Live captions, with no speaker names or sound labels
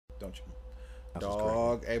Don't you? That's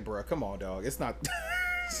Dog. Hey, bro. Come on, dog. It's not.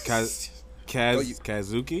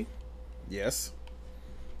 Kazuki? Yes.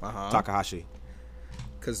 Takahashi.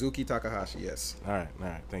 Kazuki Takahashi, yes. All right.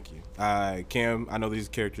 Thank you. Cam, I know these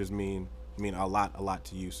characters mean a lot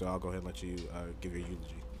to you, so I'll go ahead and let you give your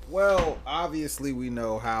eulogy. Well, obviously we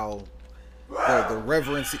know how the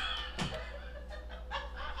reverence.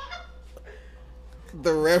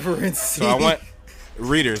 The reverence. So I want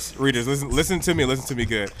readers, listen to me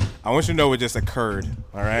good. I want you to know what just occurred,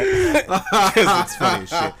 all right? Because it's funny as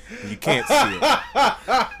shit. You can't see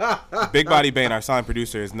it. Big Body Bane, our silent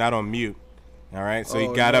producer, is not on mute, all right? So he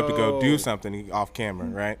got up to go do something off camera,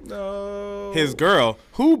 right? No. His girl,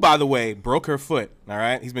 who, by the way, broke her foot, all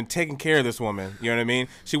right? He's been taking care of this woman, you know what I mean?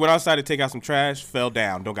 She went outside to take out some trash, fell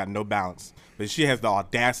down, don't got no balance. But she has the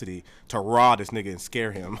audacity to raw this nigga and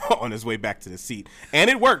scare him on his way back to the seat. And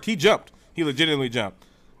it worked. He jumped. He legitimately jumped.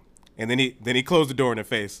 And then he closed the door in her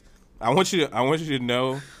face. I want you to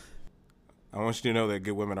know that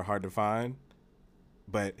good women are hard to find.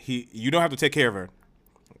 But you don't have to take care of her.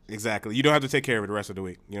 Exactly. You don't have to take care of her the rest of the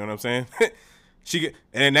week. You know what I'm saying? And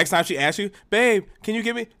then next time she asks you, babe, can you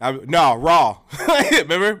give me? No, raw.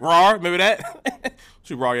 Remember? Raw? Remember that?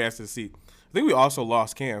 She raw your ass to the seat. I think we also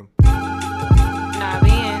lost Cam. Not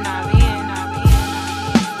being.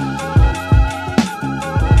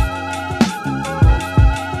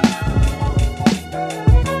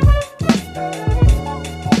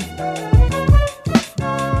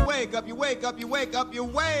 You wake up.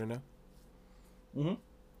 Right now? Mm-hmm. All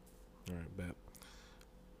right, bet.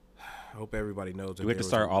 I hope everybody knows. Do we have to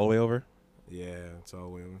start all the way over? Yeah, it's all the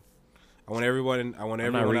way over. I want everyone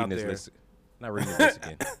not out this there. list. Not reading this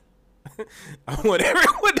again. I want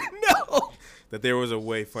everyone to know that there was a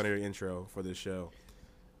way funnier intro for this show,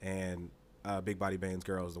 and Big Body Bane's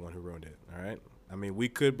girl is the one who ruined it. All right. I mean, we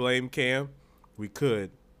could blame Cam. We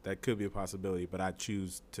could. That could be a possibility, but I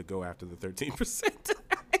choose to go after the 13%.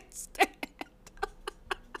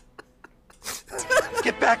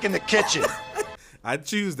 Get back in the kitchen. I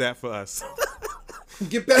choose that for us.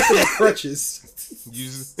 Get back to the crutches.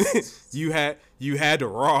 You had to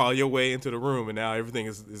raw your way into the room, and now everything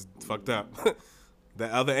is fucked up.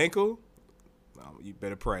 The other ankle, you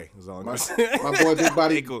better pray. Is all my boy Big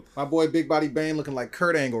Body ankle. My boy Big Body Bane looking like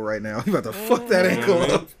Kurt Angle right now. He about to fuck that ankle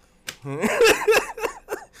up.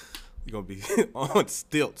 You're gonna be on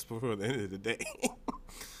stilts before the end of the day.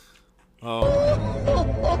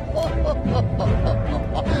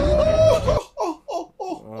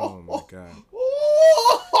 Oh my God.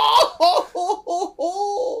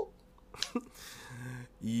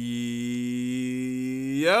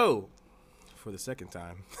 Yo, for the second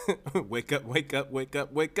time. Wake up.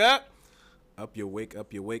 Up your wake.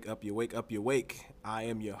 I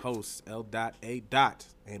am your host, L.A.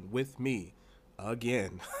 And with me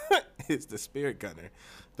again is the spirit gunner,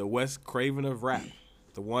 the Wes Craven of rap.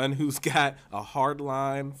 The one who's got a hard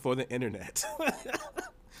line for the internet.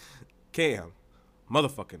 Cam,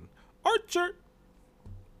 motherfucking Archer.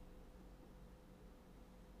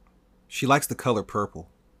 She likes the color purple,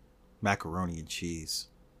 macaroni and cheese,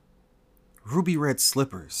 ruby red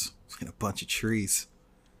slippers, and a bunch of trees.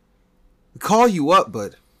 We call you up,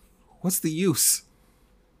 but what's the use?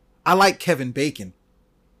 I like Kevin Bacon,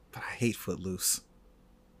 but I hate Footloose.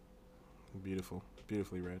 Beautiful.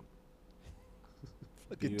 Beautifully read.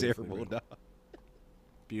 Fucking terrible, dog.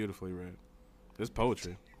 Beautifully read. It's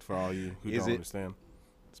poetry for all you who don't understand.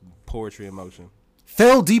 It's poetry in motion.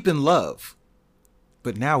 Fell deep in love,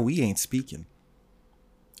 but now we ain't speaking.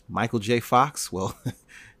 Michael J. Fox, well,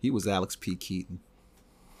 he was Alex P. Keaton.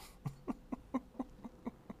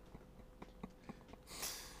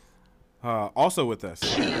 Also with us.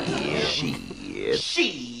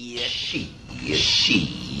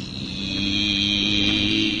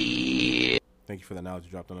 Thank you for the knowledge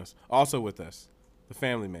you dropped on us. Also with us, the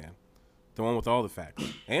family man, the one with all the facts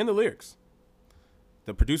and the lyrics,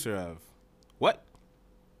 the producer of what?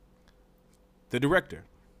 The director,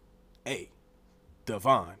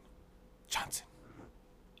 Devon Johnson.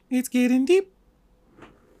 It's getting deep.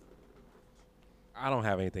 I don't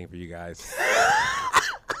have anything for you guys.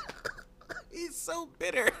 He's so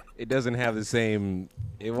bitter. It doesn't have the same.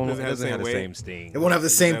 It doesn't have the same sting. It won't have the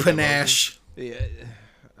same panache. Yeah.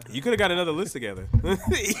 You could have got another list together. You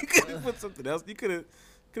could have put something else. You could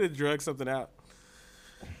have drugged something out.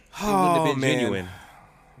 It wouldn't have been genuine.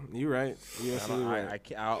 You're right. You're absolutely right.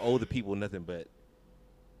 I owe the people nothing but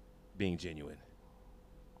being genuine.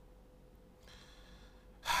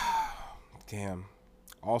 Damn.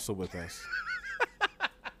 Also with us,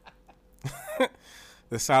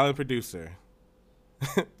 the silent producer,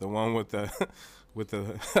 the one with the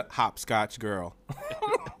hopscotch girl.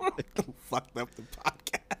 Fucked up the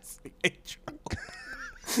podcast intro.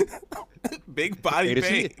 Big body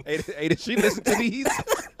pain. Did she listen to these?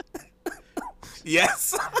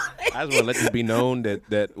 Yes. I just want to let this be known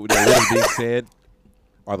that what is being said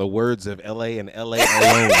are the words of LA and LA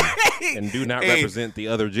alone, and do not represent the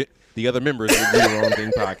other members of the Do the Wrong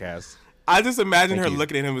Thing podcast. I just imagine her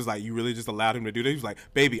looking at him as like, you really just allowed him to do that? He was like,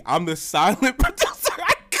 baby, I'm the silent producer.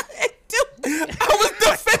 I couldn't do it. I was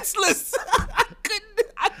defenseless.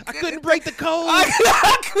 I couldn't break the code.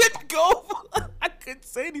 I couldn't go. I couldn't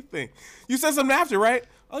say anything. You said something after, right?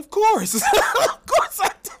 Of course. Of course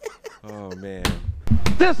I did. Oh, man.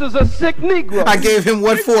 This is a sick Negro. I gave him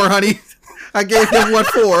what for, honey. I gave him what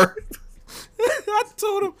for.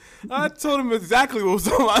 I told him exactly what was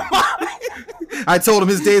on my mind. I told him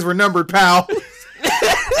his days were numbered, pal.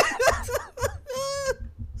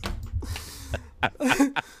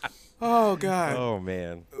 Oh, God. Oh,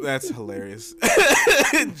 man. That's hilarious.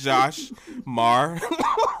 Josh, Mar.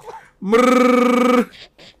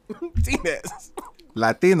 Tinez.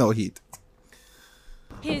 Latino heat.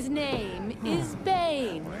 His name is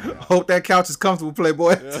Bane. Hope that couch is comfortable,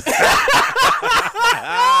 Playboy.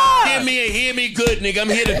 Hear me good, nigga. I'm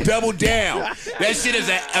here to double down. That shit is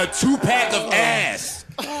a 2-pack of ass.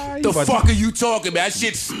 The fuck are you talking about? That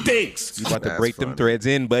shit stinks. You about to break them threads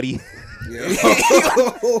in, buddy.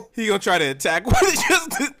 He gonna try to attack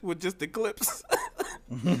with just the clips.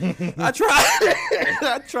 I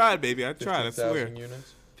tried, baby. I tried. I swear. 15,000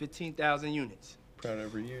 units. 15,000 units. Proud of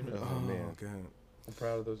every unit. Oh man, God. I'm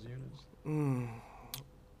proud of those units.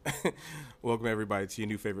 Welcome everybody to your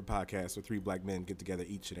new favorite podcast where three black men get together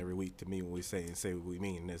each and every week to mean what we say and say what we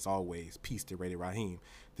mean. And as always, peace to Rated Raheem.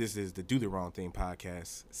 This is the Do the Wrong Thing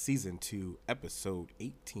podcast, season 2, episode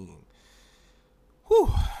 18.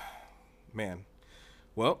 Whew. Man.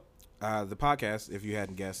 Well, the podcast, if you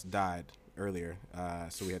hadn't guessed, died earlier,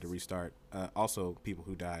 so we had to restart. Also, people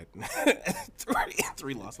who died.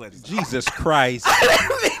 three lost legends. Jesus Christ.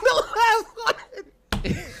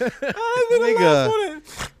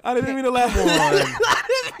 I didn't mean to laugh on.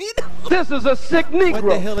 This is a sick Negro. What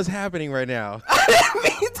the hell is happening right now?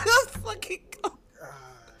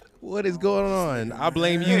 What is going on? I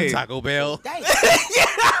blame you, Taco Bell.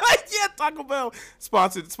 Yeah, Taco Bell.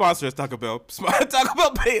 Sponsor us, Taco Bell. Taco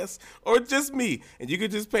Bell pay us. Or just me. And you could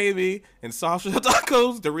just pay me in soft shell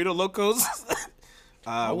tacos, Dorito Locos.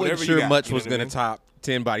 I wasn't sure much was going to top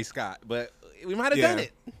 10 Body Scott, but we might have done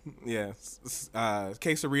it. Yeah.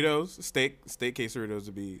 Quesaritos, steak quesaritos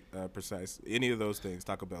to be precise. Any of those things,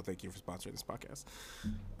 Taco Bell, thank you for sponsoring this podcast.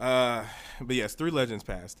 But yes, 3 legends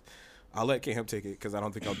passed. I'll let Cam take it because I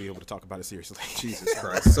don't think I'll be able to talk about it seriously. Jesus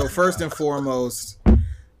Christ. So first and foremost,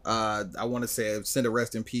 I want to send a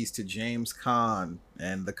rest in peace to James Caan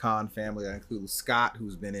and the Caan family. That includes Scott,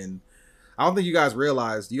 who's been in. I don't think you guys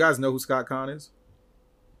realize. Do you guys know who Scott Caan is?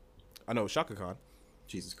 I know Shaka Khan.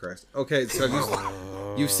 Jesus Christ. Okay, so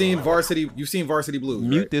you've seen Varsity Blues.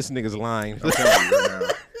 Mute right? this nigga's line. I'm telling you right now.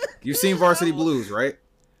 You've seen Varsity Blues, right?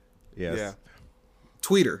 Yes. Yeah.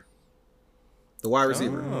 Tweeter, the wide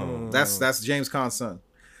receiver. Oh. That's James Caan's son.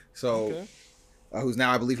 So, who's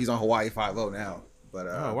now, I believe he's on Hawaii 5-0 now. But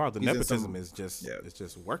oh wow, the nepotism is just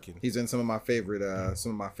working. He's in some of my favorite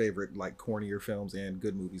like cornier films and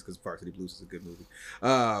good movies because Varsity Blues is a good movie.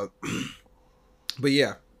 But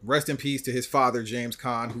yeah, rest in peace to his father James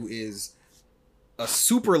Caan, who is a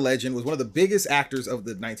super legend, was one of the biggest actors of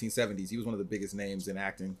the 1970s. He was one of the biggest names in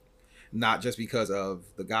acting. Not just because of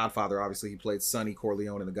The Godfather. Obviously, he played Sonny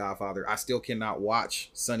Corleone in The Godfather. I still cannot watch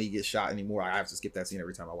Sonny get shot anymore. I have to skip that scene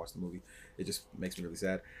every time I watch the movie. It just makes me really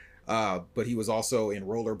sad. But he was also in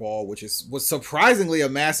Rollerball, which was surprisingly a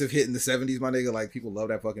massive hit in the 70s, my nigga. Like, people love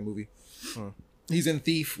that fucking movie. He's in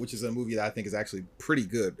Thief, which is a movie that I think is actually pretty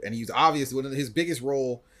good. And he's obviously one of his biggest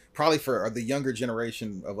role, probably for the younger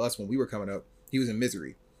generation of us when we were coming up. He was in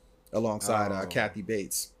Misery alongside Kathy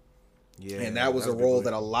Bates. Yeah, and that was a role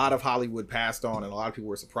that a lot of Hollywood passed on, and a lot of people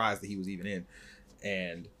were surprised that he was even in.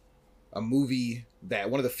 And a movie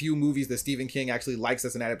that, one of the few movies that Stephen King actually likes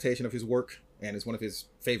as an adaptation of his work, and it's one of his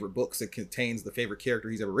favorite books. It contains the favorite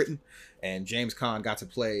character he's ever written, and James Caan got to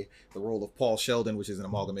play the role of Paul Sheldon, which is an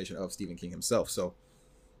amalgamation of Stephen King himself. So,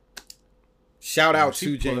 shout out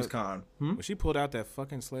to James Caan. When she pulled out that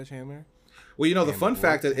fucking sledgehammer. Well, you know, the fun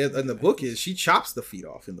fact in the book is she chops the feet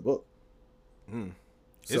off in the book.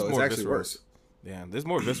 So it's actually worse. Yeah, there's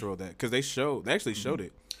more visceral that because they actually showed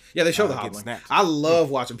it. Yeah, they show the hobbling. I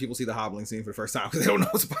love watching people see the hobbling scene for the first time because they don't know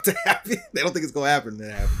what's about to happen. They don't think it's gonna happen, and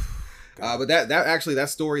it happens. But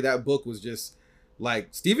that book was just like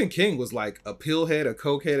Stephen King was like a pillhead, a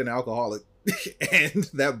cokehead, an alcoholic, and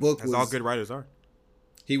that book was all good writers are.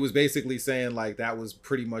 He was basically saying like that was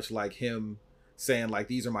pretty much like him saying like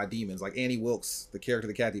these are my demons. Like Annie Wilkes, the character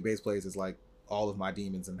that Kathy Bates plays, is like all of my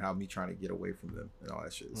demons and how me trying to get away from them and all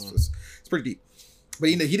that shit. It's pretty deep. But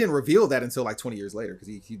he didn't reveal that until like 20 years later because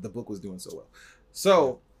the book was doing so well.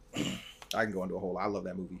 So I can go into a whole lot. I love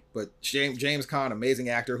that movie. But James Caan, amazing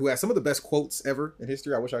actor who has some of the best quotes ever in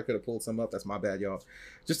history. I wish I could have pulled some up. That's my bad, y'all.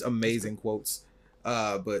 Just amazing quotes.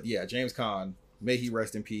 But yeah, James Caan, may he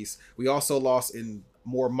rest in peace. We also lost in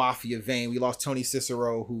more mafia vein. We lost Tony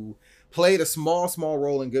Cicero, who played a small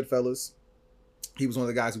role in Goodfellas. He was one of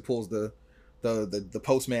the guys who pulls the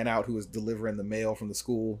postman out who was delivering the mail from the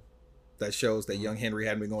school that shows that young Henry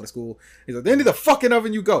hadn't been going to school. He's like, into the fucking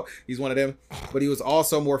oven you go. He's one of them. But he was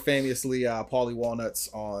also more famously Paulie Walnuts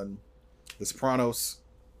on The Sopranos.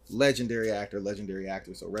 Legendary actor.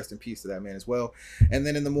 So rest in peace to that man as well. And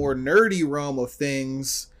then in the more nerdy realm of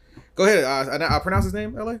things, go ahead. I'll pronounce his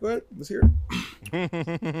name, LA. Go ahead. Let's hear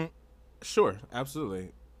it. Sure,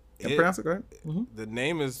 absolutely. Pronounce it. Go ahead. The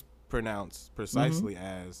name is pronounced precisely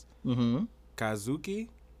as Kazuki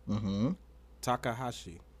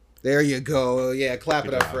Takahashi. There you go. Yeah, clap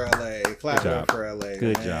it up for LA. Clap it up for LA.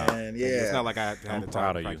 Good man. job. Yeah. It's not like I had to proud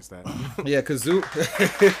talk of you. practice that. Yeah, Kazoo.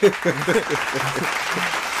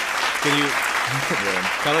 Can you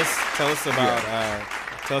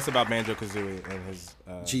tell us about Banjo Kazooie and his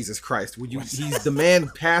Jesus Christ. He's the man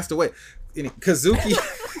passed away.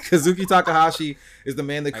 Kazuki Takahashi is the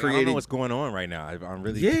man that I created. don't know what's going on right now. I'm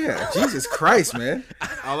really. Yeah, Jesus Christ, man.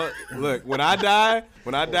 Look, when I die,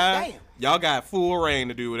 y'all got full reign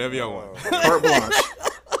to do whatever y'all want. Carte blanche.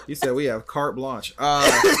 He said we have carte blanche.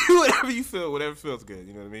 Whatever you feel, whatever feels good.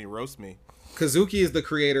 You know what I mean? Roast me. Kazuki is the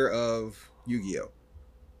creator of Yu-Gi-Oh!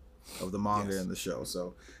 Of the manga and the show.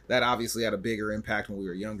 So that obviously had a bigger impact when we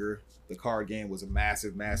were younger. The card game was a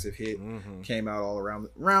massive hit. Came out all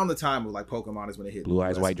around the time of like Pokemon is when it hit. Blue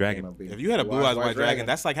Eyes White Dragon. If you had a Blue Eyes White Dragon,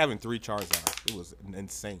 that's like having 3 Charizards. It was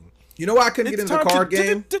insane. You know why I couldn't get into the card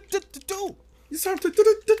game?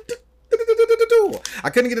 I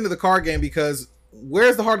couldn't get into the card game because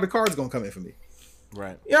where's the heart of the cards gonna come in for me?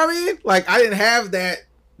 Right. You know what I mean? Like I didn't have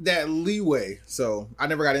that leeway, so I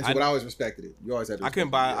never got into it. I always respected it. You always had to. I couldn't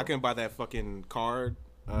buy that fucking card,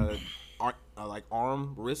 like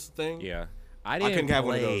arm wrist thing. Yeah. I couldn't have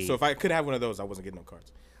one of those. So if I could have one of those, I wasn't getting no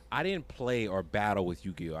cards. I didn't play or battle with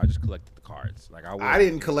Yu-Gi-Oh! I just collected the cards. Like I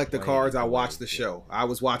didn't collect the cards. I watched the show. I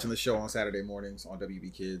was watching the show on Saturday mornings on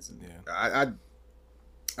WB Kids, and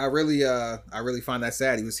I really find that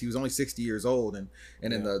sad. He was only 60 years old, and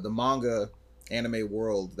in the manga anime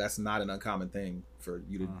world, that's not an uncommon thing for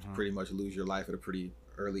you to pretty much lose your life at a pretty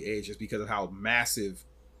early age, just because of how massive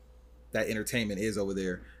that entertainment is over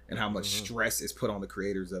there and how much stress is put on the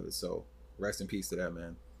creators of it. So rest in peace to that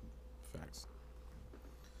man. Facts.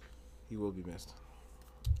 He will be missed.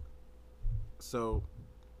 So,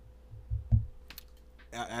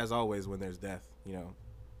 as always, when there's death,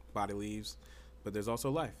 body leaves, but there's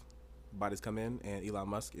also life. Bodies come in, and Elon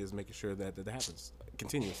Musk is making sure that happens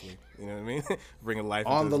continuously. You know what I mean? Bringing life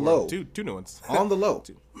on into the this low. World. Two new ones. On the low.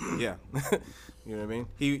 Yeah. You know what I mean?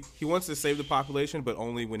 He wants to save the population, but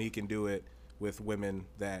only when he can do it with women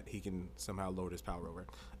that he can somehow load his power over.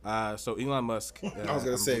 So Elon Musk. I was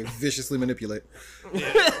gonna say viciously manipulate.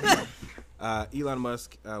 Elon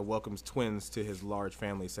Musk welcomes twins to his large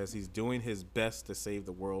family. Says he's doing his best to save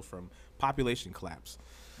the world from population collapse.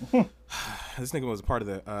 This nigga was a part of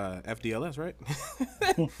the FDLS, right?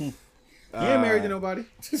 He ain't married to nobody.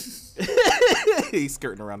 He's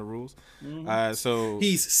skirting around the rules. So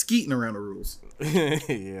he's skeeting around the rules.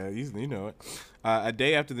 Yeah, you know it. A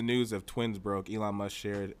day after the news of twins broke, Elon Musk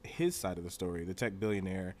shared his side of the story. The tech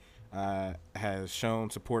billionaire has shown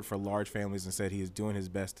support for large families and said he is doing his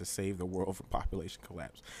best to save the world from population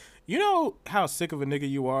collapse. You know how sick of a nigga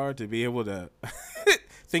you are to be able to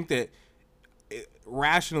think that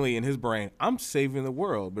rationally in his brain, I'm saving the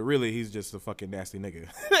world, but really he's just a fucking nasty nigga.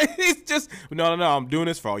 He's just, no, I'm doing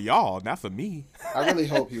this for y'all, not for me. I really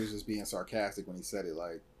hope he was just being sarcastic when he said it.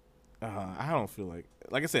 I don't feel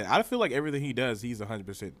like I said, I feel like everything he does, he's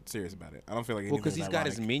 100% serious about it. I don't feel like because he's got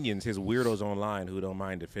his minions, his weirdos online who don't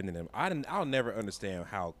mind defending him. I'll never understand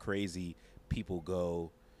how crazy people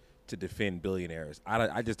go to defend billionaires.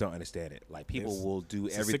 I just don't understand it. Like people will do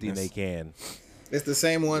everything they can. It's the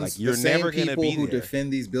same ones. Like, you're the same never gonna people be who there.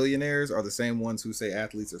 defend these billionaires are the same ones who say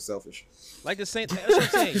athletes are selfish. Like the same. That's what I'm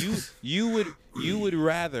saying. You would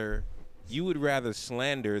rather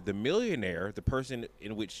slander the millionaire, the person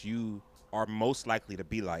in which you are most likely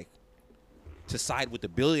to side with the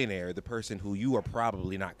billionaire, the person who you are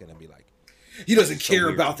probably not going to be like. He doesn't So care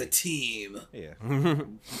weird. about the team. Yeah.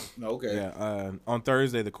 Okay. Yeah. On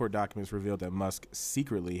Thursday, the court documents revealed that Musk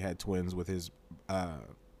secretly had twins with his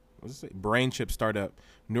brain chip startup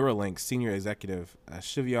Neuralink senior executive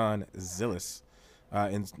Shivion Zilis.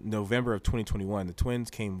 In November of 2021, the twins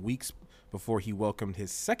came weeks before he welcomed his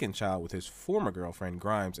second child with his former girlfriend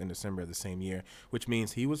Grimes in December of the same year, which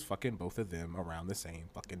means he was fucking both of them around the same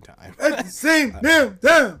fucking time. At the same damn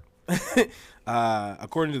time.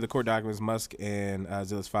 According to the court documents, Musk and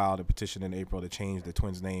Zilis filed a petition in April to change the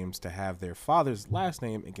twins' names to have their father's last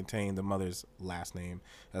name and contain the mother's last name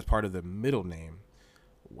as part of the middle name.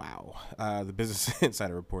 Wow. The Business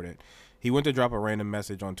Insider reported. He went to drop a random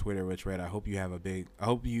message on Twitter, which read, I hope you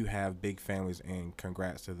have big families and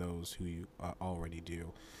congrats to those who you already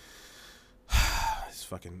do. This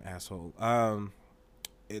fucking asshole.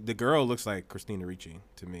 The girl looks like Christina Ricci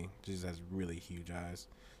to me. She just has really huge eyes.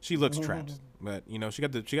 She looks trapped, but you know, she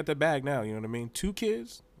got the bag now, you know what I mean? 2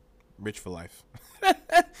 kids, rich for life.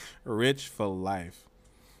 Rich for life.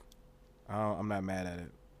 I'm not mad at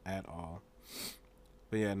it at all.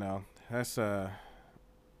 But yeah, no.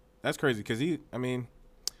 That's crazy because these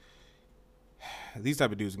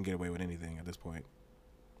type of dudes can get away with anything at this point.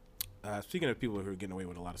 Speaking of people who are getting away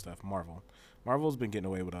with a lot of stuff, Marvel's been getting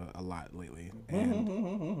away with a lot lately,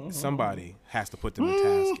 and somebody has to put them to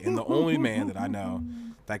task. And the only man that I know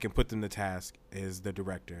that can put them to task is the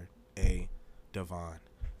director, Devon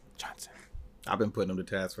Johnson. I've been putting him to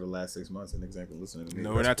task for the last 6 months, and niggas ain't been listening to me.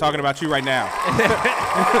 No, we're not talking about you right now.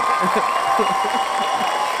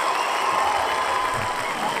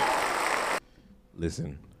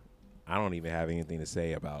 Listen, I don't even have anything to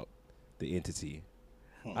say about the entity.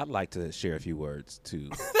 I'd like to share a few words to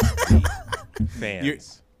the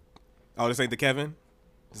fans. This ain't the Kevin?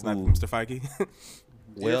 It's not Ooh. Mr. Feige?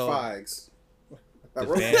 Well, Figs.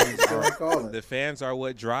 the fans are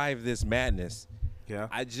what drive this madness. Yeah.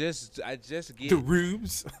 I just get The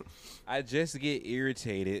rubes. I just get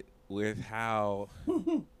irritated with how.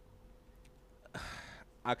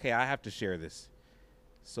 Okay, I have to share this.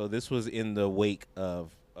 So this was in the wake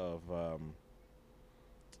of what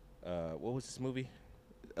was this movie?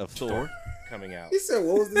 Of Thor coming out. He said,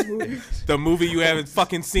 "What was this movie? The movie you haven't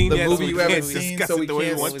fucking seen The yet. movie so you we haven't can't seen, discuss so we it the way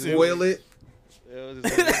can't want to. spoil it." It was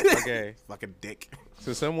okay. Fucking dick.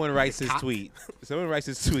 So someone writes his tweet.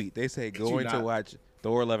 They say going to watch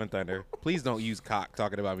Thor: Love and Thunder. Please don't use cock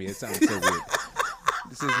talking about me. It sounds so weird.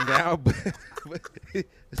 This is now, but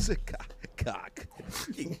it's a cock. Cock.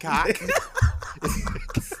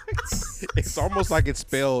 It's almost like it's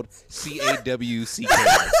spelled CAWCK.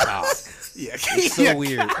 Cock. Yeah. It's so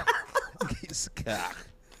weird. It's cock.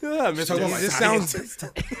 Mr. Talking about This my sounds.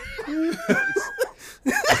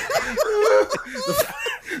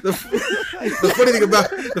 The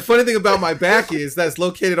funny thing about my back is that it's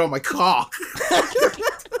located on my cock.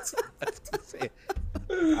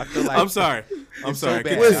 I feel like I'm sorry. I'm it's so sorry.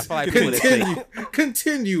 bad. Continue. I feel like people that say,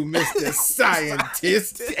 Continue, Mr.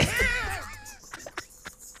 Scientist.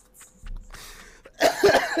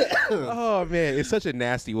 oh man, it's such a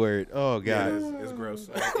nasty word. Oh god, It's gross.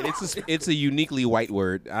 and it's a uniquely white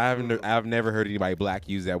word. I've never heard anybody black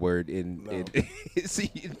use that word not Anyway.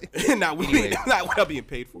 without being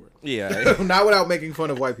paid for it. Yeah. Not without making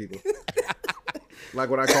fun of white people. Like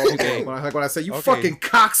when I call people, Okay. when I say you Okay. fucking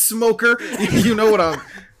cock smoker, you know what I'm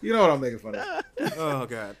making fun of. Oh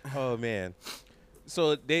god. Oh man.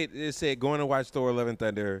 So they said going to watch Thor: Love and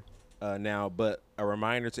Thunder now, but a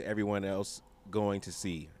reminder to everyone else going to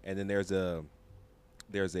see. And then there's a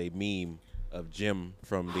meme of Jim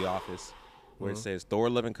from The Office where it says Thor: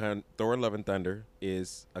 Love and Thunder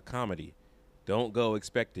is a comedy. Don't go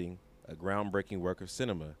expecting a groundbreaking work of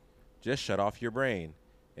cinema. Just shut off your brain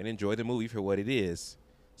and enjoy the movie for what it is.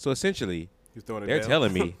 So essentially, You throwing it they're down?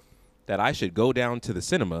 telling me that I should go down to the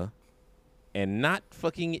cinema and not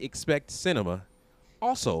fucking expect cinema.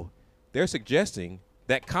 Also, they're suggesting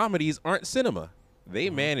that comedies aren't cinema. They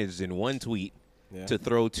managed in one tweet to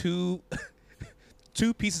throw two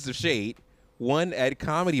pieces of shade, one at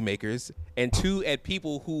comedy makers and two at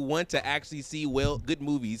people who want to actually see good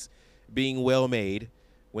movies being well made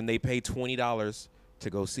when they pay $20 to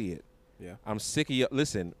go see it. Yeah. I'm sick of you.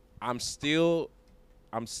 Listen, I'm still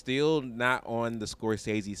not on the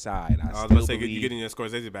Scorsese side. I was about to say you're getting your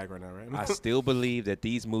Scorsese back right now, right? I still believe that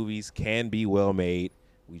these movies can be well made.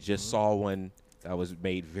 We just saw one that was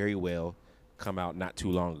made very well come out not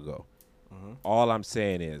too long ago. All I'm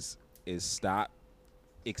saying is stop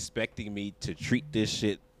expecting me to treat this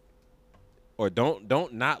shit or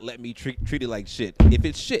don't not let me treat it like shit. If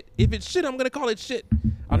it's shit, I'm gonna call it shit.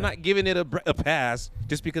 I'm not giving it a pass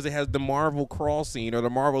just because it has the Marvel crawl scene or the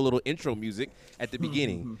Marvel little intro music at the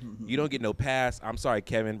beginning. You don't get no pass. I'm sorry,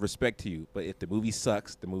 Kevin. Respect to you, but if the movie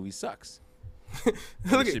sucks, the movie sucks.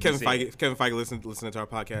 Look at Kevin Feige. Kevin Feige listening to our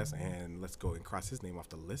podcast, and let's go and cross his name off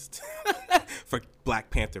the list for Black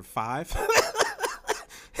Panther 5.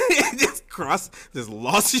 Just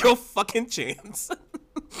lost your fucking chance.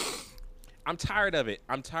 I'm tired of it.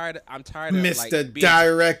 I'm tired of Mr. Like,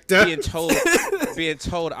 Director being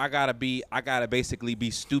told I gotta basically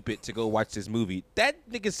be stupid to go watch this movie. That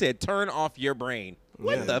nigga said turn off your brain.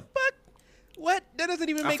 What the fuck? What? That doesn't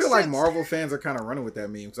even make sense. I feel like Marvel fans are kind of running with that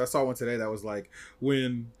meme because I saw one today that was like,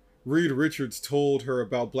 when Reed Richards told her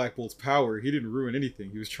about Black Bolt's power, he didn't ruin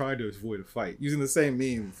anything. He was trying to avoid a fight using the same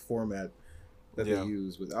meme format that they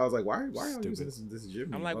use. With I was like, why are y'all using this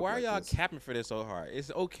Jimmy? I'm like, why are y'all capping for this so hard?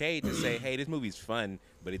 It's okay to say, hey, this movie's fun,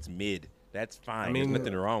 but it's mid. That's fine. I mean, there's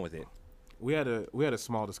nothing wrong with it. We had a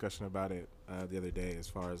small discussion about it the other day as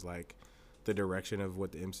far as like the direction of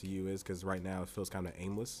what the MCU is, because right now it feels kind of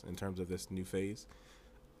aimless in terms of this new phase.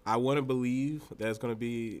 I want to believe that it's going to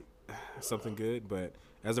be something good, but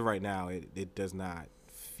as of right now, it does not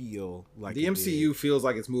feel like the MCU feels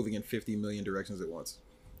like it's moving in 50 million directions at once.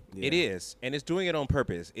 Yeah. It is, and it's doing it on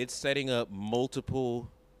purpose. It's setting up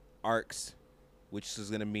multiple arcs, which is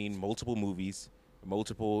going to mean multiple movies,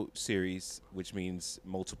 multiple series, which means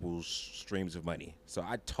multiple streams of money. So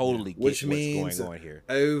I totally get what's going on here.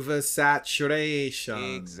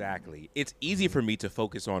 Oversaturation. Exactly. It's easy for me to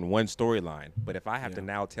focus on one storyline, but if I have to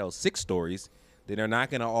now tell 6 stories, then they're not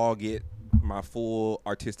going to all get my full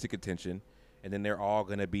artistic attention, and then they're all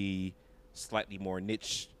going to be slightly more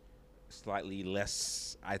niche, slightly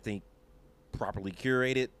less, I think, properly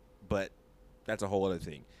curated, but that's a whole other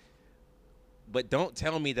thing. But don't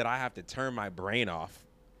tell me that I have to turn my brain off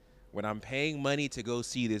when I'm paying money to go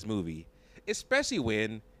see this movie, especially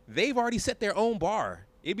when they've already set their own bar.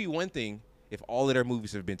 It'd be one thing if all of their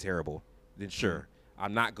movies have been terrible. Then sure,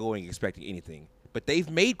 I'm not going expecting anything. But they've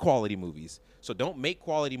made quality movies, so don't make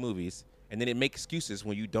quality movies and then make excuses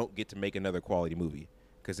when you don't get to make another quality movie.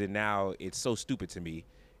 Because then now it's so stupid to me.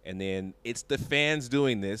 And then it's the fans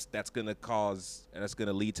doing this that's going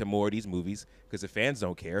to lead to more of these movies because the fans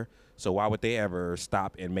don't care. So why would they ever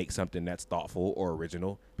stop and make something that's thoughtful or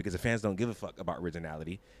original? Because the fans don't give a fuck about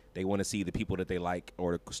originality. They want to see the people that they like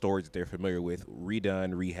or the stories that they're familiar with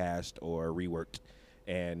redone, rehashed, or reworked.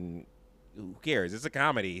 And who cares? It's a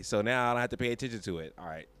comedy. So now I don't have to pay attention to it. All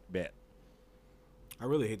right, bet. I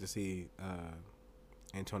really hate to see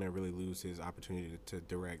Antonio really lose his opportunity to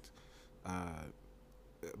direct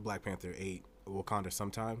Black Panther 8 Wakanda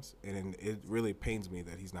sometimes, and it really pains me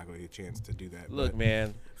that he's not going to get a chance to do that. Look,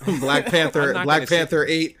 man, Black Panther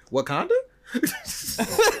 8 Wakanda?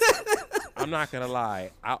 I'm not going to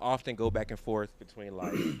lie. I often go back and forth between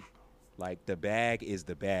like the bag is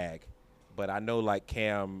the bag, but I know like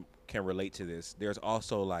Cam can relate to this. There's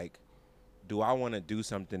also like, do I want to do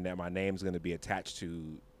something that my name's going to be attached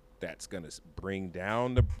to that's going to bring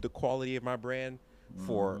down the quality of my brand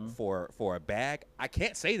for a bag? I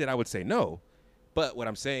can't say that I would say no, but what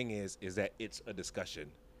I'm saying is that it's a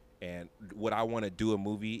discussion. And would I want to do a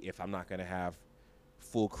movie if I'm not going to have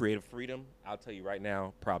full creative freedom? I'll tell you right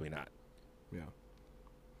now, probably not. Yeah.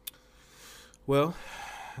 Well,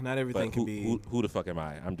 not everything can be. Who the fuck am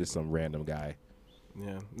I? I'm just some random guy.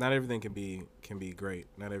 Yeah, not everything can be great.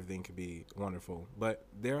 Not everything can be wonderful. But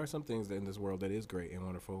there are some things in this world that is great and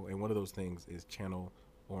wonderful. And one of those things is Channel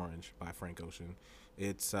Orange by Frank Ocean.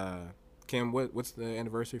 It's Kim. What's the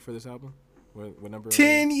anniversary for this album? What number?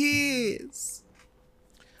 10 years.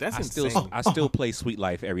 That's insane. I still play Sweet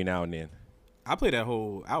Life every now and then. I play that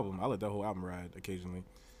whole album. I let that whole album ride occasionally.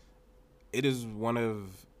 It is one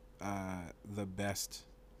of the best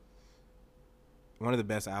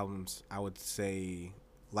albums, I would say.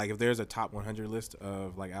 Like, if there's a top 100 list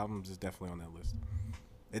of like albums, it's definitely on that list.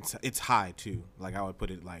 It's high too. Like, I would put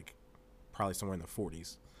it like probably somewhere in the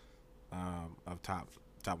 40s of top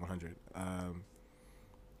 100.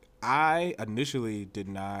 I initially did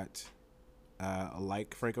not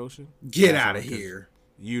like Frank Ocean. Get out of here.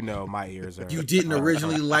 You know my ears are. You didn't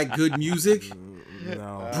originally like good music?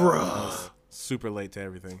 No, bruh. Super late to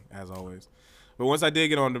everything as always. But once I did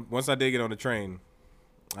get on the train,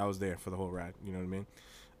 I was there for the whole ride. You know what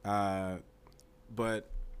I mean?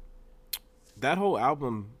 But that whole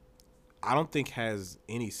album, I don't think has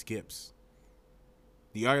any skips.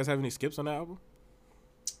 Do you guys have any skips on that album?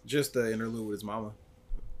 Just the interlude with his mama.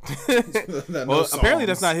 Well, apparently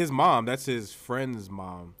that's not his mom. That's his friend's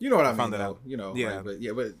mom. You know what I mean? That out. You know, yeah.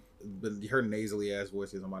 Right? But her nasally ass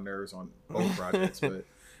voice is on my nerves on both projects. But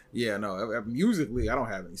yeah, no, musically, I don't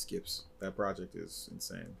have any skips. That project is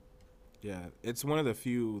insane. Yeah, it's one of the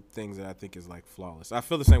few things that I think is like flawless. I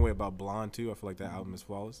feel the same way about Blonde too. I feel like that album is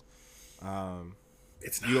flawless.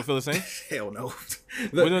 It's You don't feel the same? Hell no.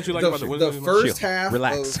 What don't you like about the first Chill. half?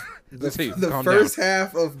 Relax. The first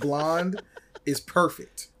half of Blonde is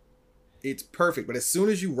perfect. It's perfect, but as soon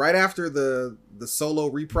as right after the solo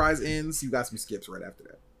reprise ends, you got some skips right after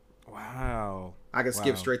that. Wow. I can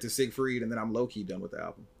skip straight to Siegfried, and then I'm low key done with the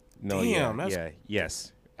album. No, Damn,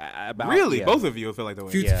 yes. Really? Both of you will feel like that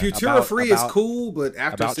way. Futura Free is cool, but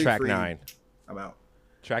after about Siegfried, track 9, I'm out.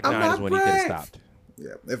 Track 9 is when he could have stopped.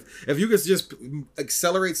 Yeah, if you could just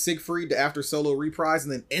accelerate Siegfried to after solo reprise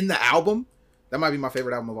and then end the album, that might be my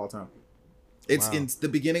favorite album of all time. It's in the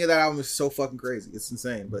beginning of that album is so fucking crazy. It's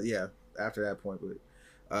insane. But yeah, after that point, but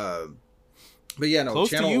yeah, no. Close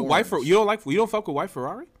Channel to you, Orange, you don't fuck with White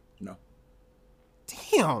Ferrari? No.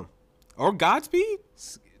 Damn. Or Godspeed?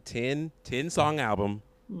 10 song album.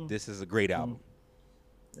 This is a great album.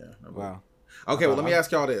 Yeah. No, Wow. Okay, well, let me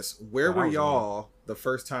ask y'all this: where were y'all the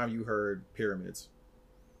first time you heard Pyramids?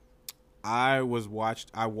 I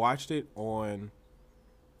watched it on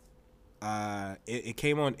it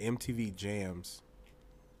came on MTV Jams,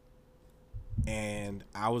 and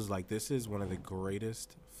I was like, this is one of the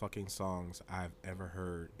greatest fucking songs I've ever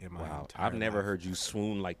heard in my entire I've never life. heard you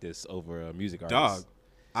swoon like this over a music Dog,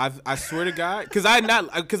 artist. I swear to God, because I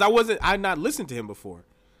had not listened to him before.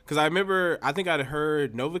 Because I think I'd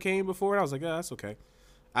heard Novocaine before, and I was like, yeah, that's okay.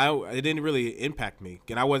 It didn't really impact me,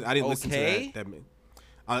 and I didn't listen to that.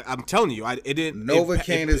 I'm telling you, it didn't.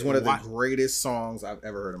 Novocaine is one of the greatest songs I've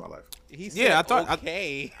ever heard in my life. I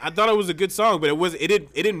thought it was a good song, but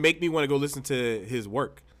it didn't make me want to go listen to his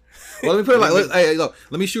work. Well, let me put it look,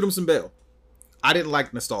 let me shoot him some bail. I didn't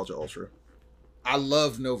like Nostalgia Ultra. I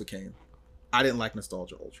loved Novocaine. I didn't like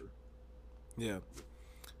Nostalgia Ultra. Yeah.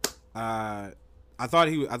 I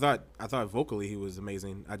thought vocally he was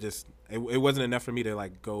amazing. It wasn't enough for me to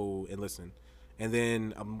like go and listen. And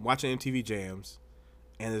then I'm watching MTV Jams,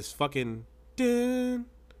 and this fucking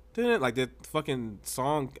like that fucking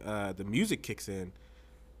song, the music kicks in,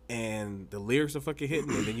 and the lyrics are fucking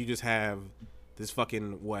hitting, and then you just have this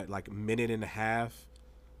fucking minute and a half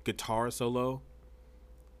guitar solo.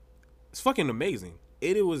 It's fucking amazing.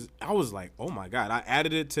 I was like, oh my God. I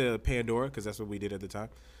added it to Pandora because that's what we did at the time.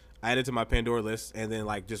 I added it to my Pandora list, and then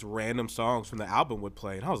like just random songs from the album would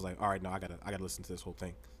play, and I was like, all right, no, I gotta listen to this whole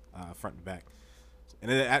thing, front to back.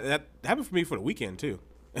 And then that happened for me for the Weekend too.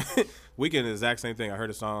 Weekend, the exact same thing. I heard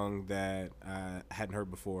a song that I hadn't heard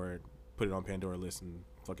before, put it on Pandora list, and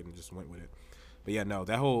fucking just went with it. But yeah, no,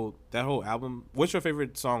 that whole album. What's your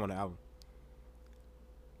favorite song on the album?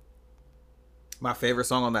 My favorite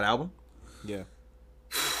song on that album? Yeah.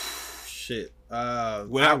 Shit.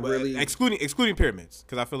 Excluding Pyramids,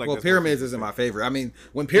 because I feel like Pyramids isn't my favorite. I mean,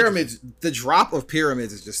 when Pyramids, the drop of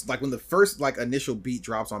Pyramids is just like when the first like initial beat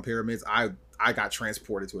drops on Pyramids, I got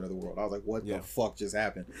transported to another world. I was like, what the fuck just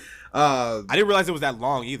happened? I didn't realize it was that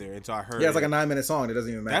long either until I heard. Yeah, it's like a 9-minute song. It doesn't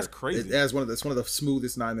even matter. That's crazy. It's one of the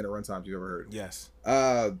smoothest 9-minute runtimes you've ever heard. Yes.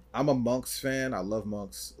 I'm a Monks fan. I love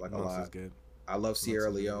Monks a lot. Monks is good. I love Sierra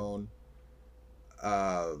Leone.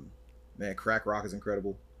 Man, Crack Rock is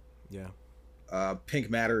incredible. Yeah. Pink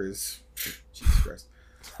Matter is Jesus Christ.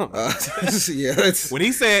 Yeah, when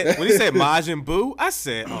he said Majin Buu, I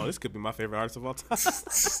said, oh, this could be my favorite artist of all time.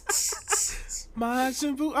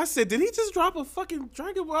 Majin Buu. I said, did he just drop a fucking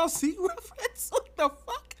Dragon Ball Z reference? What the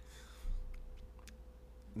fuck?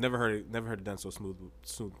 Never heard it done so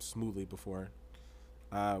smoothly before.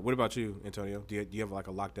 What about you, Antonio? Do you have like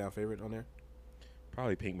a lockdown favorite on there?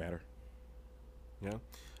 Probably Pink Matter. Yeah.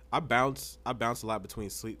 I bounce a lot between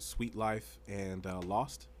Sweet Life and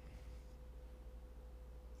Lost.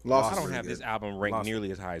 I don't have this album ranked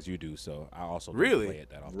nearly as high as you do, so I also don't play it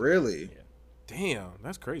that often. Really? Yeah. Damn,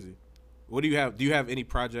 that's crazy. What do you have? Do you have any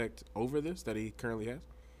project over this that he currently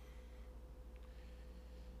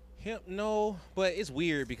has? No, but it's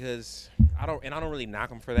weird because I don't really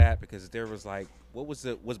knock him for that, because there was like,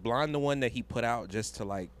 was Blonde the one that he put out just to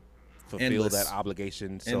like fulfill Endless. that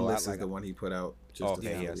obligation? So Endless is the one he put out just to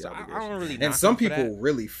fulfill the obligation. I don't really knock and some him for people that.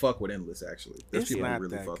 really fuck with Endless. Actually, there's It's people who not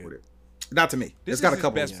really that fuck good. with it. Not to me. This It's got is a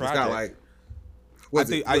couple. his It's best got project. like. I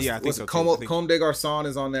think so, too. Comme des Garçons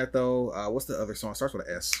is on that though. What's the other song? Starts with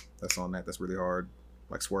an S. That's on that. That's really hard.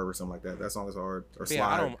 Like Swerve or something like that. That song is hard. Or Slide.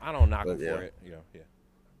 Yeah, I don't knock him But, yeah. for it. Yeah.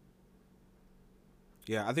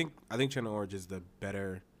 Yeah, I think Channel Orange is the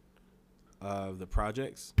better of the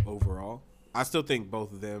projects overall. I still think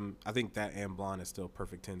both of them. I think that and Blonde is still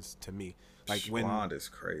perfect 10s to me. Like when Blonde is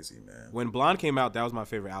crazy, man. When Blonde came out, that was my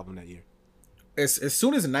favorite album that year. As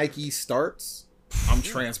soon as Nike starts, I'm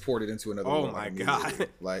transported into another world. Oh my god!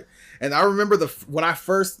 Like, and I remember when I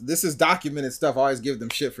first. This is documented stuff. I always give them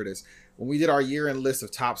shit for this. When we did our year-end list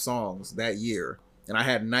of top songs that year, and I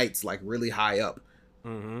had Nights like really high up.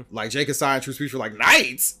 Mm-hmm. Like Jake Asai and True Speech were like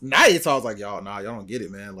Nights. I was like, y'all don't get it,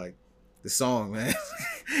 man. Like the song, man.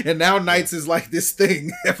 And now Nights is like this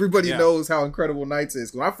thing. Everybody knows how incredible Nights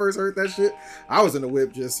is. When I first heard that shit, I was in the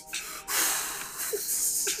whip just.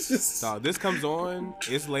 Dog, this comes on.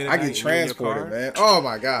 It's late at I night. get transported, man. Oh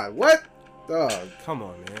my god, what? Dog. Come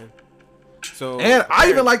on, man. So and I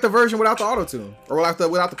even like the version without the auto tune or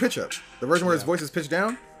without the pitch up. The version where his voice is pitched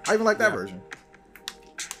down. I even like that version.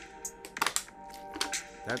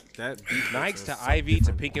 That Nikes to Ivy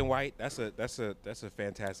to Pink and White. That's a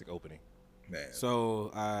fantastic opening. Man.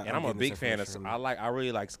 So and I'm a big fan of. I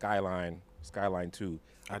really like Skyline 2.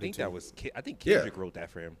 I think Kendrick wrote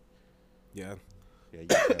that for him. Yeah. Yeah,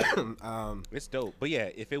 it's dope. But yeah,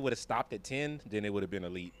 if it would have stopped at 10, then it would have been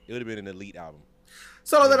elite. It would have been an elite album.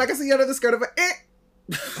 So that I can see under the skirt of an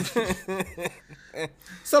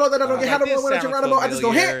So that I don't get how to run when I just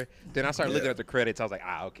go hit. Then I started looking at the credits. I was like,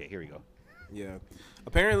 okay, here we go. Yeah.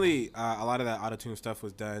 Apparently, a lot of that auto-tune stuff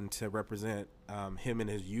was done to represent him in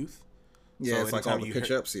his youth. Yeah, so it's like all the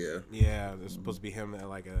pitch-ups, Yeah, it's supposed to be him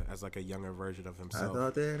as a younger version of himself. I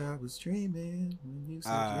thought that I was dreaming when you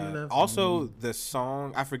said you loved also, me. the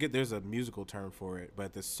song, I forget there's a musical term for it,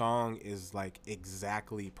 but the song is like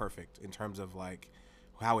exactly perfect in terms of like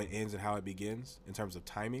how it ends and how it begins in terms of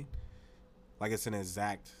timing. Like it's an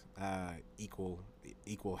exact equal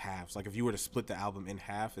halves. Like if you were to split the album in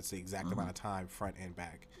half, it's the exact amount of time front and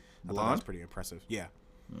back. I thought that's pretty impressive. Yeah.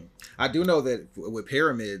 I do know that with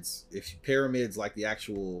Pyramids, if Pyramids like the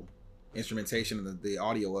actual instrumentation and the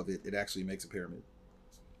audio of it, it actually makes a pyramid.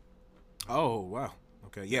 Oh wow.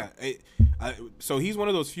 Okay. Yeah. So he's one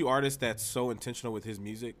of those few artists that's so intentional with his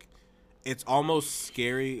music. It's almost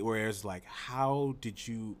scary. Whereas like, how did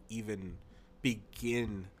you even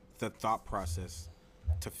begin the thought process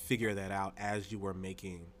to figure that out as you were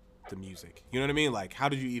making the music? You know what I mean? Like, how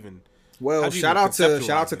did you even? Well, shout out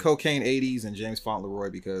to Cocaine 80s and James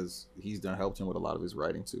Fauntleroy because he's helped him with a lot of his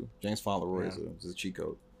writing too. James Fauntleroy is a cheat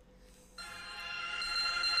code.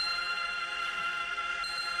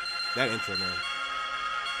 That intro, man.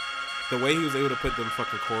 The way he was able to put them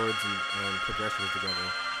fucking chords and progressions together,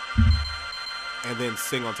 and then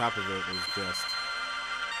sing on top of it was just.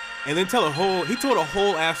 And then he told a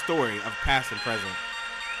whole ass story of past and present.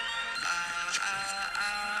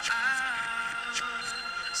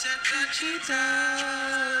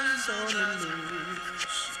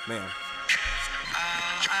 Man.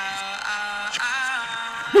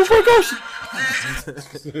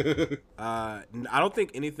 I don't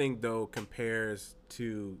think anything though compares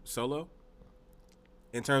to Solo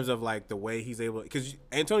in terms of like the way he's able. Because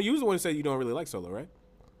Antonio, you was the one who said you don't really like Solo, right?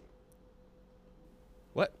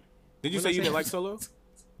 What? Did you say you didn't like Solo?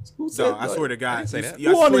 Dog, I swear to God.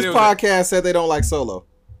 Who on this podcast said they don't like Solo?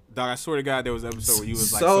 Dog, I swear to God, there was an episode where you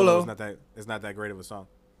was like, Solo is not that great of a song.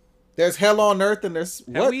 There's Hell on Earth and there's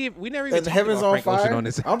what? We never even talked Heaven's about on Frank Ocean Fire. on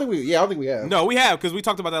this. I don't think we have. No, we have because we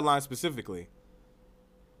talked about that line specifically.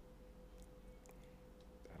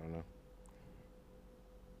 I don't know.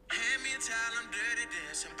 Hand me a towel, I'm dirty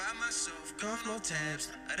dancing by myself. Gone no tabs.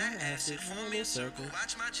 That acid, form me a circle.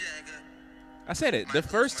 Watch my Jagger. I said it. The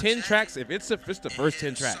first 10 tracks, if it's the first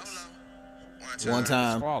 10 tracks. One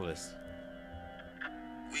time. It's flawless.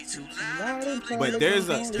 But there's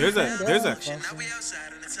a Now we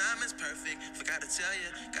outside and the time is perfect. Forgot to tell you,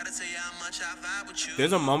 gotta tell you how much I vibe with you.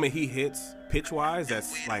 there's a moment he hits pitch wise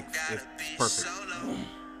that's like it's perfect.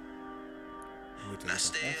 Now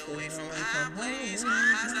stay away from highways.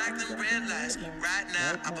 My eyes like them red lights. Right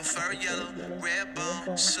now, I prefer yellow, red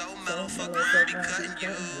bone, so mellow. Fuck around, be cutting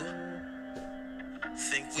you.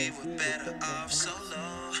 Think we were better off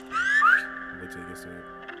solo. Wait till he gets to it.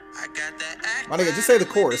 I got that. My nigga, just say the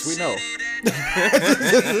chorus. We know.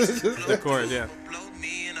 The chorus, yeah. Blow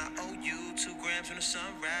me and I owe you 2 grams from the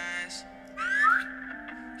sunrise.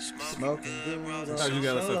 Smoking good rolls. How you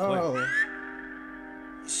got us play?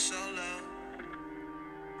 Solo.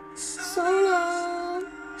 Solo.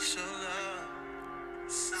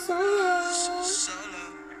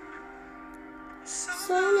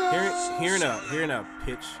 Hearing a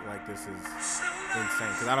pitch like this is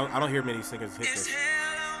insane because I don't hear many singers hit this. Hell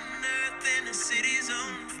on earth and the city's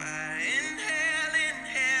on fire. In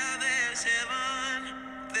hell, there's heaven.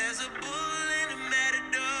 There's a bull in a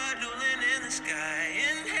matador dueling in the sky.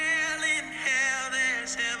 In hell,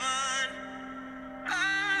 there's heaven.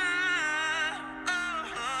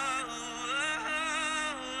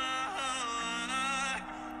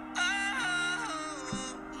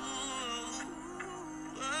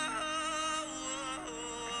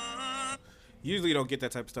 Usually you don't get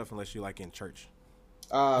that type of stuff unless you like in church.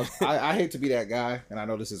 I hate to be that guy, and I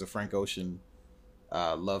know this is a Frank Ocean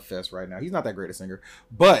love fest right now. He's not that great a singer,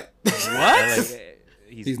 but What?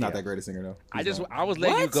 he's not that great a singer, though. I was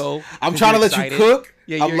letting you go. I'm trying to let you cook.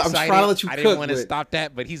 Yeah, you're I'm trying to let you cook. I didn't want to stop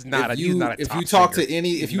that, but he's not. He's not a top If you talk singer. to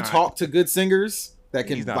if you talk to good singers that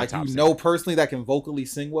can, like, you know personally that can vocally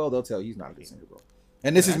sing well, they'll tell you he's not a good singer, bro.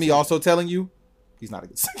 And this is me also telling you, he's not a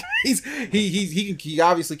good singer. He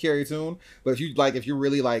obviously carry a tune, but if you're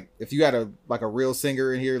really like, if you had a real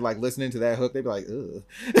singer in here like listening to that hook, they'd be like, ugh.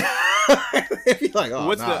 They'd be like, oh,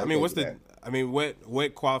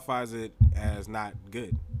 what qualifies it as not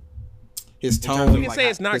good? His tone. We can say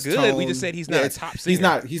it's not good. Tone, We just said he's not a top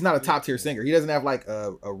singer. He's not a top tier singer. He doesn't have like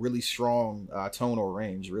a really strong tone or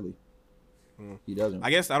range, really. He doesn't.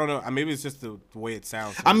 I guess I don't know. Maybe it's just the way it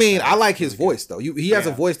sounds. I mean, I like his voice though. He has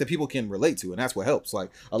a voice that people can relate to, and that's what helps.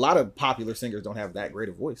 Like a lot of popular singers don't have that great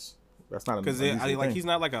a voice. That's not because he's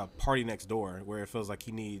not like a Party Next Door where it feels like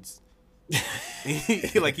he needs.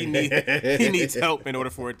 he needs help in order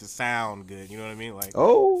for it to sound good. You know what I mean? Like,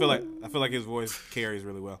 I feel like his voice carries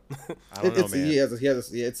really well. I don't know, man.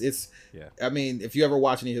 I mean, if you ever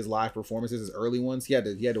watch any of his live performances, his early ones, he had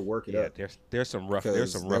to work it up. There's some rough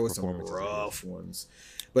ones.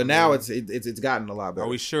 But now it's gotten a lot better. Are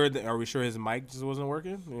we sure his mic just wasn't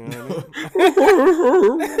working? You know what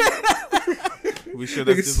I mean? We sure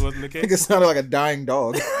that just wasn't the case? I think it sounded like a dying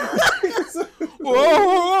dog.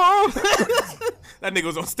 Whoa! That nigga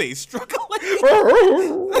was on stage struggling. He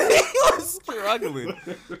was struggling.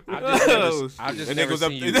 That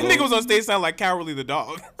nigga was on stage sounding like Cowardly the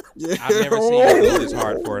dog. I've never seen you go this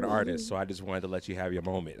hard for an artist, so I just wanted to let you have your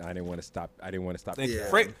moment. I didn't want to stop. Yeah.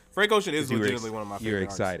 Frank Ocean is legitimately one of my favorite You're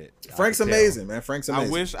excited. artists. Frank's amazing, man. Frank's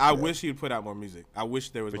amazing. I wish he'd put out more music. I wish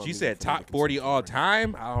there was. But more you music said top 40 all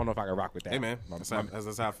time. I don't know if I can rock with that. Hey man, that's how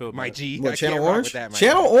I feel about my it. G. What, Channel Orange?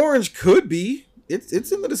 Channel Orange could be.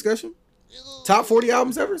 It's in the discussion. Top 40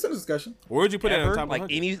 albums ever. It's in the discussion. Where would you put it on top? Like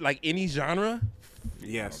any genre?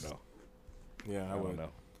 Yes. I don't know. Yeah, I would. know.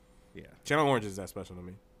 Yeah. Channel Orange is that special to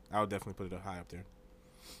me. I would definitely put it high up there.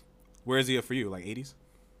 Where is he at for you? Like 80s,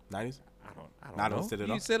 90s? I don't Not know. listed at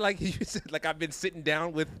all. You said like I've been sitting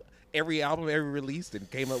down with every album ever released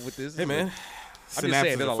and came up with this. Hey man, I'm just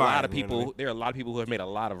saying there's a lot of people. You know what I mean? There are a lot of people who have made a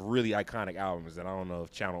lot of really iconic albums, and I don't know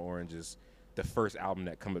if Channel Orange is the first album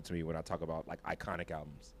that comes up to me when I talk about like iconic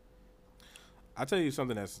albums. I'll tell you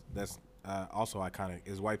something that's also iconic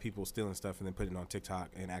is white people stealing stuff and then putting it on TikTok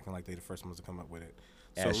and acting like they the first ones to come up with it.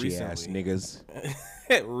 So Ashy ass niggas.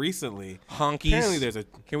 recently, honkies. Apparently,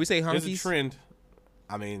 can we say honkies? There's a trend.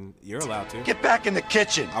 I mean, you're allowed to. Get back in the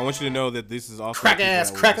kitchen. I want you to know that this is also Crack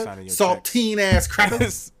ass cracker, saltine ass cracker.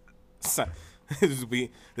 This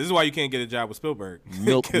is why you can't get a job with Spielberg.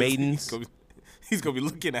 Milk maidens. He's gonna be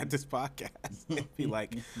looking at this podcast and be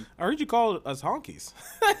like, "I heard you call us honkies."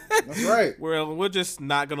 That's right. Well, we're just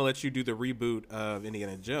not gonna let you do the reboot of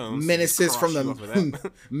Indiana Jones. Menaces from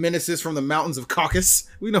the mountains of Caucasus.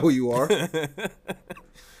 We know who you are.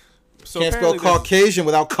 So can't spell Caucasian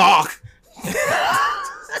without cock.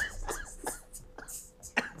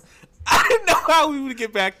 I didn't know how we would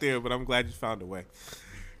get back there, but I'm glad you found a way.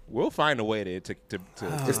 We'll find a way to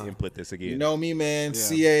just input this again. You know me, man. Yeah.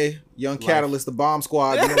 CA, Young Catalyst, the Bomb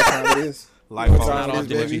Squad. You know what time it is. Life not often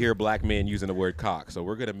that you hear black men using the word cock, so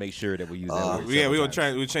we're gonna make sure that we use that word. Yeah, we'll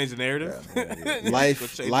change the narrative. Yeah. Life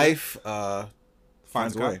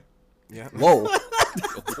finds a way. Yeah. Whoa.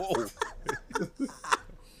 Whoa.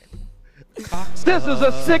 This is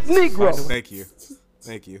a sick Negro.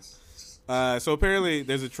 Thank you. So apparently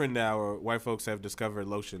there's a trend now where white folks have discovered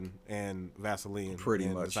lotion and Vaseline. Pretty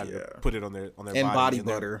and much, decided yeah. to put it on their And body and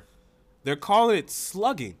butter. They're calling it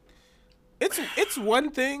slugging. It's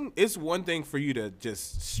one thing. It's one thing for you to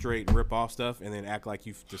just straight rip off stuff and then act like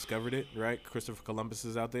you've discovered it, right? Christopher Columbus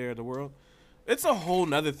is out there in the world. It's a whole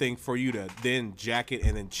nother thing for you to then jack it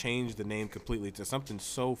and then change the name completely to something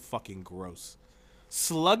so fucking gross.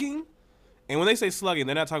 Slugging. And when they say slugging,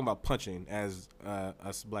 they're not talking about punching, as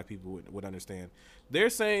us black people would understand. They're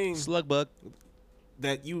saying slug bug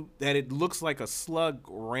that it looks like a slug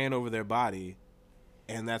ran over their body,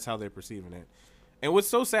 and that's how they're perceiving it. And what's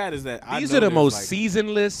so sad is that these are the most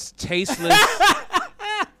seasonless, tasteless,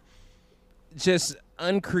 just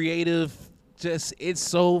uncreative. Just it's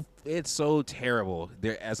so terrible.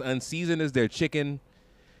 They're as unseasoned as their chicken.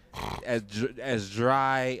 As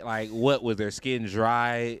dry, like what was their skin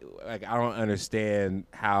dry? Like I don't understand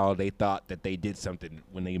how they thought that they did something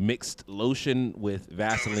when they mixed lotion with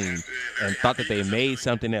Vaseline and thought that they made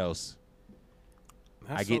something else.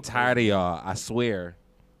 I get tired of y'all. I swear.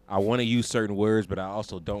 I want to use certain words, but I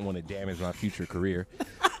also don't want to damage my future career.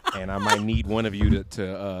 And I might need one of you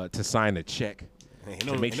to sign a check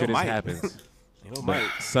to make sure this happens. But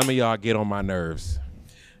some of y'all get on my nerves.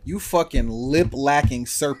 You fucking lip-lacking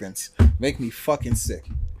serpents make me fucking sick.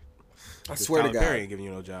 I swear to God. Perry ain't giving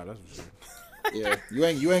you no job. That's for sure. Yeah,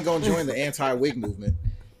 you ain't gonna join the anti-wig movement.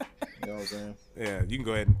 You know what I'm saying? Yeah, you can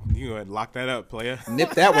go ahead and lock that up, player.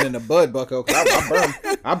 Nip that one in the bud, Bucko.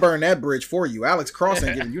 I burn that bridge for you. Alex Cross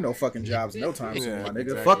ain't giving you no fucking jobs no time soon, my nigga.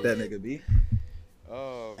 Exactly. Fuck that nigga, B.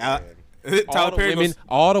 Oh man. Tyler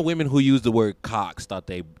All the women who use the word cocks thought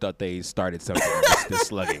they started something. This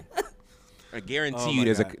slugging. I guarantee you,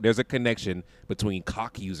 there's a connection between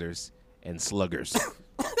cock users and sluggers.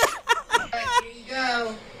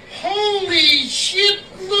 Holy shit!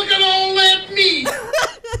 Look at all that meat.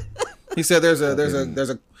 He said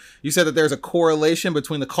you said that there's a correlation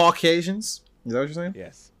between the Caucasians. Is that what you're saying?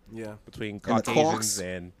 Yes. Yeah. Between And the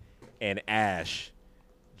Caucasians and Ash,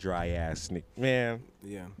 dry ass man.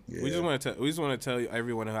 Yeah. We just want to tell you,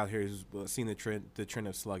 everyone out here who's seen the trend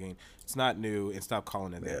of slugging. It's not new, and stop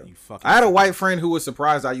calling it that. You fucking. I had a white friend who was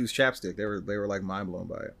surprised I used chapstick. They were like mind blown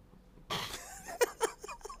by it.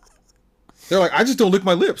 They're like, I just don't lick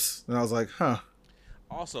my lips, and I was like, huh.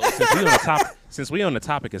 Also, since we on the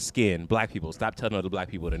topic of skin, black people, stop telling other black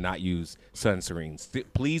people to not use sunscreen.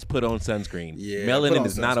 Please put on sunscreen. Yeah, melanin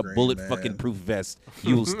is not a bullet fucking proof vest.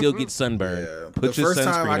 You will still get sunburn. Yeah. Put your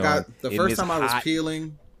sunscreen on. The first time I was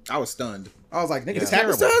peeling, I was stunned. I was like, nigga, this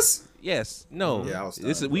terrible. happens to us? Yes. No. Yeah, I was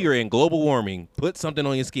stunned, we are in global warming. Put something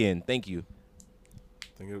on your skin. Thank you.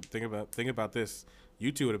 Think about this.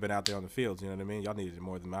 You two would have been out there on the fields. You know what I mean? Y'all needed it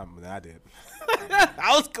more than I did.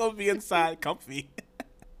 I was gonna be inside, comfy,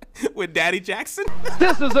 with Daddy Jackson.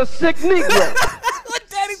 This is a sick Negro. With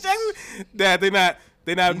Daddy Jackson. Dad, they not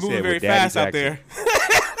moving very fast out there.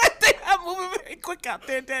 They not moving very quick out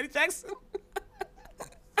there, Daddy Jackson.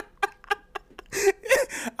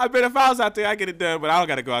 I bet if I was out there, I get it done, but I don't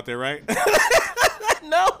gotta go out there, right?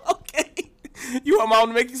 No, okay. You want mom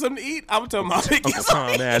to make you something to eat? I'm gonna tell mom to make you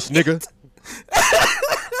something. Tom ass nigga.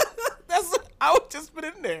 I would just put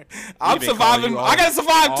in there. I'm surviving. I gotta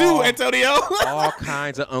survive too, Antonio. All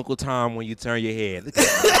kinds of Uncle Tom when you turn your head.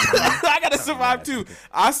 I gotta survive too.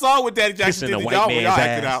 I saw what Daddy Jackson did to y'all when y'all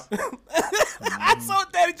acted out. I saw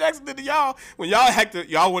what Daddy Jackson did to y'all when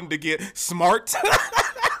y'all wanted to get smart. So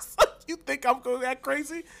you think I'm gonna act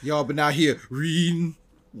crazy? Y'all been out here reading.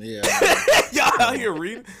 Yeah. Y'all out here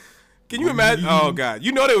reading. Can you imagine? Oh, God.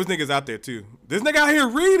 You know there was niggas out there, too. This nigga out here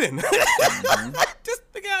reading. This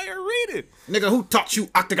nigga out here reading. Nigga, who taught you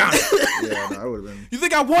octagon? Yeah, no, I would have been. You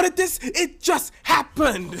think I wanted this? It just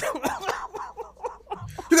happened. You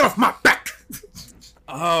get off my back.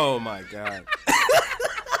 Oh, my God.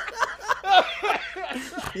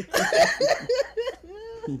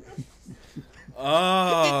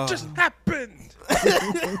 Oh. It just happened.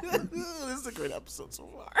 This is a great episode so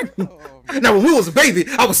far. Oh, now, when we was a baby,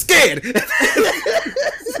 I was scared. And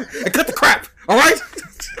cut the crap, all right?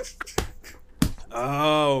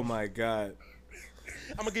 Oh, my God.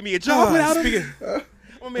 I'm going to give me a job without him.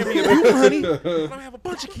 I'm going to marry a woman, honey. I'm going to have a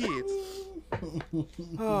bunch of kids.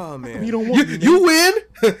 Oh, man. You don't want me, you win.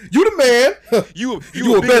 You the man.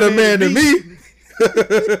 You a better man than me.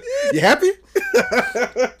 You happy?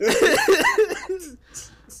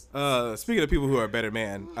 Speaking of people who are a better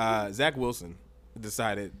man, Zach Wilson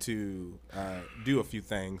decided to do a few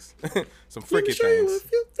things, some freaking things.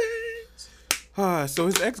 So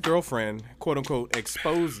his ex-girlfriend, quote unquote,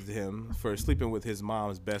 exposed him for sleeping with his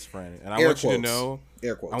mom's best friend, and I want you to know,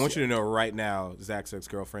 I want you to know right now, Zach's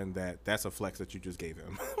ex-girlfriend, that that's a flex that you just gave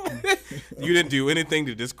him. You didn't do anything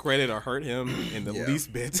to discredit or hurt him in the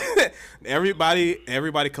least bit.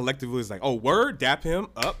 Everybody collectively is like, oh, word, dap him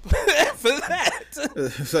up for that.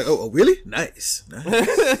 It's like, oh, really? Nice.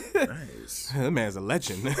 Nice. That man's a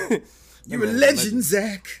legend. You're a legend,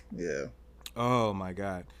 Zach. Yeah. Oh my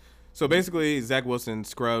God. So basically, Zach Wilson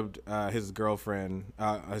scrubbed his girlfriend,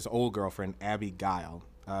 his old girlfriend, Abby Guile,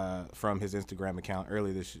 from his Instagram account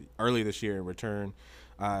early this year. In return,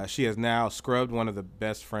 she has now scrubbed one of the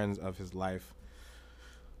best friends of his life.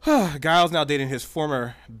 Giles now dating his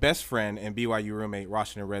former best friend and BYU roommate,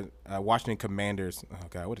 Washington Commanders. Oh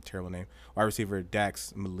God, what a terrible name. Wide receiver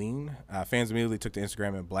Dax Moline. Fans immediately took to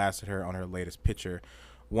Instagram and blasted her on her latest picture.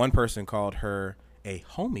 One person called her a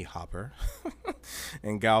homie hopper,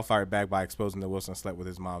 and Gal fired back by exposing that Wilson slept with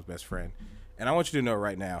his mom's best friend. And I want you to know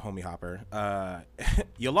right now, homie hopper,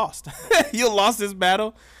 you lost. You lost this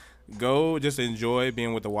battle. Go just enjoy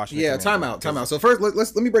being with the Washington. Yeah, time out. So first,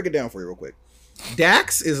 let me break it down for you real quick.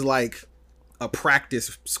 Dax is like a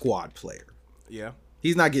practice squad player. Yeah.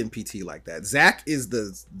 He's not getting PT like that. Zach is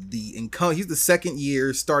the income. He's the second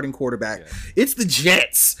year starting quarterback. Yeah. It's the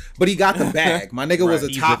Jets, but he got the bag. My nigga was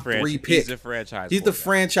a top 3 pick. He's a franchise. He's the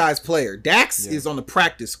franchise player. Dax is on the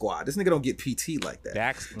practice squad. This nigga don't get PT like that.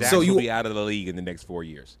 Dax will be out of the league in the next 4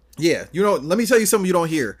 years. Yeah, let me tell you something you don't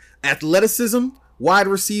hear. Athleticism, wide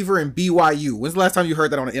receiver, and BYU. When's the last time you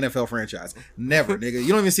heard that on an NFL franchise? Never, nigga. You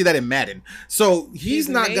don't even see that in Madden. So he's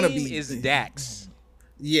not gonna be. Is Dax?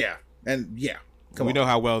 Yeah, and yeah. We know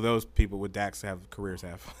how well those people with Dax careers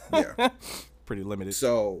have. Yeah. Pretty limited.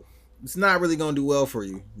 So it's not really going to do well for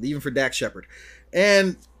you, even for Dax Shepard.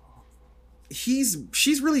 And she's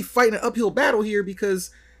really fighting an uphill battle here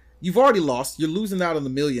because you've already lost. You're losing out on the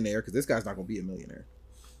millionaire because this guy's not going to be a millionaire.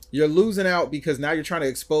 You're losing out because now you're trying to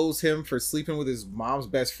expose him for sleeping with his mom's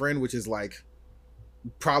best friend, which is like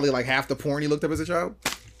probably like half the porn he looked up as a child.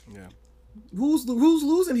 Yeah. Who's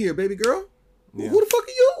losing here, baby girl? Yeah. Who the fuck are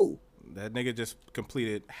you? That nigga just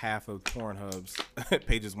completed half of Pornhub's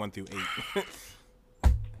pages 1 through 8.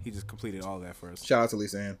 He just completed all that for us. Shout out to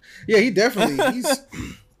Lisa Ann. Yeah, he definitely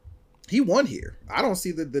he won here. I don't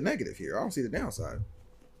see the negative here. I don't see the downside.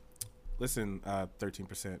 Listen,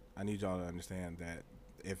 13%. I need y'all to understand that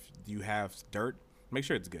if you have dirt, make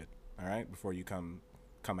sure it's good. All right, before you come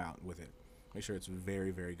out with it. Make sure it's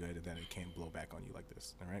very, very good and that it can't blow back on you like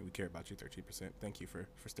this. All right, we care about you, 13%. Thank you for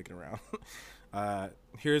sticking around.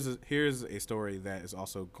 Here's a story that is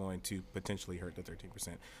also going to potentially hurt the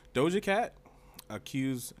 13%. Doja Cat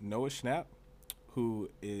accused Noah Schnapp, who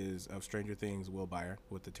is of Stranger Things Will Byer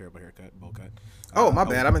with the terrible haircut, bowl cut. Oh, my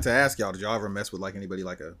bad. I meant to ask y'all, did y'all ever mess with like anybody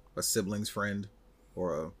like a sibling's friend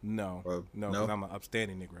or a no, because I'm an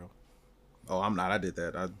upstanding Negro. Oh, I'm not. I did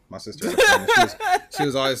that. My sister had a friend, she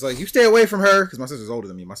was always like, "You stay away from her," because my sister's older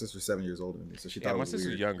than me. My sister's 7 years older than me, so she thought it was my sister's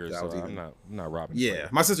weird younger, so I'm not robbing. Yeah,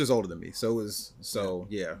 my sister's older than me, so it was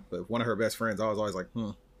yeah. But one of her best friends, I was always like,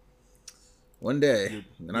 one day,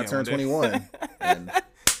 and I turned 21, and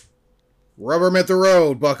rubber met the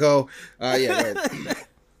road, Bucko. Yeah.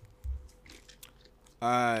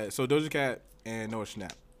 So Doja Cat and Noah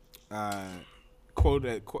Schnapp.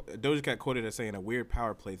 Doja Cat quoted as saying a weird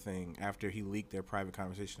power play thing after he leaked their private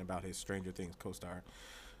conversation about his Stranger Things co-star.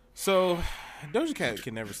 So Doja Cat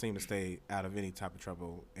can never seem to stay out of any type of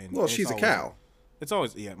trouble. And she's a cow. It's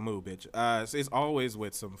always moo bitch. So it's always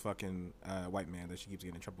with some fucking white man that she keeps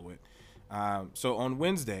getting in trouble with. So on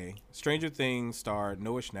Wednesday, Stranger Things star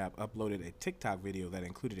Noah Schnapp uploaded a TikTok video that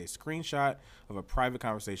included a screenshot of a private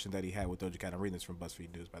conversation that he had with Doja Cat. I'm reading this from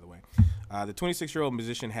BuzzFeed News, by the way. The 26-year-old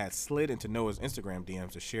musician had slid into Noah's Instagram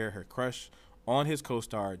DMs to share her crush on his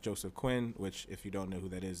co-star Joseph Quinn, which, if you don't know who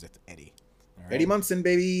that is, that's Eddie. All right? Eddie Munson,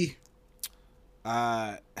 baby.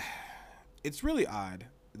 It's really odd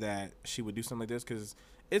that she would do something like this because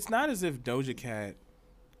it's not as if Doja Cat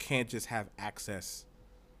can't just have access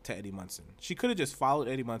to Eddie Munson. She could have just followed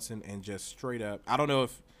Eddie Munson and just straight up, I don't know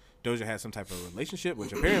if Doja had some type of relationship,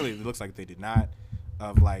 which apparently it looks like they did not,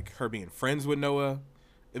 of like her being friends with Noah.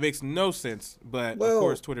 It makes no sense, but of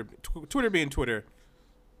course Twitter being Twitter,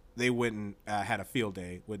 they went and had a field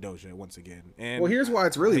day with Doja once again. And here's why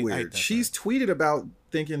it's really weird. She's tweeted about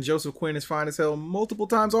thinking Joseph Quinn is fine as hell multiple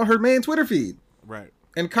times on her main Twitter feed. Right.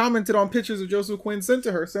 And commented on pictures of Joseph Quinn sent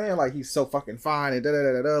to her saying like he's so fucking fine and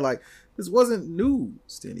da-da-da-da-da. Like this wasn't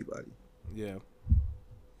news to anybody. Yeah.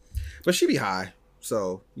 But she be high,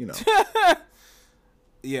 so, you know.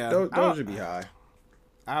 Yeah. Doja be high.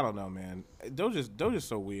 I don't know, man. Doja's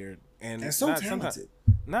so weird. And so talented.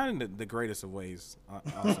 Not in the greatest of ways,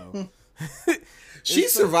 also. She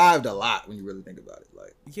survived a lot when you really think about it.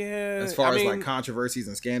 Like, yeah. As far as like controversies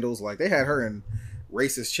and scandals, like they had her in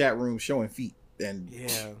racist chat rooms showing feet. And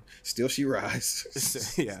still she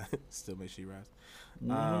rise. Yeah, still makes she rise.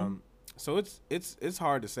 Mm-hmm. So it's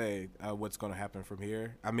hard to say what's going to happen from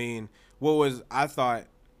here. I mean, I thought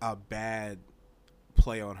a bad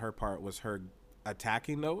play on her part was her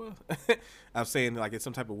attacking Noah. I'm saying like it's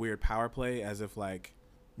some type of weird power play, as if like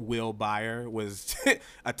Will Byer was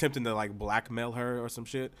attempting to like blackmail her or some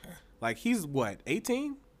shit. Like he's what,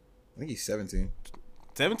 18? I think he's 17.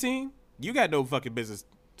 17? You got no fucking business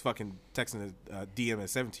fucking texting a DM a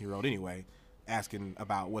 17-year-old anyway, asking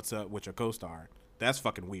about what's up with your co-star. That's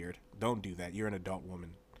fucking weird. Don't do that. You're an adult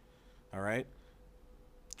woman. All right?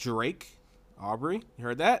 Drake, Aubrey, you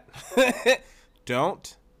heard that?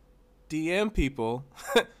 Don't DM people.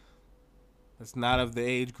 That's not of the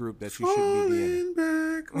age group that you shouldn't be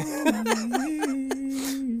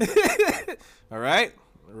DMing. All right?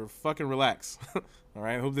 Fucking relax. All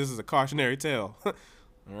right? I hope this is a cautionary tale.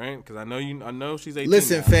 All right, because I know she's 18.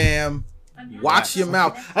 Listen, now. Fam, watch your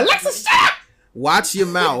mouth. Alexa, stop! Watch your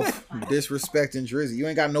mouth. Disrespecting Drizzy. You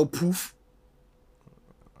ain't got no proof.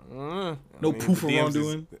 No the poof DMs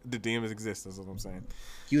wrongdoing. The DMs exist. That's what I'm saying.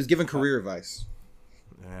 He was giving career advice.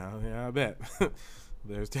 Yeah, I bet.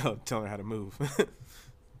 There's telling her how to move.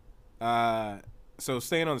 So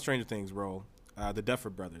staying on the Stranger Things role, the Duffer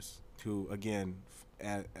Brothers, who again,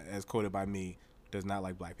 as quoted by me, does not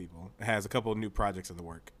like black people, has a couple of new projects in the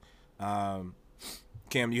work.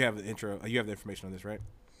 Cam, you have the intro. You have the information on this, right?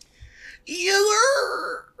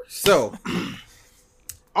 So,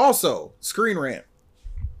 also, Screen Rant.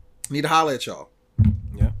 Need to holler at y'all.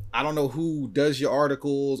 Yeah. I don't know who does your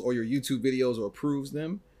articles or your YouTube videos or approves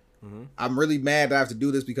them. I'm really mad that I have to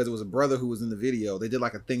do this because it was a brother who was in the video. They did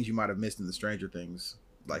like a things you might have missed in the Stranger Things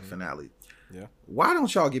like finale. Yeah. Why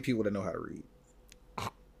don't y'all get people that know how to read?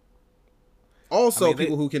 Also,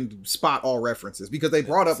 people who can spot all references, because they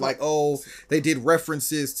brought up like, oh, they did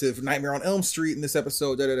references to Nightmare on Elm Street in this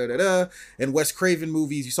episode, and Wes Craven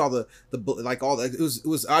movies. You saw the like all that. It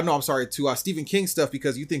was. I know. I'm sorry to Stephen King stuff,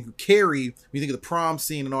 because you think of Carrie, you think of the prom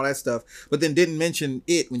scene and all that stuff, but then didn't mention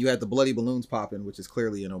it when you had the bloody balloons popping, which is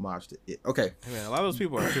clearly an homage to it. Okay. Hey man, a lot of those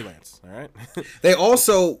people are freelance. All right. They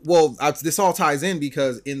also, well, this all ties in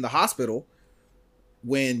because in the hospital,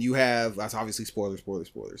 when you have, that's obviously spoilers.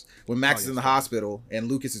 When Max is in the hospital and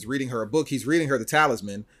Lucas is reading her a book, he's reading her The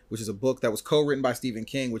Talisman, which is a book that was co-written by Stephen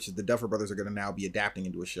King, which is the Duffer Brothers are going to now be adapting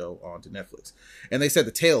into a show onto Netflix. And they said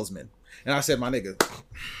The Talesman. And I said, my nigga,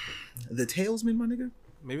 The Talesman, my nigga?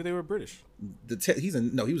 Maybe they were British. He was a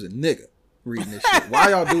nigga reading this shit. Why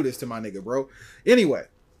y'all do this to my nigga, bro? Anyway,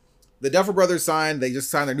 the Duffer Brothers they just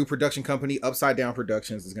signed their new production company, Upside Down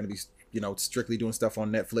Productions. Is going to be, strictly doing stuff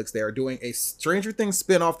on Netflix. They are doing a Stranger Things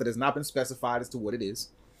spinoff that has not been specified as to what it is.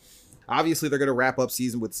 Obviously, they're going to wrap up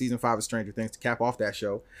season 5 of Stranger Things to cap off that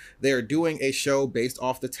show. They are doing a show based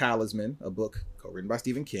off The Talisman, a book co-written by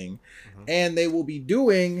Stephen King. And they will be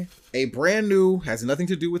doing a brand new, has nothing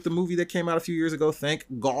to do with the movie that came out a few years ago, thank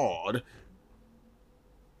God,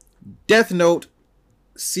 Death Note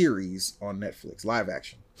series on Netflix, live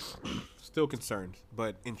action. Still concerned,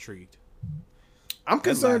 but intrigued. I'm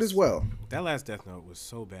concerned as well. That last Death Note was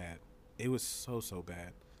so bad. It was so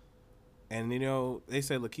bad. And they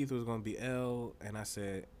said Lakeith was going to be L, and I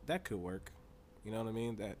said that could work. You know what I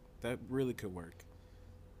mean? That really could work.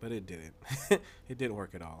 But it didn't. It didn't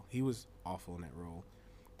work at all. He was awful in that role.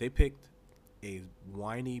 They picked a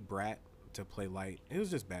whiny brat to play Light. It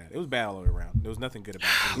was just bad. It was bad all the way around. There was nothing good about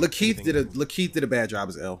it. Lakeith did a bad job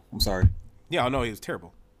as L. I'm sorry. Yeah, I know, he was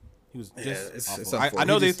terrible. He was just awful. It's I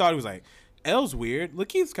know they thought he was like, L's weird.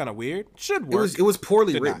 Lakeith's kind of weird. Should work. It was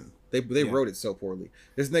poorly written. Not. They wrote it so poorly.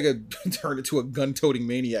 This nigga turned into a gun-toting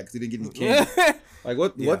maniac because he didn't get any candy. Like,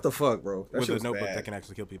 what the fuck, bro? That with shit a was notebook bad. that can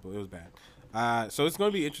actually kill people. It was bad. So it's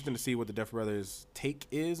going to be interesting to see what the Duffer Brothers' take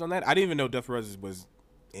is on that. I didn't even know Duffer Brothers was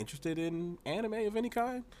interested in anime of any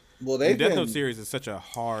kind. Well, the Death Note series is such a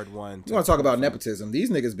hard one. You want to talk about nepotism?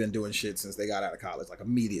 These niggas been doing shit since they got out of college, like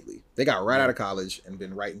immediately. They got right out of college and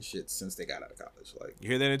been writing shit since they got out of college. Like, you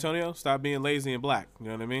hear that, Antonio? Stop being lazy and black. You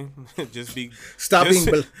know what I mean? Just be stop being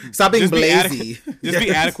blazy. Just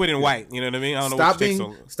be adequate and white. You know what I mean? I don't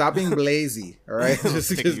know. Stop being blazy. All right,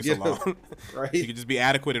 just so long. Right. You could just be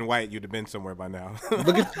adequate and white. You'd have been somewhere by now.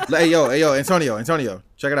 Look at hey yo, Antonio,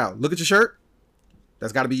 check it out. Look at your shirt.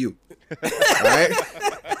 That's got to be you. All right.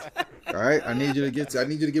 All right, I need you to get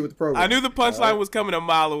with the program. I knew the punchline was coming a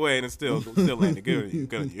mile away, and it still landed.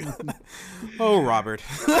 Good on you. Oh, Robert.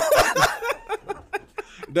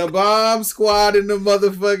 The bomb squad in the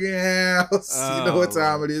motherfucking house. You know what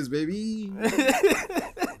time it is, baby.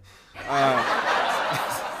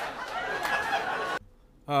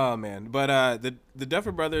 Oh man, but the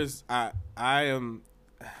Duffer Brothers, I am.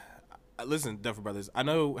 Listen, Duffer Brothers, I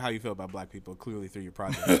know how you feel about black people, clearly through your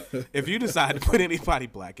project. If you decide to put anybody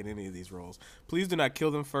black in any of these roles, please do not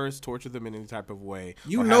kill them first, torture them in any type of way.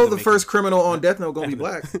 You know the first criminal on Death Note gonna be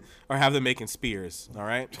black. Or have them making spears, all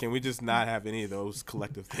right? Can we just not have any of those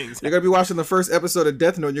collective things? You're going to be watching the first episode of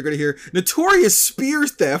Death Note, and you're going to hear notorious spear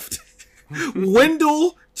theft,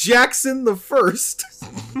 Wendell Jackson the First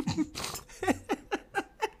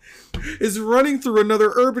is running through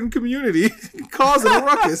another urban community, causing a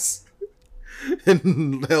ruckus.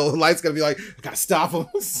 And Light's gonna be like, I gotta stop him.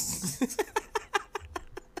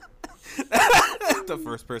 The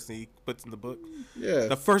first person he puts in the book. Yeah.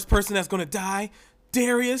 The first person that's gonna die,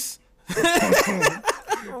 Darius.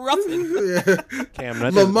 Ruffin. Yeah.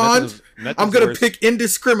 Cam, Lamont. I'm gonna pick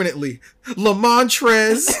indiscriminately.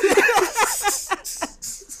 Lamontrez.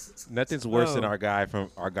 Nothing's worse than our guy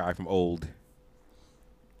from Old.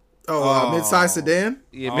 Mid-size sedan.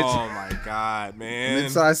 Yeah, oh my god, man.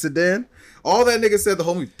 Mid-size sedan. All that nigga said the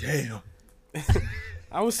whole movie. Damn.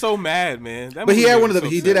 I was so mad, man. But he had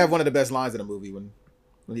he did have one of the best lines in the movie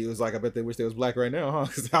When he was like, I bet they wish they was black right now, huh?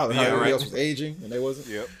 Because how Yeah, everybody right. else was aging and they wasn't.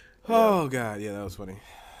 Yep. Oh God, yeah, that was funny.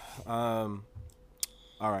 All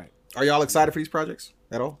right, Are y'all excited for these projects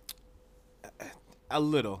at all? a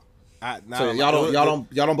little. So y'all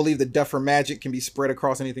don't believe the Duffer magic can be spread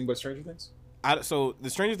across anything but Stranger Things? So the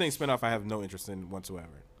Stranger Things spinoff, I have no interest in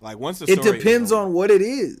whatsoever. Like once the It story depends is over, on what it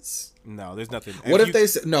is. No, there's nothing. What if they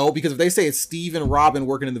say no? Because if they say it's Steve and Robin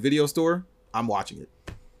working in the video store, I'm watching it.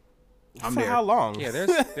 I'm for there. how long? Yeah, there's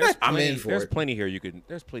I'm plenty, in for there's it. plenty here you could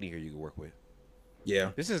work with.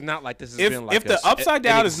 Yeah. This is not like this has If- been like if the Upside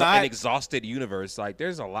Down is not- an exhausted universe. Like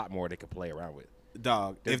there's a lot more they could play around with.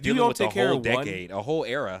 Dog. They're If you dealing don't with take a care whole of decade, a whole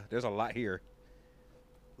era, there's a lot here.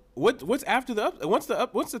 what's after the up? Once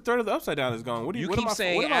the third of the Upside Down is gone, what do you? You what keep am I-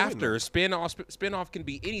 saying what am I waiting after on? spin-off can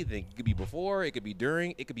be anything. It could be before, it could be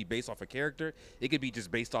during, it could be based off a character, it could be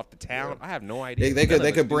just based off the town. I have no idea. They None of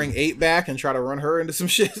us could do. bring 8 back and try to run her into some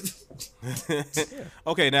shit.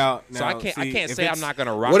 Okay, now So I can't see, if say I'm it's- not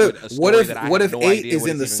gonna rock What with a if story that I what have if no 8 idea is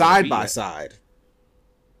what in the it's even gonna side be by yet. side?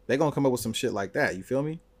 They're gonna come up with some shit like that. You feel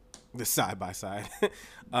me? the side by side.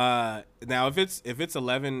 Now if it's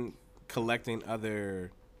 11 collecting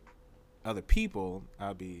other people,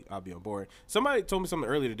 I'll be on board. Somebody told me something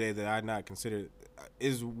earlier today that I had not considered.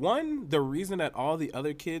 Is one the reason that all the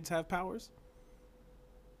other kids have powers?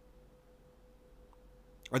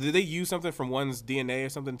 Or did they use something from one's DNA or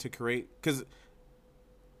something to create? Because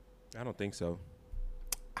I don't think so.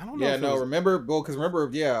 I don't know. Yeah, if it no. was- Remember, what's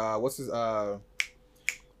his 11's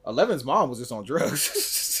mom was just on drugs.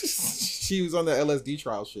 She was on the LSD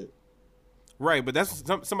trial shit. Right, but that's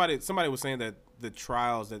somebody was saying that the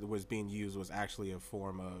trials that was being used was actually a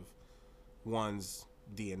form of one's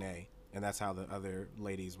DNA, and that's how the other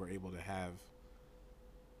ladies were able to have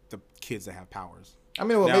the kids that have powers. I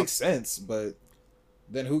mean, it would Now- make sense, but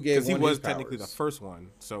then who gave Because he one was his technically the powers? first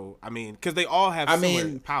one, so I mean, because they all have I similar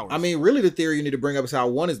mean, powers. I mean, really, the theory you need to bring up is how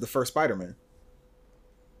one is the first Spider-Man.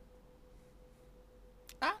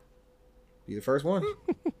 Be the first one.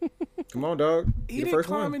 Come on, dog. Be he the didn't first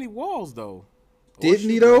climb one. any walls though. Or Didn't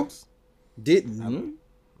he shoot though? rocks. Didn't.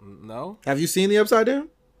 No. Have you seen the Upside Down?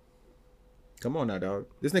 Come on now, dog.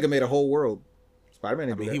 This nigga made a whole world. Spider-Man I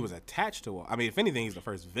didn't do mean, that. he was attached to. I mean, if anything, he's the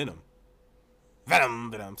first Venom.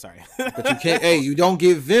 Venom. Sorry. But you can't. Hey, you don't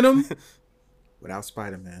get Venom without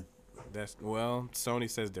Spider-Man. Well, Sony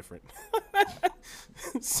says different.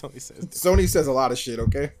 Sony says different. Sony says a lot of shit.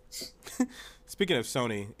 Okay. Speaking of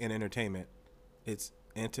Sony and entertainment, it's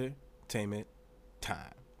entertainment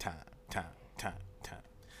time.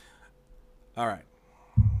 All right.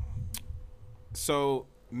 So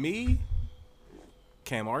me,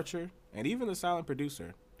 Cam Archer, and even the silent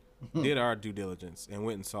producer did our due diligence and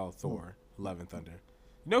went and saw Thor: Love and Thunder.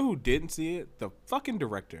 You know who didn't see it? The fucking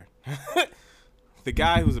director. The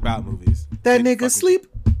guy who's about movies. That Didn't nigga fucking- sleep.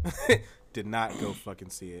 Did not go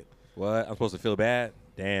fucking see it. What? I'm supposed to feel bad?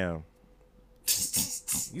 Damn.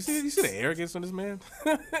 You see the arrogance on this man?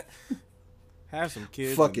 Have some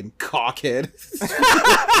kids. Fucking cockhead.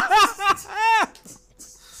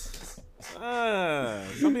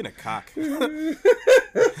 Don't being a cock. It's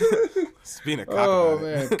being a cock. Oh about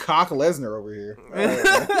it. man, Cock Lesnar over here. All right,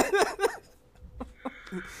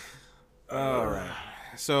 man. All right.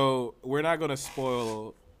 So we're not gonna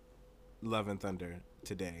spoil Love and Thunder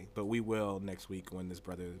today, but we will next week when this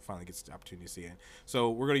brother finally gets the opportunity to see it.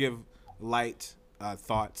 So we're gonna give light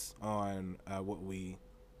thoughts on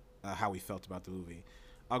how we felt about the movie.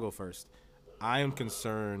 I'll go first. I am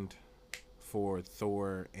concerned for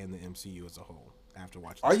Thor and the MCU as a whole after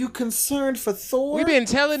watching. Are you concerned for Thor? We've been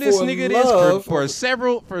telling this For nigga love? this for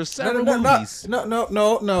several movies.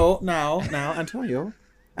 No, now, Antonio.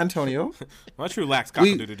 My true lacks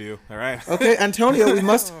cockadoo to do. All right. Okay, Antonio,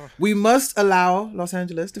 we must allow Los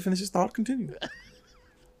Angeles to finish his thought. Continue.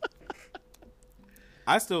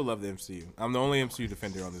 I still love the MCU. I'm the only MCU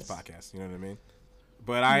defender on this podcast. You know what I mean?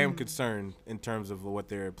 But I am concerned in terms of what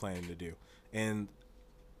they're planning to do. And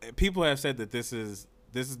people have said that this is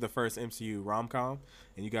the first MCU rom-com,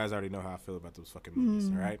 and you guys already know how I feel about those fucking movies.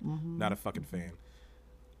 All right? Not a fucking fan.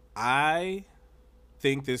 I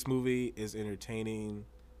think this movie is entertaining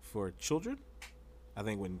for children. I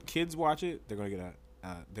think when kids watch it, they're gonna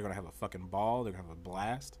have a fucking ball. They're gonna have a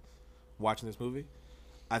blast watching this movie.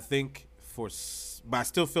 I think but I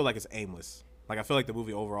still feel like it's aimless. Like I feel like the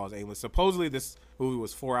movie overall is aimless. Supposedly this movie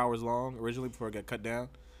was 4 hours long originally before it got cut down.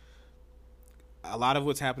 A lot of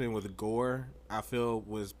what's happening with Gore, I feel,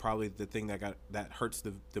 was probably the thing that hurts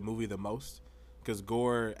the movie the most, because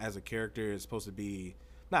Gore as a character is supposed to be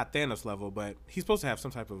not Thanos level, but he's supposed to have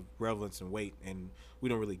some type of relevance and weight, and we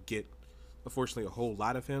don't really get, unfortunately, a whole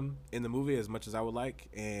lot of him in the movie as much as I would like.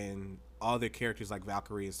 And all their characters like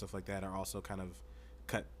Valkyrie and stuff like that are also kind of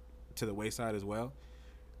cut to the wayside as well.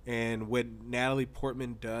 And what Natalie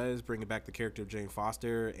Portman does, bringing back the character of Jane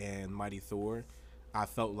Foster and Mighty Thor, I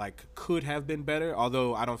felt like could have been better.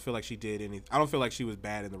 Although I don't feel like she did any. I don't feel like she was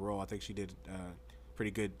bad in the role. I think she did a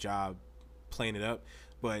pretty good job playing it up.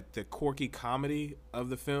 But the quirky comedy of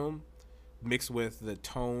the film, mixed with the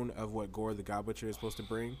tone of what Gore the God Butcher is supposed to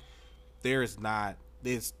bring, it's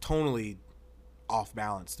tonally off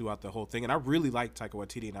balance throughout the whole thing. And I really like Taika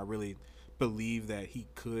Waititi, and I really believe that he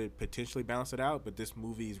could potentially balance it out, but this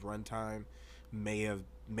movie's runtime may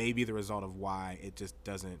be the result of why it just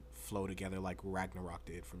doesn't flow together like Ragnarok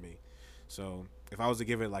did for me. So if I was to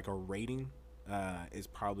give it like a rating, it's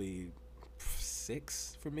probably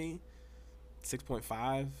 6 for me,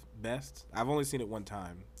 6.5 best. I've only seen it one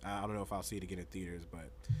time. I don't know if I'll see it again in theaters, but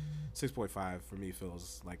 6.5 for me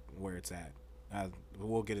feels like where it's at.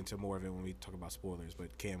 We'll get into more of it when we talk about spoilers,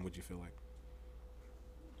 but Cam, what'd you feel like?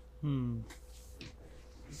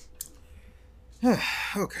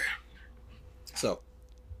 Okay. So,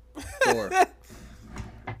 Thor,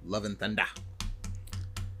 Love and Thunder.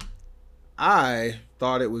 I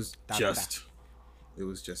thought it was just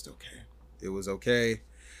okay. It was okay.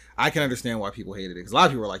 I can understand why people hated it, because a lot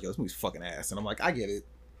of people were like, yo, this movie's fucking ass. And I'm like, I get it.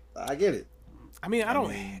 I mean,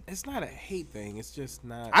 it's not a hate thing. It's just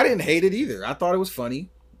not. I didn't hate it either. I thought it was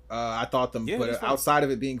funny. But outside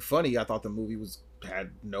of it being funny, I thought the movie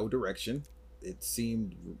had no direction. It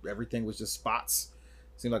seemed everything was just spots.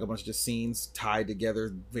 It seemed like a bunch of just scenes tied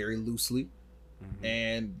together very loosely. Mm-hmm.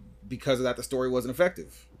 And because of that, the story wasn't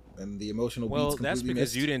effective. And the emotional beats completely that's because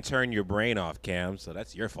missed. You didn't turn your brain off, Cam, so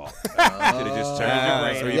that's your fault. You should have just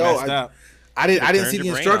turned your brain off. I didn't see the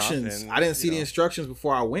instructions. I didn't see the instructions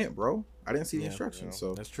before I went, bro. I didn't see the instructions.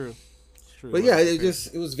 So that's true. But yeah, it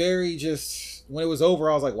was very just when it was over,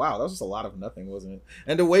 I was like, wow, that was just a lot of nothing, wasn't it?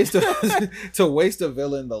 And to waste a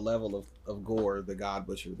villain the level of Gore, the God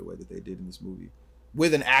Butcher, the way that they did in this movie,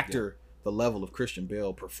 with an actor the level of Christian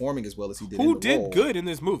Bale performing as well as he did. Who did good in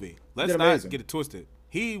this movie? Let's not get it twisted.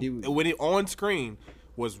 He when it on screen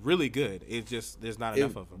was really good. It's just there's not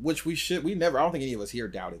enough of him. Which I don't think any of us here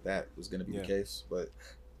doubted that was going to be the case, but.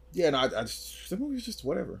 Yeah, no, the movie was just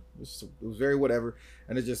whatever. It was very whatever,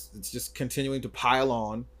 and it's just continuing to pile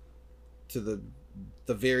on to the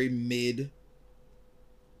very mid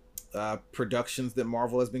productions that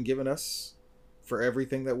Marvel has been giving us for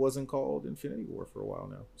everything that wasn't called Infinity War for a while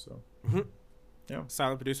now. So, yeah.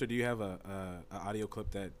 Silent producer, do you have a audio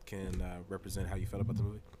clip that can represent how you felt about the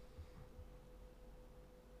movie?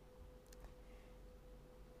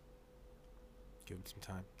 Give him some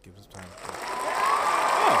time.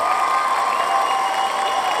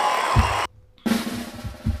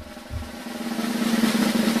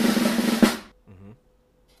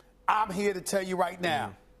 I'm here to tell you right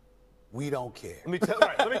now, we don't care.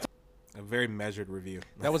 A very measured review.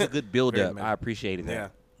 That was a good build-up. I appreciated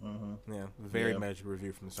that. Yeah. Very measured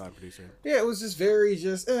review from the silent producer. Yeah, it was just very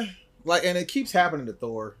and it keeps happening to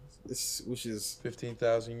Thor, which is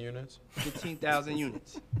 15,000 units. 15,000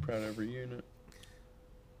 units. Proud of every unit.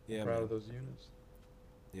 Yeah, proud of those units.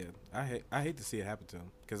 Yeah, I hate to see it happen to him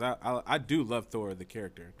because I do love Thor the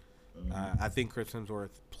character. I think Chris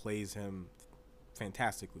Hemsworth plays him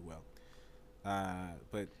fantastically well.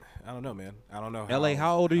 But I don't know, man. I don't know. LA,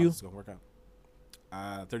 how old are you? It's gonna work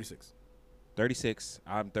out. 36. 36.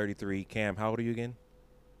 I'm 33. Cam, how old are you again?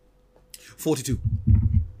 42.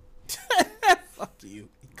 Fuck you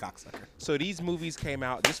cocksucker. So these movies came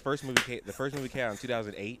out. The first movie came out in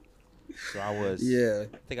 2008. So I was, I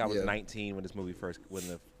think I was 19 when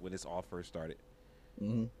when this all first started.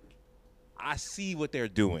 Mm-hmm. I see what they're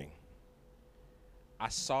doing. I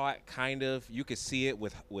saw it kind of. You could see it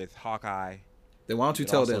with Hawkeye. Then why don't you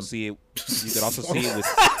tell them? You could also see it with.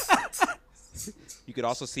 You could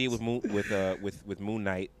also see it with Moon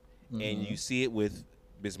Knight, and you see it with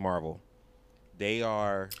Ms. Marvel. They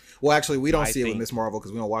are. Well, actually, we don't see it with Ms. Marvel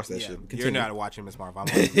because we don't watch that shit. Continue. You're not watching Ms. Marvel. I'm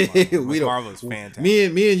watching Ms. Marvel. Ms. Marvel is fantastic.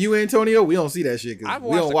 Me and you, Antonio, we don't see that shit because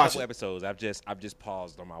we don't watch a couple episodes. I've just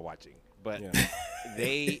paused on my watching, but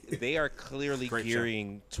they are clearly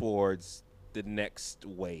gearing towards the next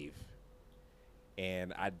wave,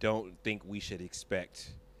 and I don't think we should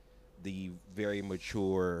expect the very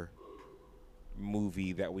mature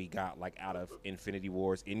movie that we got like out of Infinity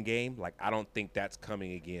War's Endgame. Like, I don't think that's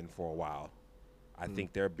coming again for a while. I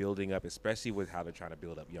think they're building up, especially with how they're trying to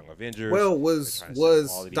build up Young Avengers. Well, was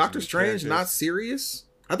Doctor Strange not serious?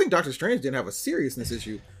 I think Doctor Strange didn't have a seriousness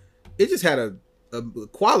issue. It just had a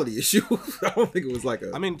quality issue. I don't think it was like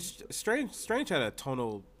a. I mean, Strange had a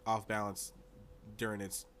tonal off balance during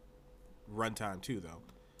its runtime too, though.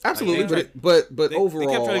 Absolutely, Like, but they overall,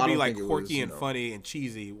 kept trying I to be don't like think it quirky was, and funny and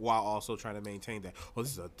cheesy while also trying to maintain that. Oh,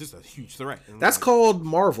 this is a huge threat. And That's like, called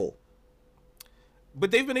Marvel. But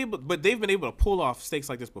they've been able to pull off stakes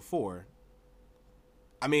like this before.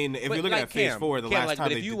 I mean, if you're looking at Phase 4, the last time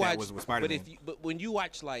they did that was with Spider-Man. But when you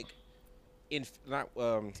watch like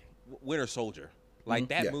Winter Soldier, like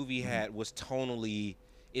that movie was tonally,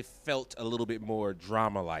 it felt a little bit more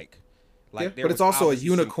drama-like. Like, but it's also a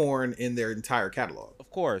unicorn in their entire catalog. Of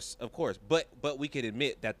course. But we could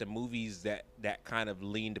admit that the movies that kind of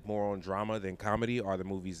leaned more on drama than comedy are the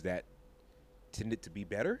movies that tended to be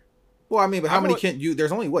better. Well, I mean, but how many can you?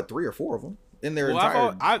 There's only 3 or 4 of them in their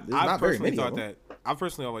entire. I personally thought that. I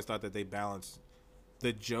personally always thought that they balanced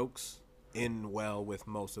the jokes in well with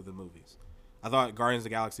most of the movies. I thought Guardians of the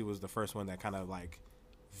Galaxy was the first one that kind of like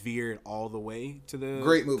veered all the way to the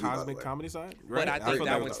great movie, cosmic comedy side. Right? But I think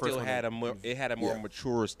that one still had a more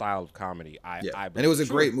mature style of comedy. I and it was a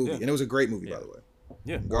great movie, and it was a great movie, by the way.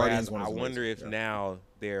 Yeah, Guardians. I wonder if now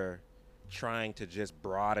they're trying to just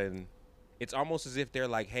broaden. It's almost as if they're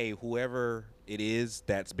like, hey, whoever it is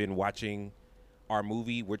that's been watching our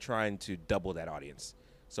movie, we're trying to double that audience.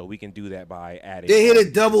 So we can do that by adding. They hit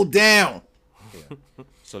it double down. Yeah.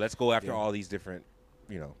 So let's go after all these different,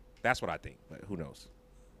 that's what I think. But who knows?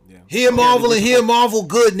 Yeah. Hear Marvel and hear Marvel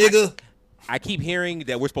good, nigga. I keep hearing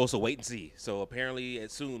that we're supposed to wait and see. So apparently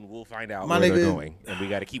soon we'll find out where they're going. And we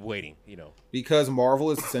got to keep waiting, Because Marvel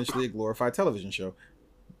is essentially a glorified television show.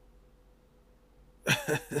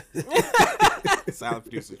 Silent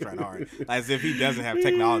producer trying hard, as if he doesn't have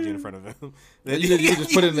technology in front of him. You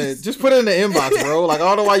just put it in the inbox, bro. Like, I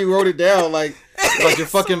don't know why you wrote it down like you're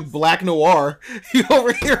fucking Black Noir. You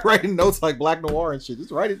over here writing notes like Black Noir and shit.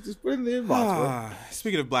 Just write it. Just put it in the inbox, bro.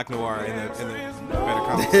 Speaking of Black Noir in the better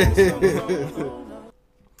comic show.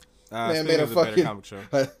 Man made a fucking comic show.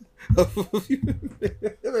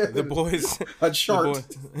 The boys, a chart.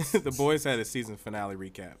 The boys had a season finale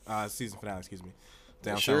recap. Excuse me.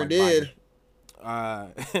 Sure did.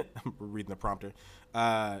 I'm reading the prompter.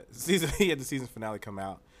 He had the season finale come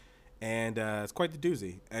out, and it's quite the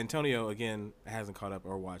doozy. Antonio again hasn't caught up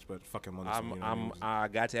or watched, but fuck him on this. I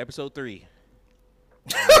got to episode 3.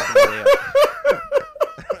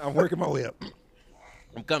 I'm working my way up.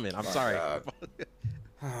 I'm coming. I'm sorry.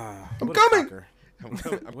 I'm coming.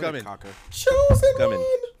 I'm coming. Chosen one.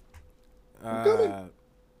 I'm coming.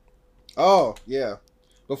 Oh yeah.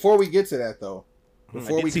 Before we get to that though,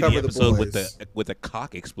 before we cover the episode boys, with the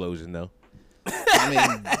cock explosion though. I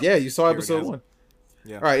mean, yeah, you saw episode 1.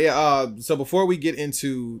 Yeah. All right. Yeah. So before we get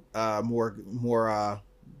into more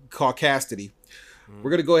caucasity,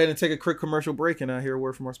 we're gonna go ahead and take a quick commercial break and hear a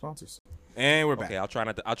word from our sponsors. And we're back. Okay, I'll try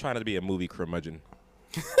not to be a movie curmudgeon.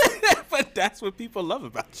 But that's what people love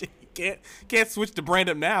about you. You can't switch the brand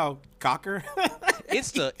up now, cocker.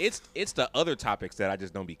 It's the other topics that I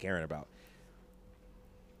just don't be caring about.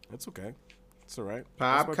 That's okay. It's all right.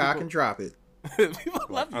 Pop, cock, and drop it. People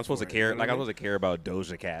love you. I'm supposed to care. Like I'm supposed to care about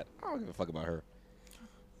Doja Cat. I don't give a fuck about her.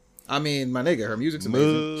 I mean, my nigga, her music's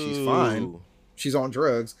amazing. She's fine. She's on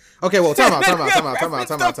drugs. Okay, well, time out. He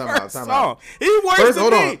worse First,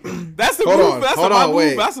 than hold me. on. That's the Hold move. on. That's Hold my on, move.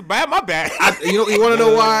 wait. That's my bad. You want to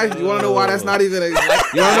know why? You want to know why that's not even a? You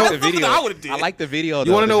want to know the video. I like the video.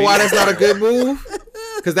 You want to know why that's not a good move?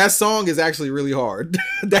 Because that song is actually really hard.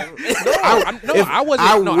 I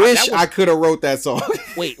wish I could have wrote that song.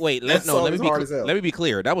 Wait. Let me be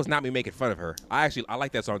clear. That was not me making fun of her. I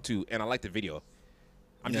like that song too, and I like the video.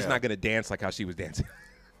 I'm just not gonna dance like how she was dancing.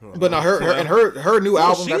 But no, her new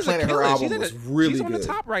album, that Planet Her album was really good. She's on the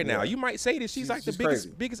top right now. You might say that she's like the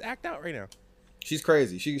biggest act out right now. She's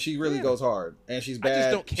crazy. She really goes hard, and she's bad. I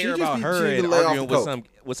just don't care about her and arguing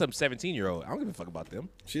with some 17-year-old. I don't give a fuck about them.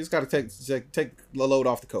 She just got to take the load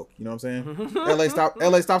off the coke. You know what I'm saying?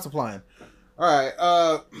 LA stop supplying. All right.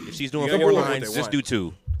 If she's doing 4 lines, just do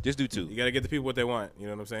 2. Just do 2. You gotta get the people what they want. You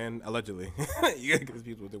know what I'm saying? Allegedly, you gotta get the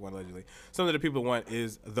people what they want. Allegedly, something that the people want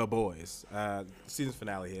is The Boys. Season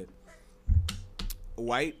finale hit.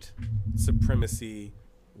 White supremacy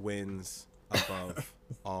wins above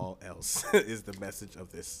all else is the message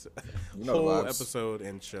of this whole episode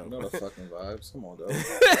and show. You know the fucking vibes. Come on, dog.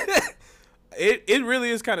 It really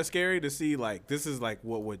is kind of scary to see, like, this is like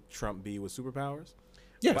what would Trump be with superpowers.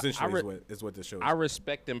 Yeah, essentially is what this show is. I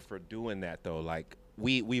respect them for doing that though. Like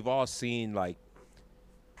we've all seen like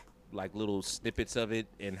little snippets of it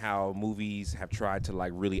and how movies have tried to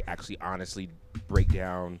like really actually honestly break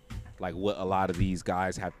down like what a lot of these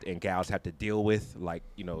guys and gals have to deal with, like,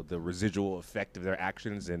 you know, the residual effect of their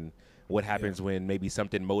actions and what happens when maybe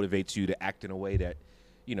something motivates you to act in a way that,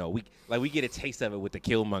 you know, we get a taste of it with the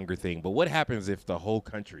Killmonger thing. But what happens if the whole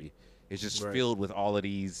country It's just Right. filled with all of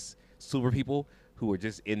these super people who are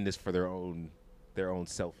just in this for their own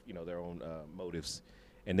self, their own motives,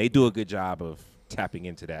 and they do a good job of tapping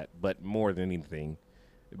into that. But more than anything,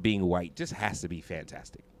 being white just has to be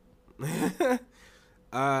fantastic.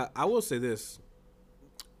 I will say this.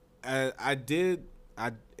 I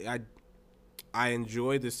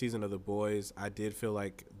enjoyed this season of The Boys. I did feel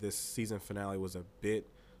like this season finale was a bit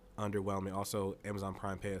underwhelming. Also, Amazon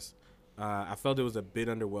Prime Pass. I felt it was a bit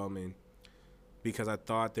underwhelming because I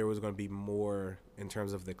thought there was going to be more in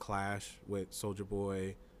terms of the clash with Soulja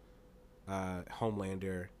Boy,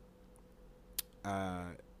 Homelander,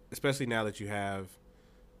 especially now that you have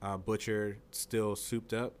Butcher still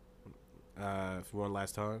souped up for one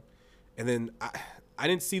last time. And then I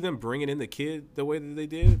didn't see them bringing in the kid the way that they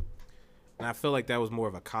did. And I feel like that was more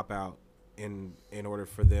of a cop-out in order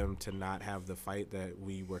for them to not have the fight that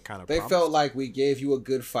we were kind of They promised. felt like we gave you a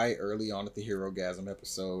good fight early on at the Hero Gasm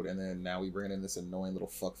episode, and then now we bring in this annoying little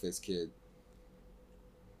fuckface kid.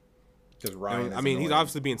 Because Ryan, I mean, he's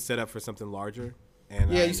obviously being set up for something larger.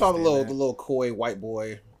 And yeah, I you saw the understand little coy white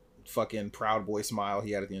boy, fucking proud boy smile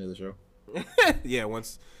he had at the end of the show. that. Yeah,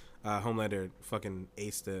 once Homelander fucking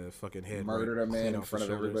aced the fucking head, Murdered right, a man in off front his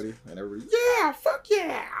of shoulders. everybody, and everybody, yeah, fuck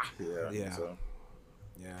yeah, Yeah. So.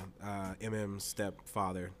 Yeah, MM's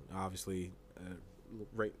stepfather, obviously,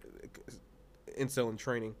 incel in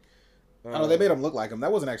training. I know they made him look like him.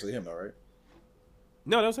 That wasn't actually him, though, right?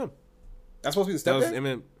 No, that was him. That's supposed to be the That was stepdad.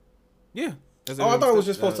 MM. Yeah. That's Oh, I MM's thought it was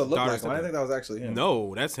just supposed to look daughter's like him. I didn't think that was actually him.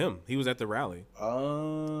 No, that's him. He was at the rally.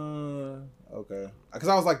 Okay. Because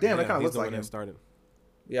I was like, damn, that kind of looks the like one him. that started.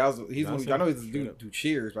 Yeah, I know he's Straight up. do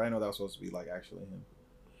Cheers, but I didn't know that was supposed to be like actually him.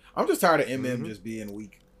 I'm just tired of MM just being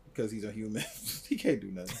weak because he's a human. He can't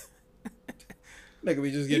do nothing. Nigga,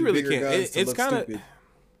 we just getting really bigger can't. guns to It's look kinda, stupid.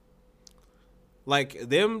 Like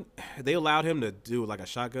them, they allowed him to do like a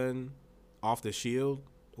shotgun off the shield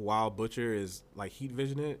while Butcher is like heat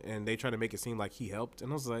visioning it, and they try to make it seem like he helped,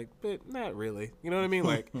 and I was like, but not really. You know what I mean?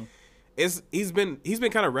 Like, he's been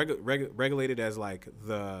kind of regulated as like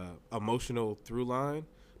the emotional through line,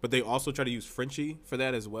 but they also try to use Frenchie for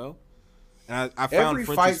that as well. And I found Every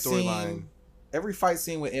Frenchie's fight storyline. scene, every fight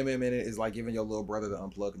scene with MM in it is like giving your little brother the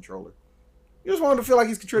unplugged controller. You just want him to feel like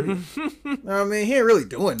he's contributing. I mean, he ain't really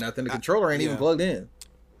doing nothing. The controller ain't even plugged in.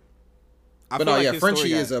 But no, yeah,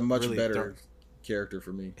 Frenchie is a much better character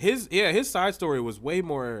for me. His side story was way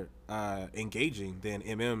more engaging than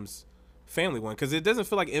MM's family one, because it doesn't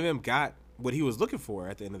feel like MM got what he was looking for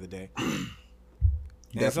at the end of the day.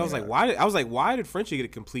 And so I was like, why did Frenchie get a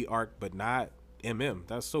complete arc but not MM?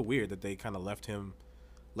 That's so weird that they kind of left him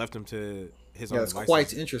to his own Yeah, it's devices.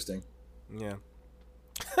 quite interesting. Yeah.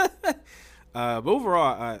 But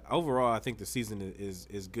overall, I think the season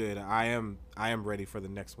is good. I am ready for the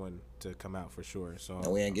next one to come out for sure. So And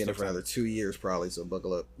we ain't getting it for another 2 years probably. So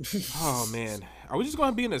buckle up. Oh man, are we just going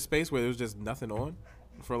to be in a space where there's just nothing on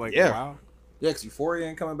for like Yeah. a while? Yeah, because Euphoria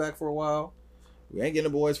ain't coming back for a while. We ain't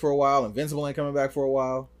getting the boys for a while. Invincible ain't coming back for a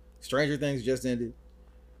while. Stranger Things just ended.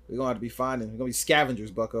 We're gonna have to be finding. We're gonna be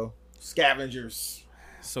scavengers, Bucko. Scavengers.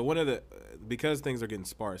 So because things are getting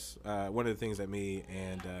sparse, one of the things that me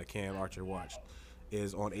and Cam Archer watched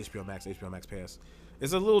is on HBO Max Pass.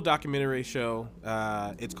 It's a little documentary show.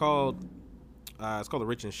 It's called The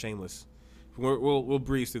Rich and Shameless. We'll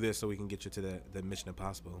breeze through this so we can get you to the Mission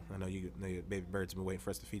Impossible. I know your baby birds have been waiting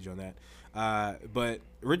for us to feed you on that. But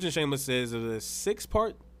Rich and Shameless is a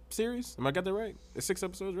 6-part series. Am I got that right? It's 6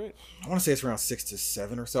 episodes, right? I want to say it's around 6 to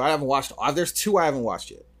 7 or so. I haven't watched. There's 2 I haven't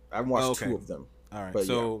watched yet. I haven't watched 2 of them. All right, But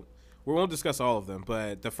so we won't discuss all of them,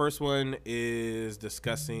 but the first one is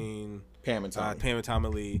discussing Pam and Tommy. Pam and Tommy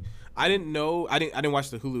Lee. I didn't watch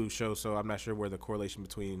the Hulu show, so I'm not sure where the correlation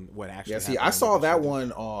between what actually. Yeah, see, happened I saw and what that they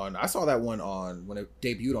one on. I saw that one on when it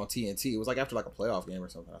debuted on TNT. It was like after like a playoff game or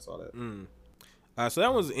something. I saw that. So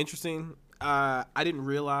that was interesting. I didn't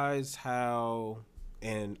realize how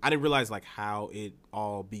like how it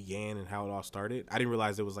all began and how it all started. I didn't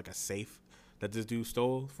realize it was like a safe that this dude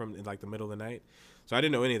stole from in like the middle of the night. So I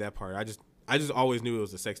didn't know any of that part. I just always knew it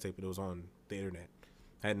was a sex tape, but it was on the internet.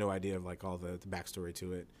 I had no idea of like all the backstory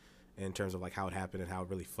to it in terms of like how it happened and how it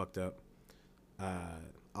really fucked up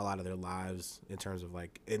a lot of their lives in terms of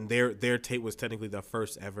like, and their tape was technically the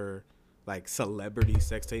first ever like celebrity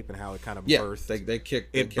sex tape, and how it kind of birthed. They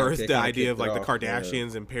birthed the idea of like the off,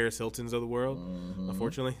 Kardashians and Paris Hiltons of the world.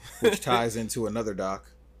 Unfortunately, which ties into another doc.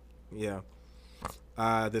 Yeah.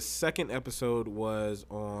 The second episode was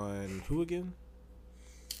on who again?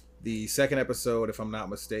 The second episode, if I'm not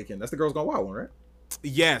mistaken, that's the Girls Gone Wild one, right?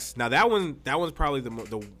 Yes. Now that one's probably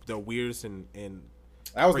the weirdest and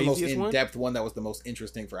that was the most craziest in-depth one. That was the most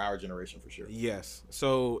interesting for our generation for sure. Yes.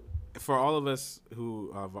 So for all of us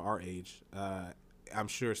who of our age, I'm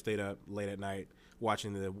sure stayed up late at night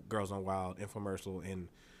watching the Girls on Wild infomercial and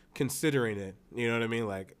considering it. You know what I mean?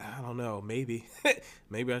 Like, I don't know, maybe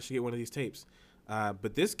maybe I should get one of these tapes.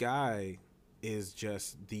 But this guy is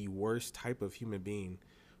just the worst type of human being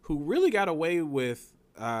who really got away with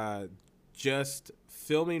just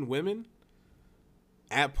filming women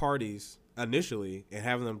at parties initially and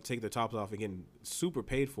having them take their tops off and getting super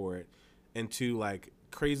paid for it, into like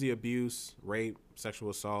crazy abuse, rape, sexual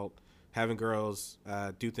assault, having girls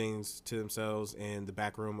do things to themselves in the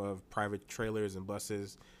back room of private trailers and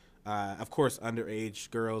buses. Of course,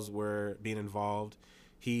 underage girls were being involved.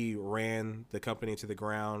 He ran the company to the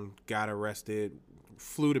ground, got arrested,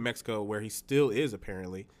 flew to Mexico, where he still is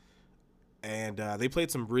apparently. And they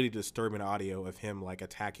played some really disturbing audio of him like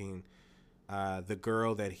attacking the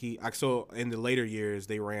girl that he. So in the later years,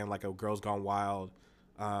 they ran like a Girls Gone Wild,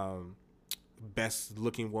 best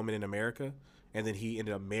looking woman in America, and then he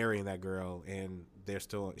ended up marrying that girl, and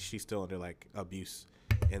she's still under like abuse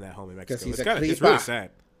in that home in Mexico. It's really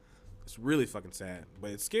sad. It's really fucking sad, but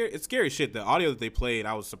it's scary. It's scary shit. The audio that they played,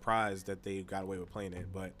 I was surprised that they got away with playing it,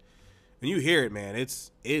 but when you hear it, man, it's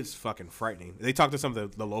fucking frightening. They talked to some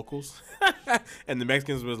of the locals, and the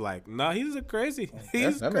Mexicans was like, "Nah, he's crazy.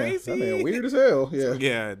 He's crazy. That man weird as hell." Yeah,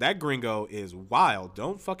 yeah, that gringo is wild.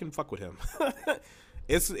 Don't fucking fuck with him.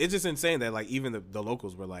 It's just insane that like even the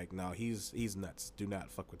locals were like, "No, he's nuts. Do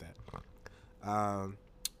not fuck with that."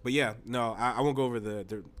 But yeah, no, I won't go over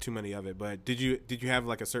the too many of it. But did you have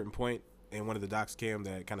like a certain point in one of the docs, Cam,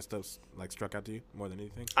 that kind of stuff like struck out to you more than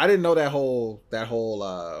anything? I didn't know the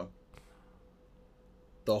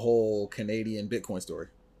whole Canadian Bitcoin story.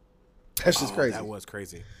 That's just crazy. That was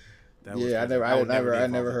crazy. I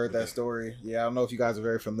never heard that story. Yeah, I don't know if you guys are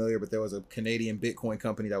very familiar, but there was a Canadian Bitcoin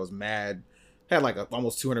company that was mad, had like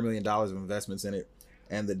almost $200 million of investments in it.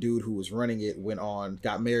 And the dude who was running it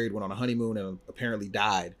got married, went on a honeymoon, and apparently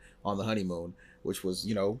died on the honeymoon, which was,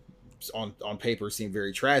 on paper seemed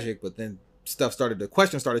very tragic. But then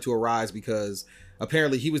questions started to arise because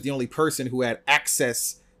apparently he was the only person who had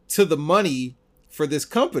access to the money for this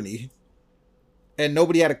company, and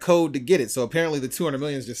nobody had a code to get it. So apparently the 200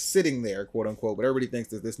 million is just sitting there, quote unquote. But everybody thinks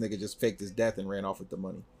that this nigga just faked his death and ran off with the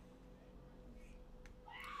money.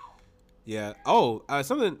 Yeah.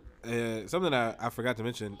 Something I forgot to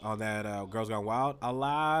mention on that Girls Gone Wild. A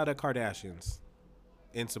lot of Kardashians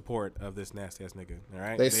in support of this nasty ass nigga. All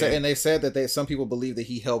right. They said that some people believe that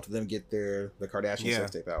he helped them get the Kardashian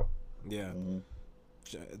sex tape out. Yeah. Mm-hmm.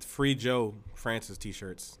 Free Joe Francis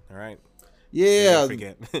t-shirts. All right. Yeah.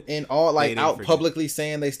 And all like out publicly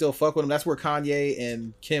saying they still fuck with him. That's where Kanye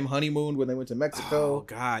and Kim honeymooned when they went to Mexico. Oh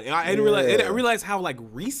God. I didn't realize how like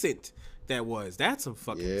recent that was. That's some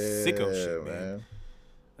fucking sicko shit, man.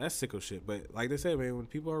 That's sicko shit. But like they said, man, when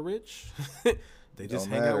people are rich, they just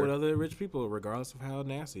hang out with other rich people, regardless of how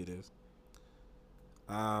nasty it is.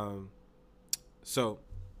 So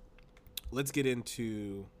let's get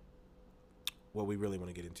into what we really want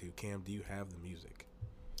to get into. Cam, do you have the music?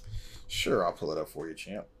 Sure, I'll pull it up for you,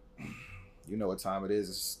 champ. You know what time it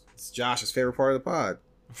is. It's Josh's favorite part of the pod.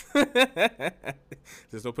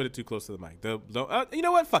 Just don't put it too close to the mic. You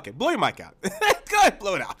know what? Fuck it. Blow your mic out. Go ahead,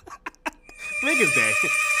 blow it out. Make his day.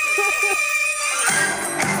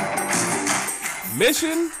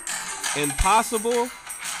 Mission Impossible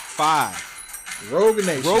 5. Rogue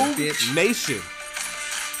Nation. Rogue Nation.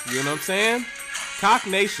 You know what I'm saying? Cawk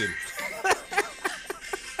Nation.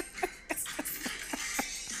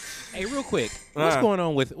 Hey, real quick, what's going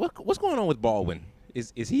on with Baldwin?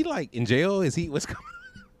 Is he like in jail? Is he what's going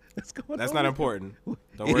on? That's not important.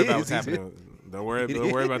 Don't worry about what's happening. Don't worry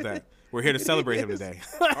about that. We're here to celebrate him today.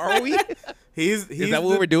 Are we? Is that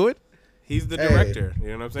what we're doing? He's the director. You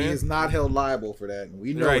know what I'm saying? He is not held liable for that.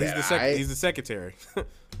 We know that. He's the secretary. All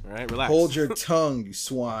right, relax. Hold your tongue, you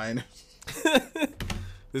swine.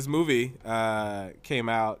 This movie came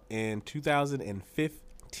out in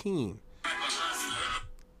 2015.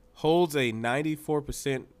 Holds a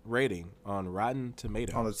 94% rating on Rotten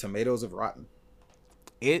Tomatoes. On the tomatoes of Rotten.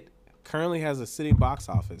 It currently has a sitting box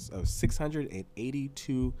office of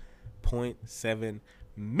 $682.7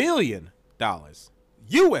 million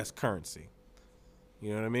U.S. currency.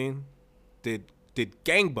 You know what I mean? Did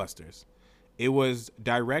gangbusters. It was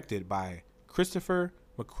directed by Christopher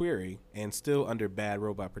McQuarrie and still under Bad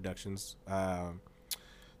Robot Productions.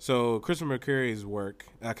 So Christopher McQuarrie's work,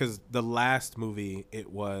 because the last movie,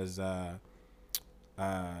 it was who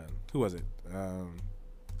was it?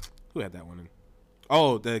 Who had that one in?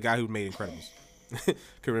 Oh, the guy who made Incredibles. Couldn't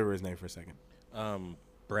remember his name for a second.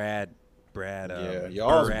 Brad.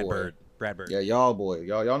 Y'all's boy. Brad Bird. Yeah, y'all boy.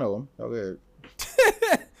 Y'all know him. Y'all good.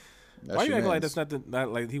 Why you acting like that's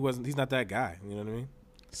not like he's not that guy? You know what I mean?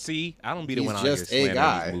 See, I don't be the He's one out here just a slandering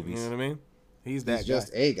guy. these movies. You know what I mean? He's that He's guy.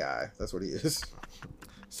 just a guy. That's what he is.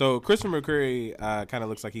 So Christopher McCurry kind of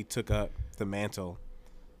looks like he took up the mantle.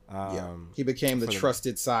 He became the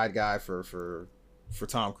trusted side guy for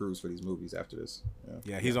Tom Cruise for these movies after this.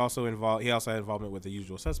 Yeah, he's also involved. He also had involvement with The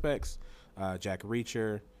Usual Suspects, Jack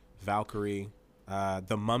Reacher, Valkyrie,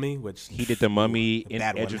 The Mummy, which he did The Mummy and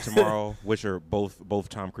bad Edge one. of Tomorrow, which are both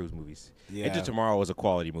Tom Cruise movies. Yeah. Edge of Tomorrow was a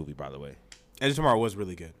quality movie, by the way. Edge of Tomorrow was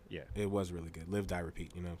really good. Yeah. It was really good. Live, die,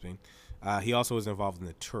 repeat. You know what I'm saying? He also was involved in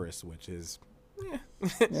The Tourist, which is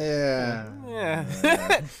Yeah.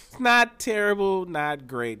 it's not terrible, not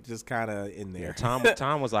great, just kind of in there.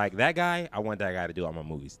 Tom was like, that guy, I want that guy to do all my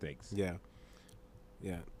movies. Thanks. Yeah.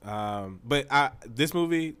 But this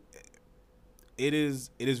movie, it is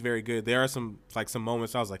very good. There are some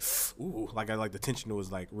moments I was like, ooh, like the tension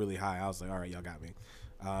was like really high. I was like, all right, y'all got me.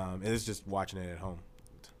 And it's just watching it at home.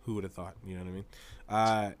 Who would have thought? You know what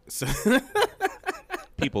I mean? So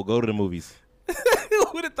people go to the movies. Who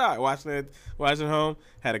would have thought? Watching home,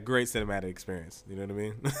 had a great cinematic experience. You know what I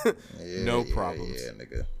mean? No problems. Yeah,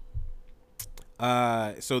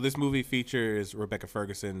 nigga. So this movie features Rebecca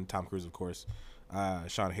Ferguson, Tom Cruise, of course,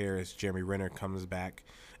 Sean Harris, Jeremy Renner comes back.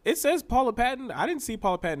 It says Paula Patton. I didn't see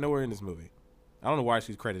Paula Patton nowhere in this movie. I don't know why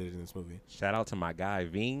she's credited in this movie. Shout out to my guy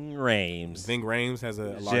Ving Rhames. Ving Rhames has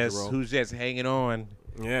a large role. Who's just hanging on.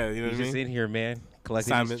 Yeah, you know what I mean? He's just in here, man,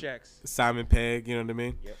 collecting these checks. Simon Pegg, you know what I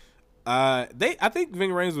mean? Yep. I think Ving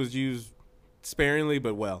Rhames was used sparingly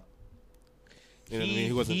but well. You know what I mean?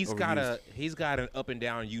 He wasn't he's got an up and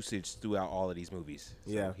down usage throughout all of these movies.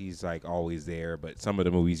 So yeah, he's like always there, but some of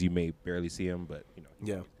the movies you may barely see him, but you know.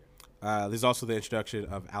 Yeah. There's also the introduction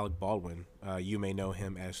of Alec Baldwin. You may know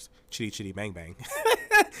him as Chitty Chitty Bang Bang.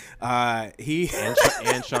 He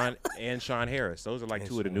and Sean Harris. Those are like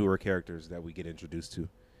two of the newer characters that we get introduced to.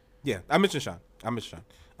 Yeah, I mentioned Sean.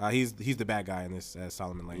 He's the bad guy in this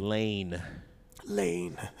Solomon Lane.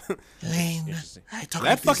 Lane. I talk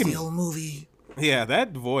that like this the old movie. Yeah,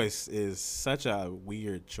 that voice is such a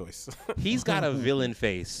weird choice. He's got a villain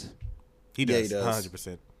face. He does. Yeah, he does.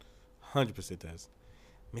 100%. 100% does.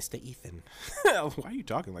 Mr. Ethan. Why are you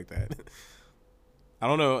talking like that? I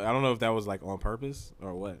don't know if that was like on purpose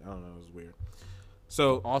or what. I don't know. It was weird.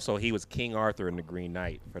 So also he was King Arthur in The Green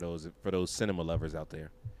Knight for those cinema lovers out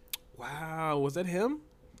there. Wow, was that him?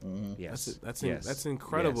 Mm-hmm. Yes. That's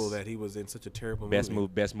incredible that he was in such a terrible movie.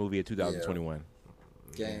 Best movie of 2021.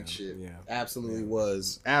 Gang shit. Yeah. Absolutely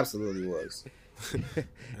was.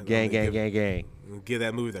 Gang. Give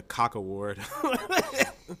that movie the Cock Award.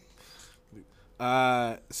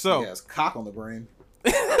 So yeah, it's cock on the brain.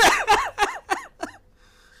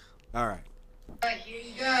 All right. Here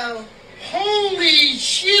you go. Holy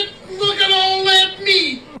shit, look at all that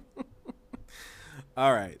meat.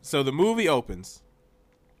 All right. So the movie opens.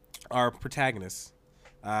 Our protagonists,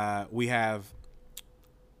 we have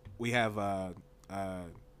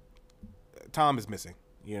Tom is missing.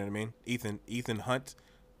 You know what I mean? Ethan Hunt.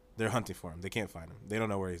 They're hunting for him. They can't find him. They don't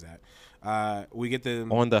know where he's at. We get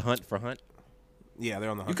them on the hunt for Hunt. Yeah,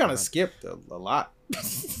 they're on the hunt. You kind of skipped a lot.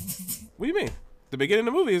 What do you mean? The beginning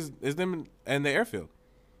of the movie is them in the airfield.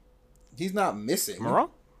 He's not missing. Am I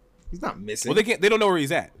wrong? He's not missing. Well, they don't know where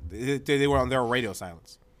he's at. They were on their radio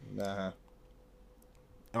silence. Nah.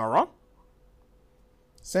 Am I wrong?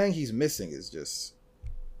 Saying he's missing is just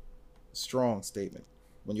a strong statement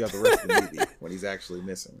when you have the rest of the movie when he's actually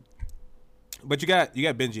missing. But you got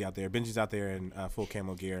Benji out there. Benji's out there in full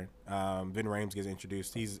camo gear. Vin Rhames gets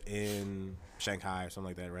introduced. He's in Shanghai or something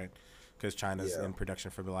like that, right? Because China's in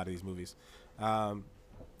production for a lot of these movies.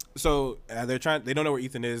 So they don't know where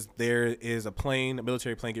Ethan is. There is a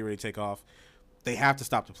military plane getting ready to take off. They have to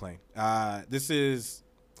stop the plane. This is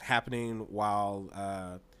happening while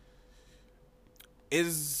I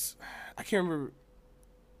can't remember.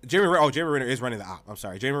 Jeremy Renner is running the op. I'm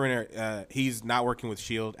sorry. Jeremy Renner, he's not working with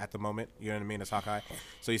S.H.I.E.L.D. at the moment. You know what I mean? As Hawkeye.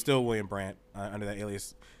 So he's still William Brandt under that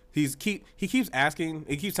alias. He keeps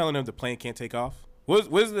telling them the plane can't take off. What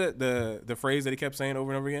is the phrase that he kept saying over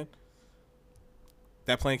and over again?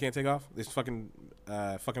 That plane can't take off? It's fucking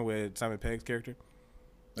with Simon Pegg's character?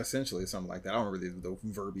 Essentially, something like that. I don't remember the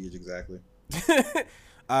verbiage exactly.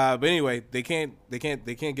 But anyway, they can't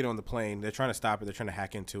get on the plane. They're trying to stop it. They're trying to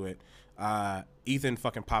hack into it. Ethan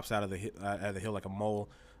fucking pops out of the hill like a mole.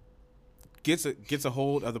 Gets a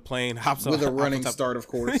hold of the plane. Hops with on, a running start, of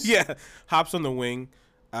course. Yeah, hops on the wing.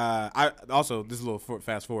 I also, this is a little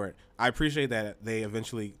fast forward. I appreciate that they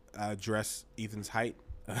eventually address Ethan's height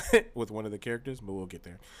with one of the characters, but we'll get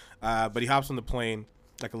there. But he hops on the plane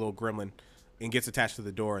like a little gremlin and gets attached to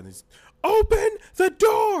the door and he's, open the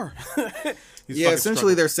door! car. Yeah,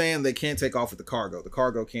 essentially they're saying they can't take off with the cargo. The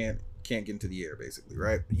cargo can't get into the air, basically,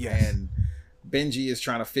 right? Yes. And Benji is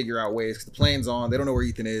trying to figure out ways, because the plane's on. They don't know where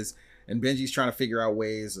Ethan is. And Benji's trying to figure out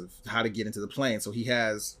ways of how to get into the plane. So he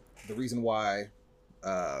has the reason why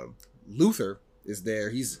Luther is there.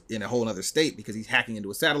 He's in a whole other state because he's hacking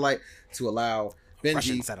into a satellite to allow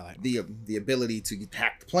Benji the ability to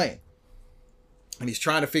hack the plane. And he's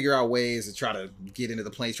trying to figure out ways to try to get into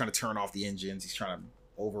the plane. He's trying to turn off the engines. He's trying to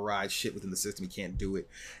override shit within the system. He can't do it.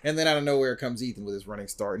 And then out of nowhere comes Ethan with his running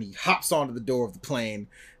start, and he hops onto the door of the plane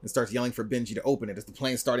and starts yelling for Benji to open it as the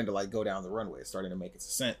plane's starting to like go down the runway. It's starting to make its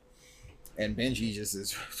ascent. And Benji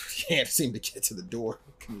just can't seem to get to the door.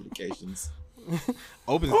 Communications.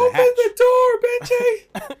 Open the door,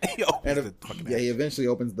 Benji. He opens the fucking hatch. He eventually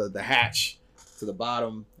opens the hatch to the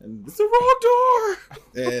bottom, and it's the wrong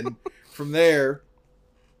door. And from there,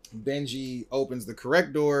 Benji opens the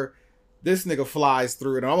correct door. This nigga flies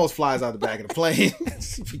through it and almost flies out the back of the plane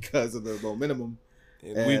because of the momentum.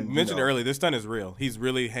 We mentioned earlier, this stunt is real. He's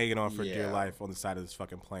really hanging on for dear life on the side of this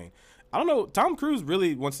fucking plane. I don't know. Tom Cruise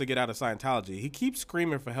really wants to get out of Scientology. He keeps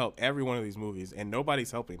screaming for help every one of these movies, and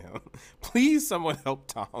nobody's helping him. Please, someone help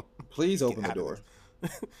Tom. Please open the door.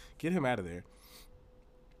 Get him out of there.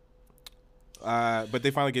 But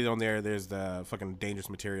they finally get on there. There's the fucking dangerous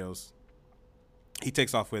materials. He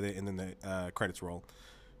takes off with it, and then the credits roll.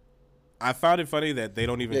 I found it funny that they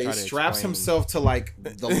don't even try to explain. He straps himself to like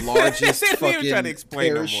the largest fucking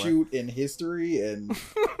parachute in history and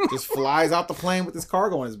just flies out the plane with his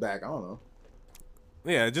cargo on his back. I don't know.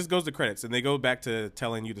 Yeah, it just goes to credits, and they go back to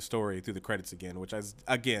telling you the story through the credits again, which is,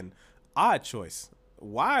 again, odd choice.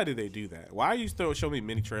 Why do they do that? Why are you still showing me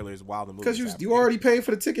mini trailers while the movie? Because you already paid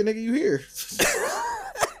for the ticket, nigga. You here?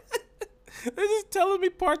 They're just telling me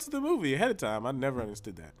parts of the movie ahead of time. I never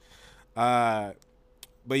understood that.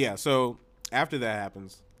 But yeah, so after that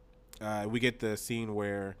happens, we get the scene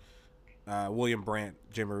where William Brandt,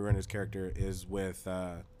 Jeremy Renner's character, is with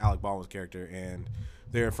Alec Baldwin's character, and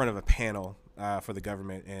they're in front of a panel for the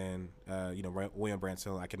government, and William Brandt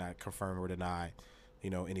said, "I cannot confirm or deny,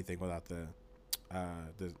 anything without the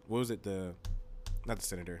what was it? Not the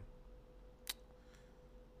senator."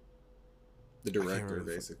 The director,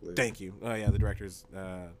 basically. Thank you. Oh yeah, the director's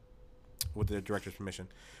with the director's permission.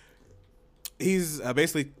 He's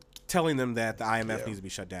basically telling them that the IMF needs to be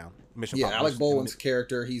shut down. Alec Baldwin's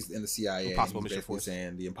character, he's in the CIA. Impossible Mission Force.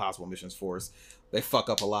 Saying the Impossible Missions Force, they fuck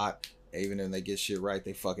up a lot. Even when they get shit right,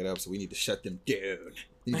 they fuck it up. So we need to shut them down.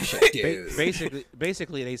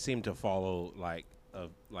 Basically, they seem to follow like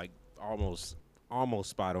almost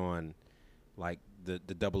spot on, like the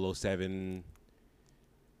 007.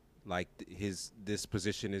 Like this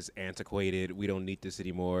position is antiquated. We don't need this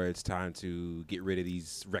anymore. It's time to get rid of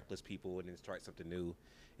these reckless people and then start something new.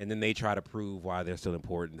 And then they try to prove why they're still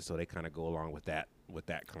important, so they kind of go along with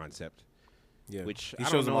that concept. Yeah, which I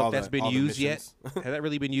don't know if that's been used yet. Has that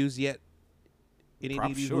really been used yet? In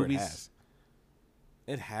any of these movies?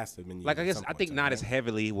 It has to have been used. Like I think not as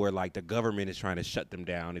heavily where like the government is trying to shut them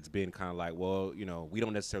down. It's been kind of like, well, we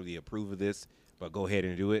don't necessarily approve of this, but go ahead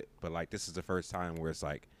and do it. But like this is the first time where it's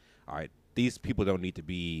like, all right, these people don't need to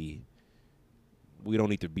be. We don't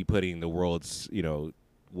need to be putting the world's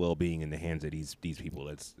well-being in the hands of these people.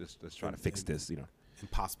 Let's try to fix this.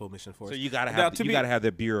 Impossible Mission Force. So you gotta have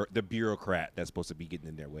the bureaucrat that's supposed to be getting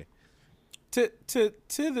in their way. To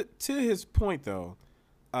his point though,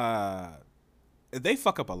 they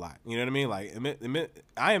fuck up a lot. You know what I mean? Like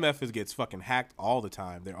IMF gets fucking hacked all the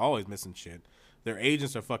time. They're always missing shit. Their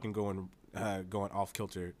agents are fucking going off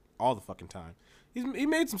kilter all the fucking time. He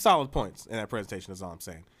made some solid points in that presentation. Is all I'm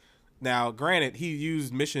saying. Now, granted, he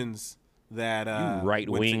used missions that you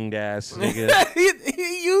right-winged ass nigga.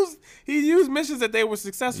 he used missions that they were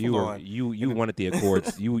successful on. You wanted the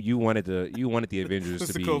Accords. you wanted the Avengers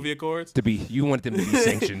to be Sokovia Accords. You wanted them to be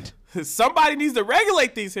sanctioned. Somebody needs to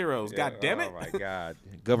regulate these heroes. God damn it! Oh my god,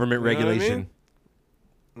 government regulation.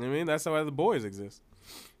 I mean, that's why the boys exist.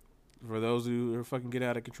 For those who are fucking get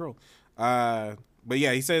out of control. But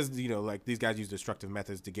yeah, he says, like these guys use destructive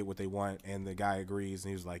methods to get what they want, and the guy agrees,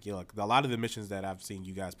 and he was like, look, a lot of the missions that I've seen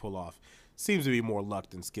you guys pull off seems to be more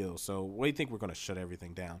luck than skill. So what do you think we're going to shut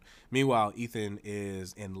everything down? Meanwhile, Ethan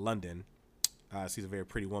is in London. Sees a very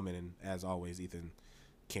pretty woman, and as always, Ethan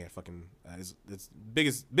can't fucking. It's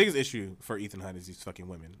biggest issue for Ethan Hunt is these fucking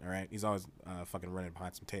women. All right, he's always fucking running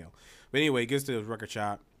behind some tail. But anyway, he gets to his record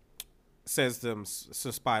shop, says some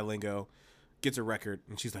spy lingo. Gets a record,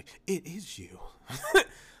 and she's like, "It is you."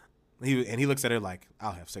 he looks at her like,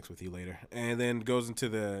 "I'll have sex with you later," and then goes into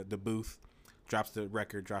the booth, drops the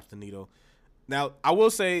record, drops the needle. Now, I will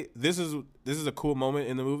say this is a cool moment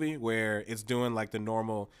in the movie where it's doing like the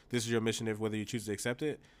normal. This is your mission, if whether you choose to accept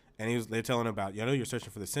it. And they're telling him about, you're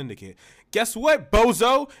searching for the syndicate. Guess what,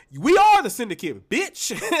 bozo? We are the syndicate,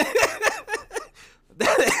 bitch.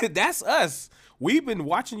 That's us. We've been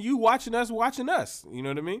watching you, watching us. You know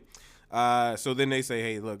what I mean? So then they say,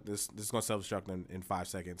 hey, look, this is going to self-destruct in 5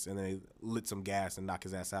 seconds. And then they lit some gas and knock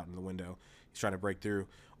his ass out in the window. He's trying to break through.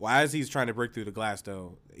 Well, as he's trying to break through the glass,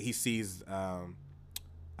 though, he sees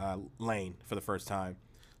Lane for the first time.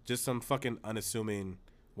 Just some fucking unassuming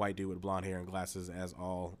white dude with blonde hair and glasses, as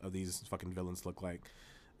all of these fucking villains look like.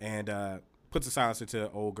 And puts a silencer to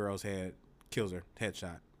old girl's head, kills her,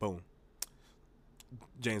 headshot, boom.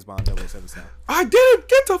 James Bond 007 style. I didn't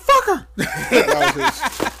get to fuck her.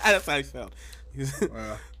 That's how he felt.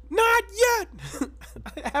 Wow. Not yet.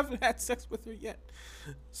 I haven't had sex with her yet.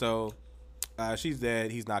 So she's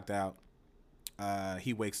dead. He's knocked out.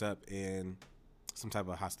 He wakes up in some type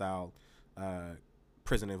of hostile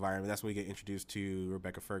prison environment. That's when we get introduced to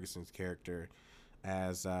Rebecca Ferguson's character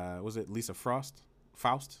as was it Lisa Frost?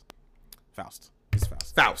 Faust. It's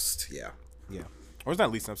Faust. Faust. Yeah. Yeah. Or it's not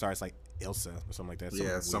Lisa. I'm sorry. It's like Ilsa or something like that.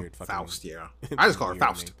 Yeah, some weird Faust. Yeah. I just call her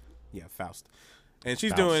Faust. Name. Yeah, Faust. And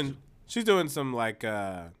she's doing some like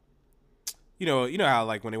you know how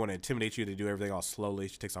like when they want to intimidate you, they do everything all slowly.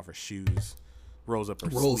 She takes off her shoes, rolls up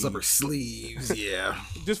her sleeves. Yeah.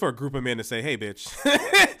 Just for a group of men to say, "Hey, bitch,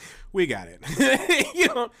 we got it."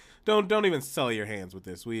 You don't even sully your hands with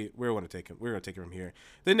this. We're going to take him. We're going to take him from here.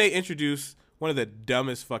 Then they introduce one of the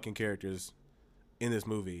dumbest fucking characters in this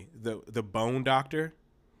movie, the Bone Doctor.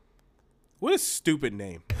 What a stupid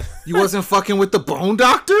name. You wasn't fucking with the Bone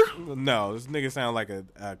Doctor? No, this nigga sound like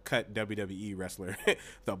a cut WWE wrestler.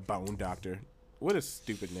 The Bone Doctor. What a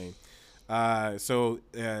stupid name. So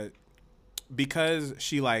because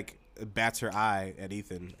she like bats her eye at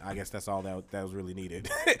Ethan, I guess that's all that was really needed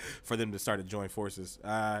for them to start to join forces.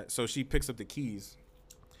 So she picks up the keys,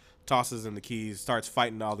 tosses him the keys, starts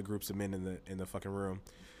fighting all the groups of men in the fucking room.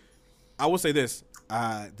 I will say this.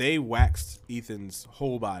 They waxed Ethan's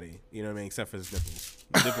whole body, you know what I mean, except for his nipples.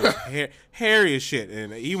 Nipples hairy as shit.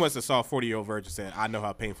 And he must have saw a 40-year-old virgin said, I know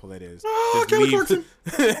how painful that is.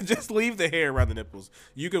 Just leave the hair around the nipples.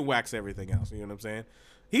 You can wax everything else. You know what I'm saying?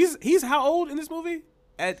 He's how old in this movie?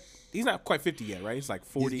 He's not quite 50 yet, right? He's like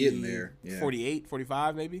 40, he's getting there. Yeah. 48,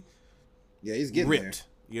 45 maybe? Yeah, he's getting ripped.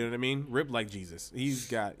 There. You know what I mean? Ripped like Jesus.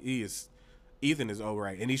 Ethan is all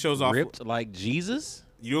right. And he shows off. Ripped like Jesus?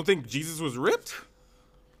 You don't think Jesus was ripped?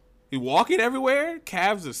 He walking everywhere,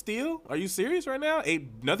 calves of steel. Are you serious right now?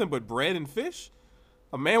 Ate nothing but bread and fish.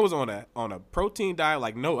 A man was on a protein diet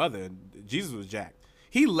like no other. Jesus was jacked.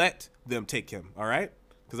 He let them take him, all right?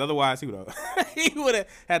 Because otherwise he would have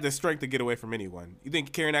had the strength to get away from anyone. You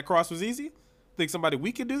think carrying that cross was easy? Think somebody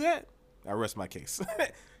weak could do that? I rest my case.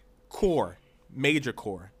 Core, major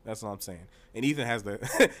core. That's all I'm saying. And Ethan has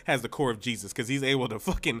the core of Jesus because he's able to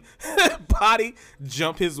fucking body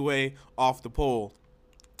jump his way off the pole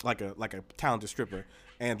like a talented stripper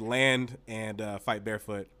and land and fight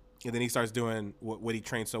barefoot. And then he starts doing what he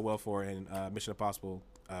trained so well for in Mission Impossible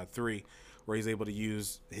 3, where he's able to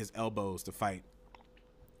use his elbows to fight.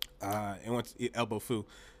 And once elbow foo,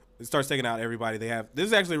 it starts taking out everybody. This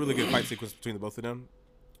is actually a really good fight sequence between the both of them.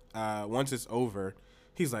 Once it's over,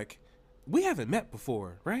 he's like, we haven't met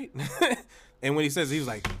before, right? And when he says, he was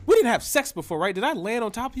like, we didn't have sex before, right? Did I land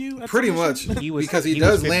on top of you? Pretty much. Because he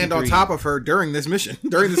does land on top of her during this mission,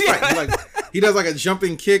 during this fight. He does like a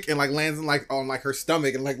jumping kick and like lands on like her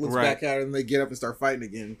stomach and like looks back at her and they get up and start fighting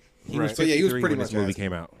again. He was 53 he was pretty when much this movie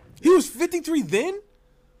came out. He was 53 then?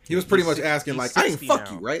 He was pretty much asking like, I didn't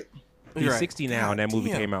fuck you, right? He's 60 now and that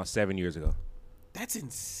movie came out 7 years ago. That's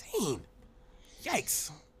insane.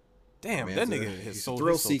 Yikes. Damn, that nigga his soul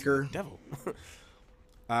thrill seeker devil.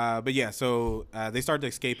 But yeah, so they start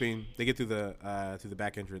escaping. They get through the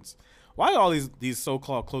back entrance. Why do all these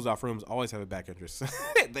so-called closed-off rooms always have a back entrance?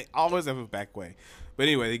 They always have a back way. But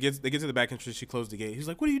anyway, they get to the back entrance. She closed the gate. He's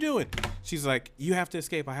like, "What are you doing?" She's like, "You have to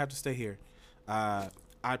escape. I have to stay here.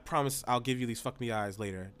 I promise I'll give you these fuck me eyes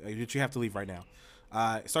later. But you have to leave right now."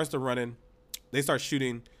 It starts to run in. They start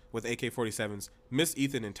shooting with AK-47s. Miss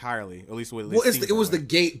Ethan entirely. At least it was the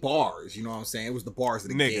gate bars. You know what I'm saying? It was the bars of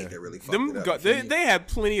the gate that really fucked it up. They had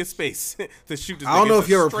plenty of space to shoot this. I don't know if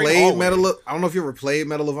you ever played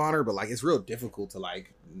Medal of Honor, but like it's real difficult to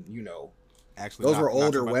like, you know. Actually, those were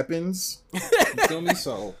older weapons. You feel me?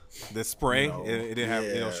 So the spray, it didn't have.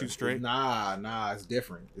 It don't shoot straight. Nah, it's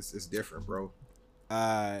different. It's different, bro.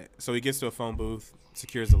 So he gets to a phone booth,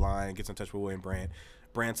 secures the line, gets in touch with William Brandt.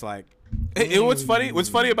 Brandt's like, what's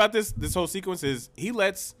funny about this whole sequence is he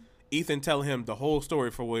lets Ethan tell him the whole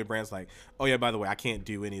story for William Brandt's like, oh yeah, by the way, I can't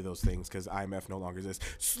do any of those things because IMF no longer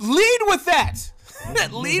exists. Lead with that.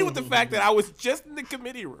 Lead with the fact that I was just in the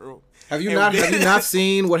committee room. Have you not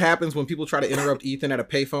seen what happens when people try to interrupt Ethan at a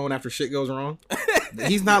payphone after shit goes wrong?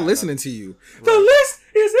 He's not listening to you. Right. The list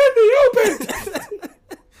is in the open.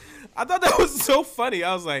 I thought that was so funny.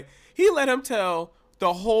 I was like, he let him tell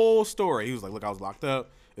the whole story. He was like, look, I was locked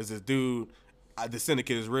up. Is this dude? The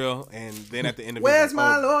syndicate is real. And then at the end of it, where's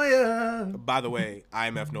my lawyer? By the way,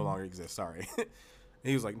 IMF no longer exists. Sorry.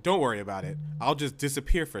 He was like, don't worry about it. I'll just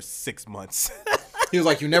disappear for 6 months. He was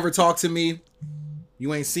like, you never talk to me.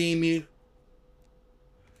 You ain't seen me.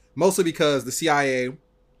 Mostly because the CIA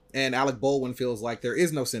and Alec Baldwin feels like there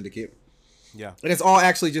is no syndicate. Yeah. And it's all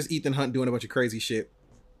actually just Ethan Hunt doing a bunch of crazy shit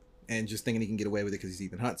and just thinking he can get away with it because he's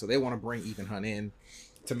Ethan Hunt. So they want to bring Ethan Hunt in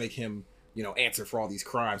to make him, answer for all these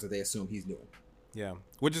crimes that they assume he's doing. Yeah.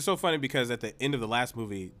 Which is so funny because at the end of the last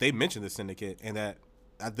movie, they mentioned the syndicate and that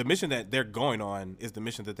the mission that they're going on is the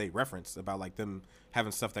mission that they referenced about like them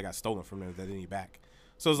having stuff that got stolen from them that they need back.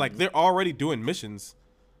 So it's like they're already doing missions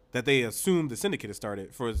that they assumed the syndicate had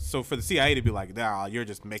started for the CIA to be like, nah, you're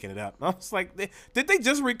just making it up. I was like, did they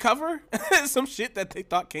just recover some shit that they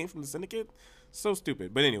thought came from the syndicate? So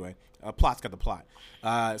stupid. But anyway, plot's got the plot.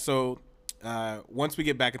 So once we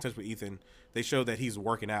get back in touch with Ethan, they show that he's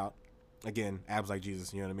working out. Again, abs like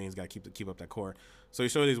Jesus, you know what I mean? He's got to keep up that core. So he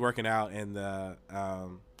showed he's working out, and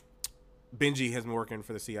Benji has been working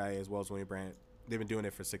for the CIA as well as William Brandt. They've been doing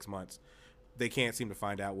it for 6 months. They can't seem to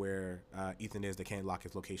find out where Ethan is. They can't lock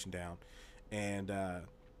his location down. And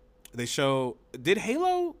they show... Did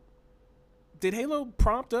Halo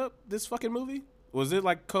prompt up this fucking movie? Was it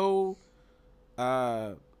like what'd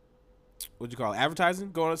you call it,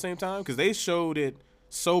 advertising going at the same time? Because they showed it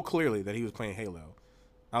so clearly that he was playing Halo.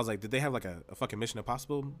 I was like, did they have like a fucking Mission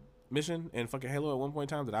Impossible mission in fucking Halo at one point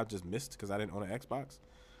in time that I just missed because I didn't own an Xbox?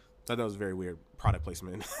 So that was very weird product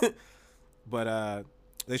placement. But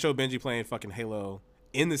they showed Benji playing fucking Halo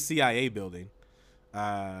in the CIA building.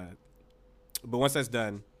 But once that's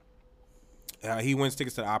done, he wins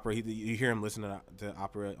tickets to the opera. You hear him listen to the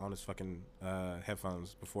opera on his fucking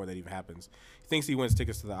headphones before that even happens. He thinks he wins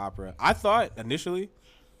tickets to the opera. I thought initially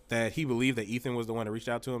that he believed that Ethan was the one that reached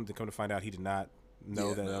out to him. To come to find out, he did not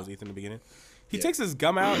know that was Ethan in the beginning. He takes his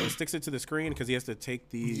gum out and sticks it to the screen because he has to take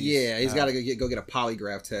these. Yeah, he's got to go get a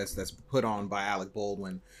polygraph test that's put on by Alec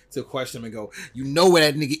Baldwin to question him and go, you know where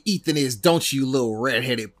that nigga Ethan is, don't you, little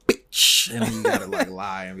redheaded bitch? And you gotta like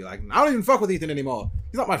lie and be like, I don't even fuck with Ethan anymore.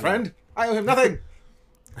 He's not my friend. I owe him nothing.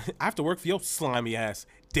 I have to work for your slimy ass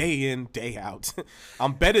day in, day out.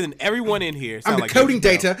 I'm better than everyone in here. I'm decoding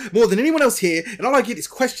data more than anyone else here, and all I get is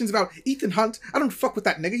questions about Ethan Hunt. I don't fuck with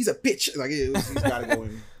that nigga. He's a bitch. Like he's gotta go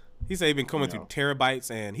in. He said he'd been coming through terabytes,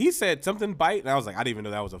 and he said something byte, and I was like, I didn't even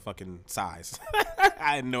know that was a fucking size.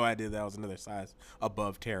 I had no idea that was another size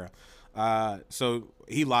above Tera. So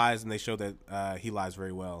he lies, and they show that he lies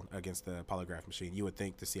very well against the polygraph machine. You would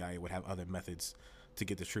think the CIA would have other methods to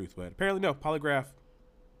get the truth, but apparently no. Polygraph,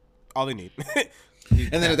 all they need.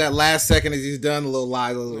 And then at that last second, as he's done, a little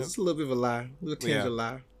lie, just a little bit of a lie, a little tinge of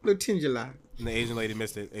lie, a little tinge of lie. And the Asian lady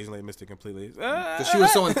missed it. Asian lady missed it completely. Because she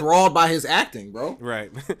was so enthralled by his acting, bro.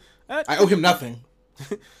 Right. I owe him nothing.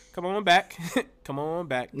 Come on back. Come on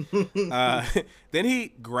back. Then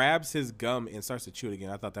he grabs his gum and starts to chew it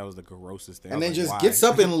again. I thought that was the grossest thing. And then just gets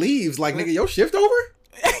up and leaves. Like, nigga, your shift over?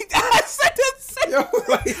 I said that.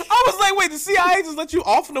 I was like, wait, the CIA just let you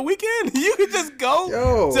off on the weekend? You could just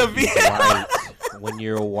go to Vietnam. When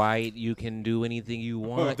you're white, you can do anything you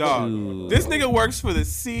want to. This nigga works for the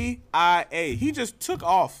CIA. He just took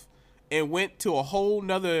off and went to a whole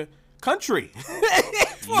nother country.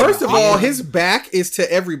 First of all, his back is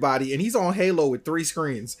to everybody, and he's on Halo with 3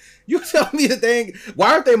 screens. You tell me that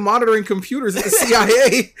why aren't they monitoring computers at the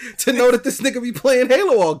CIA to know that this nigga be playing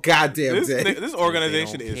Halo all goddamn day? This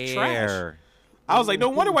organization is trash. I was like, no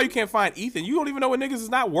wonder why you can't find Ethan. You don't even know when niggas is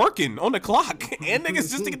not working on the clock. And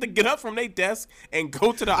niggas just to get up from their desk and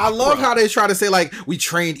go to the opera. I love how they try to say, like, we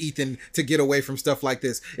trained Ethan to get away from stuff like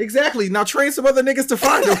this. Exactly. Now train some other niggas to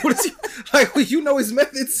find him. What is he, like, you know his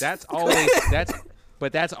methods. That's always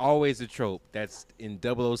the trope. That's in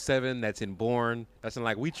 007. That's in Bourne. That's in,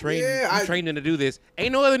 like, we trained him to do this.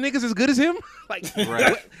 Ain't no other niggas as good as him. Like,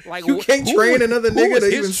 right. Like you can't train another nigga to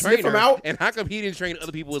even sniff him out. And how come he didn't train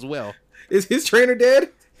other people as well? Is his trainer dead?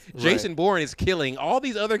 Jason Bourne is killing all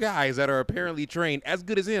these other guys that are apparently trained as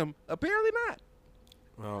good as him. Apparently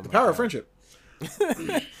not. The power of friendship.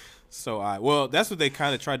 So, well, that's what they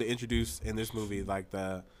kind of tried to introduce in this movie, like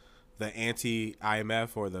the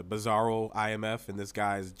anti-IMF or the bizarro IMF, and this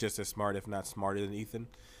guy is just as smart, if not smarter than Ethan.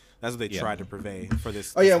 That's what they tried to purvey for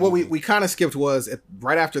this. Oh yeah, this what movie. we kind of skipped was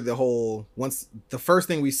right after the first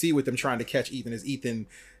thing we see with them trying to catch Ethan is Ethan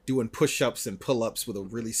doing push-ups and pull-ups with a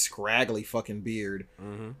really scraggly fucking beard,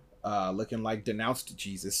 looking like denounced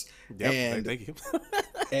Jesus. Yep, and thank you.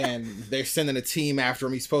 and they're sending a team after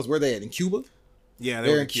him. He's supposed, where they at, in Cuba? Yeah,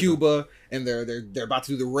 they're in Cuba, and they're about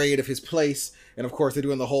to do the raid of his place, and of course they're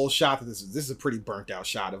doing the whole shot. That this is a pretty burnt out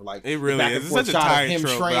shot of like it really back is. and forth It's such a shot of tired him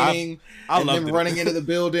trope, training I and loved them it. running into the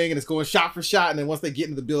building, and it's going shot for shot. And then once they get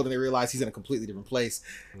into the building, they realize he's in a completely different place.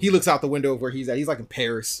 He looks out the window of where he's at. He's like in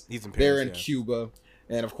Paris. He's in Paris. They're in Cuba,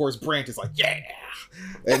 and of course Branch is like, yeah.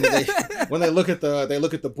 And when they look at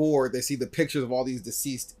the board, they see the pictures of all these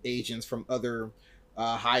deceased agents from other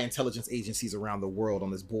high intelligence agencies around the world on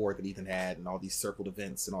this board that Ethan had, and all these circled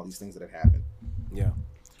events and all these things that have happened. Yeah,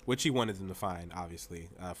 which he wanted them to find, obviously,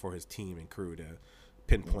 for his team and crew to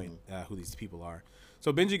pinpoint who these people are.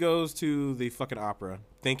 So Benji goes to the fucking opera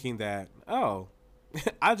thinking that, oh,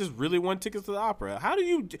 I just really want tickets to the opera. How do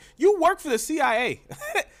you work for the CIA?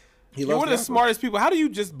 You're one of the smartest people. How do you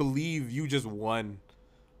just believe you just won?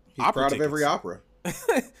 He's opera proud tickets? of every opera.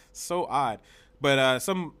 So odd. But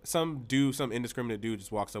some indiscriminate dude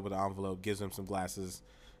just walks up with an envelope, gives him some glasses.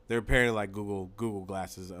 They're apparently like Google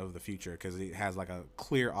glasses of the future because it has like a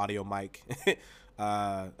clear audio mic,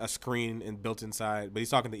 a screen built inside. But he's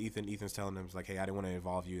talking to Ethan. Ethan's telling him, he's like, hey, I didn't want to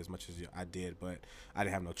involve you as much as I did, but I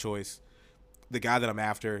didn't have no choice. The guy that I'm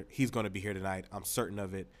after, he's going to be here tonight. I'm certain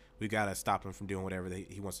of it. We got to stop him from doing whatever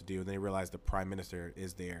he wants to do. And then he realized the prime minister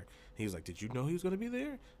is there. He was like, did you know he was going to be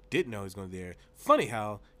there? Didn't know he was going to be there. Funny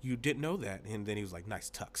how you didn't know that. And then he was like,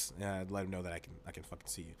 nice tux. Let him know that I can fucking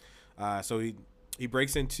see you. So he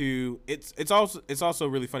breaks into, it's also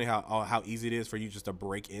really funny how easy it is for you just to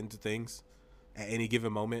break into things at any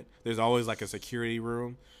given moment. There's always like a security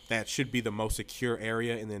room that should be the most secure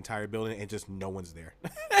area in the entire building, and just no one's there.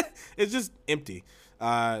 It's just empty.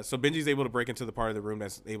 So Benji's able to break into the part of the room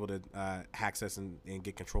that's able to access and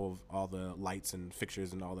get control of all the lights and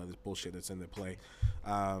fixtures and all that bullshit that's in the play.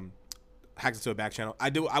 Hacks into a back channel.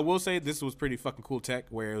 I will say this was pretty fucking cool tech,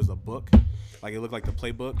 where it was a book, like it looked like the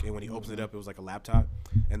playbook, and when he opens it up, it was like a laptop,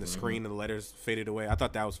 and the screen and the letters faded away. I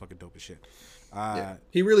thought that was fucking dope as shit.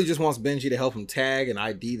 He really just wants Benji to help him tag and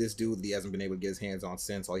ID this dude that he hasn't been able to get his hands on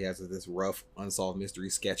since. All he has is this rough unsolved mystery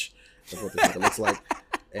sketch of what this looks like.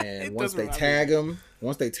 And once they tag him,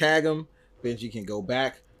 Benji can go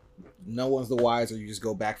back. No one's the wiser. You just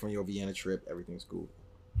go back from your Vienna trip. Everything's cool.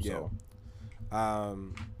 So. Yeah.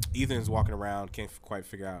 Ethan's walking around, can't quite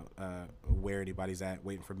figure out where anybody's at,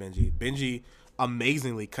 waiting for Benji. Benji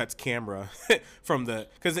amazingly cuts camera from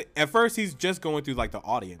because at first he's just going through like the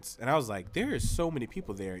audience, and I was like, there is so many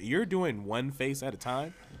people there. You're doing one face at a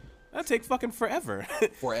time. That'd take fucking forever.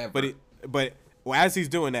 But as he's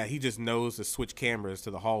doing that, he just knows to switch cameras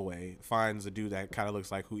to the hallway, finds a dude that kind of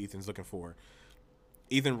looks like who Ethan's looking for.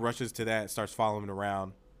 Ethan rushes to that, starts following him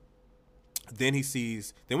around. Then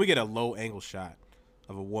we get a low angle shot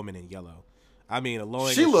of a woman in yellow. I mean, a low angle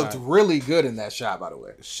shot. She looked really good in that shot, by the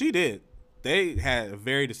way. She did. They had a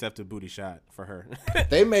very deceptive booty shot for her.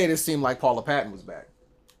 They made it seem like Paula Patton was back.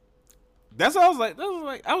 That's what I was like.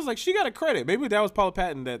 I was like, she got a credit. Maybe that was Paula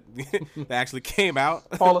Patton that actually came out.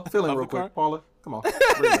 Paula, fill in real quick. Paula, come on.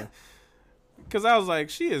 Because I was like,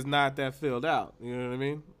 she is not that filled out. You know what I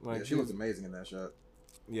mean? Like, yeah, she looks amazing in that shot.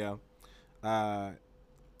 Yeah.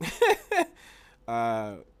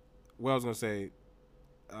 What I was gonna say.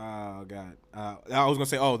 Oh God. I was gonna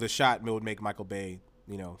say, the shot would make Michael Bay,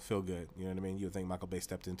 feel good. You know what I mean? You would think Michael Bay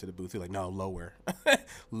stepped into the booth. He's like, no, lower,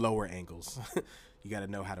 lower angles. You got to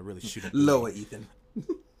know how to really shoot it. Lower, Ethan.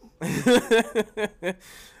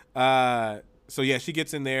 So yeah, she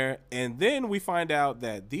gets in there, and then we find out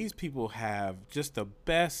that these people have just the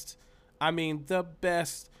best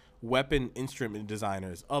weapon instrument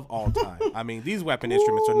designers of all time. I mean, these weapon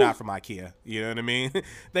instruments are not from IKEA. You know what I mean?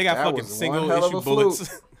 They got fucking single issue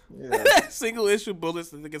bullets. Yeah. Single issue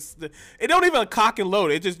bullets. It don't even cock and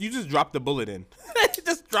load. You just drop the bullet in.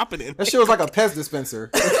 Just drop it in. That shit was like a Pez dispenser.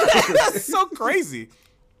 That's so crazy.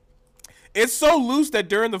 It's so loose that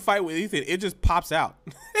during the fight with Ethan, it just pops out.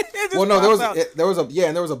 Well, no, there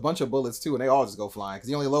was a bunch of bullets too, and they all just go flying because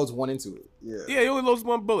he only loads one into it. Yeah, he only loads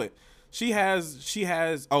one bullet. She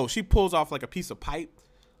pulls off like a piece of pipe,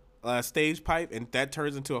 stage pipe, and that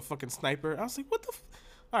turns into a fucking sniper. I was like, what the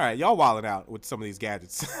all right, y'all wilding out with some of these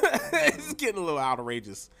gadgets. It's getting a little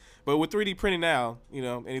outrageous. But with 3D printing now,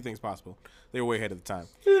 anything's possible. They were way ahead of the time.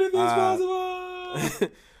 Anything's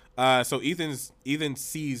possible. So Ethan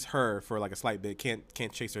sees her for like a slight bit.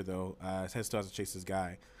 Can't chase her though. Still has to chase this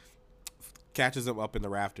guy. Catches him up in the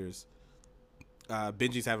rafters.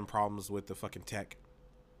 Benji's having problems with the fucking tech.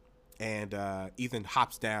 and Ethan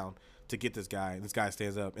hops down to get this guy. This guy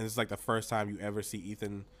stands up, and it's like the first time you ever see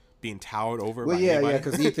Ethan being towered over. Well, by yeah, anybody.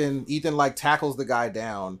 because Ethan like tackles the guy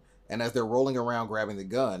down, and as they're rolling around grabbing the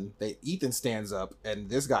gun, Ethan stands up, and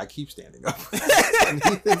this guy keeps standing up. and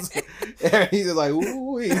Ethan's like,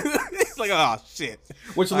 ooh. He's like, oh shit.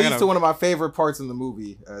 Which leads to one of my favorite parts in the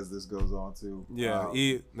movie as this goes on too.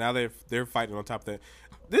 Yeah, now they're fighting on top of that.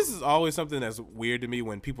 This is always something that's weird to me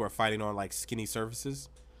when people are fighting on like skinny surfaces.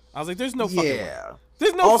 I was like, there's no fucking way.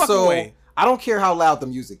 There's no fucking way. I don't care how loud the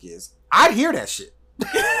music is. I'd hear that shit.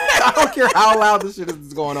 I don't care how loud this shit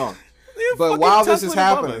is going on. But while this is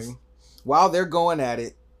happening, while they're going at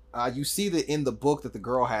it, you see that in the book that the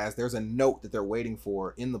girl has, there's a note that they're waiting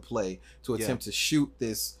for in the play to attempt to shoot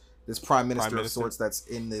this prime minister of sorts that's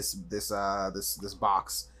in this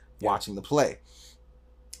box watching the play.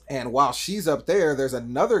 And while she's up there, there's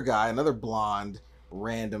another guy, another blonde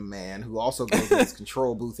random man who also goes to this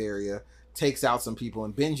control booth area, takes out some people,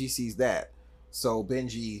 and Benji sees that. So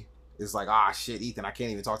Benji is like, shit, Ethan, I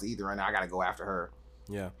can't even talk to Ethan right now. I gotta go after her.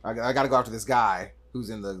 Yeah. I gotta go after this guy who's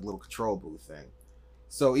in the little control booth thing.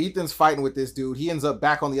 So Ethan's fighting with this dude. He ends up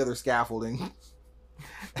back on the other scaffolding.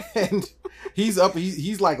 And he's up,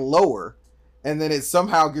 he's like lower. And then it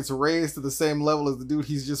somehow gets raised to the same level as the dude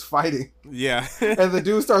he's just fighting. Yeah. And the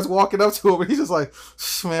dude starts walking up to him, and he's just like,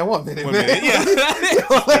 man, 1 minute, man.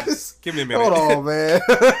 Yeah. Give me a minute. Hold on, man.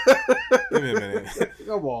 Give me a minute.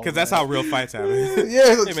 Come on. Because that's how real fights happen.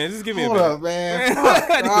 Yeah. Hey, man, just give me a minute. Hold up, man. All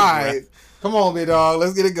right. Come on, big dog.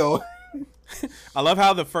 Let's get it going. I love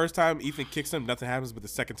how the first time Ethan kicks him, nothing happens, but the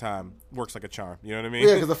second time works like a charm. You know what I mean?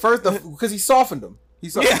 Yeah, because he softened him.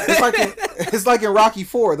 It's like in Rocky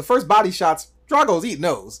 4. The first body shots, Drago's eating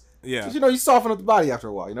those. Yeah. Because, you soften up the body after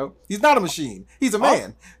a while, He's not a machine. He's a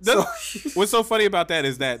man. What's so funny about that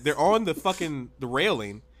is that they're on the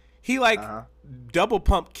railing. He double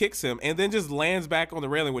pump kicks him and then just lands back on the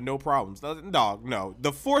railing with no problems. Dog, no.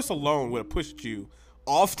 The force alone would have pushed you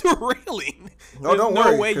off the railing. No, don't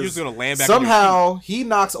worry. No way you're just going to land back somehow, on your feet. he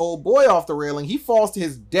knocks old boy off the railing. He falls to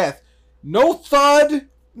his death. No thud.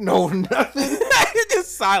 No, nothing.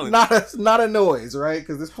 Just silent. Not a noise, right?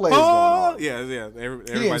 Because this play is going on. Yeah.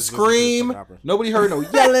 He didn't scream. Nobody heard no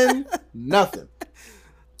yelling. Nothing.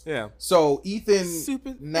 Yeah. So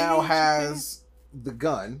Ethan now has the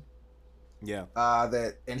gun. Yeah.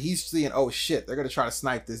 And he's seeing, oh shit, they're gonna try to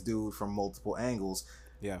snipe this dude from multiple angles.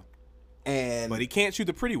 Yeah. But he can't shoot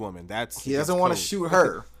the pretty woman. He doesn't want to shoot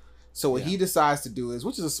her. So what he decides to do is,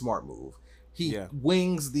 which is a smart move, he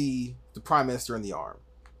wings the prime minister in the arm.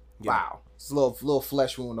 Yeah. Wow. It's a little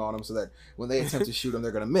flesh wound on him so that when they attempt to shoot him,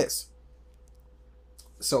 they're going to miss.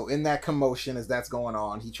 So in that commotion, as that's going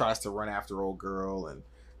on, he tries to run after old girl, and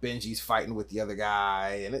Benji's fighting with the other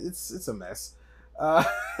guy, and it's a mess.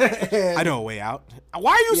 I know a way out.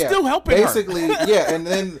 Why are you still helping basically, her? Yeah, and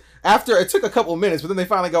then after, it took a couple of minutes, but then they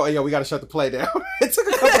finally go, hey, yo, we got to shut the play down. It took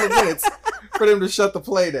a couple of minutes for them to shut the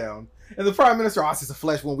play down. And the prime minister, it's just a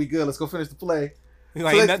flesh wound, we good, let's go finish the play.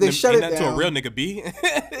 Like, so they shut it down to a real nigga B.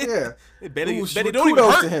 Yeah. Betty don't kudos even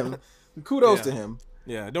hurt. to him. Kudos to him.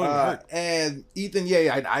 Yeah, don't even hurt. And Ethan,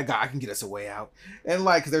 I can get us a way out. And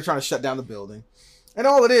because they're trying to shut down the building. And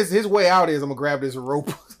all it is, his way out is, I'm going to grab this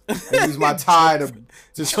rope and use my tie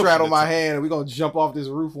to straddle my hand, and we're going to jump off this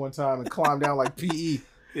roof one time and climb down like PE.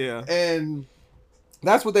 Yeah. And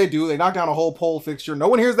that's what they do. They knock down a whole pole fixture. No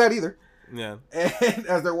one hears that either. Yeah. And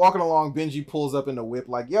as they're walking along, Benji pulls up in the whip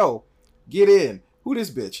like, yo, get in. Who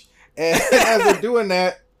this bitch? And as they're doing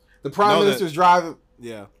that, the prime minister's driving.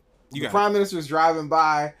 Yeah. The prime minister's driving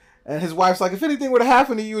by, and his wife's like, if anything would have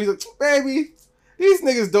happened to you, he's like, baby, these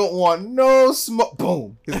niggas don't want no smoke.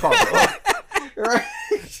 Boom. His car goes off. Right?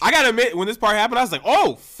 I gotta admit, when this part happened, I was like,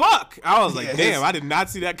 oh, fuck. I was like, damn, I did not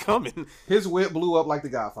see that coming. His whip blew up like the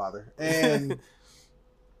Godfather. And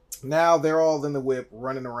now they're all in the whip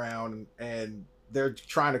running around, and they're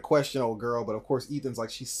trying to question old girl, but of course Ethan's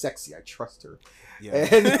like, she's sexy, I trust her. Yeah.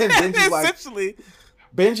 And then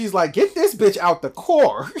Benji's like, get this bitch out the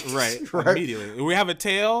core. Right. Immediately. We have a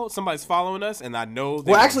tail, somebody's following us, and I know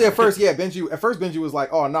actually at first Benji was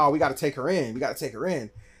like, oh no, we gotta take her in.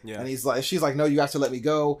 Yeah. And she's like, no, you have to let me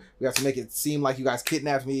go. We have to make it seem like you guys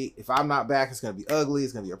kidnapped me. If I'm not back, it's gonna be ugly,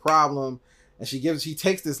 it's gonna be a problem. And she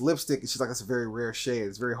takes this lipstick, and she's like, that's a very rare shade,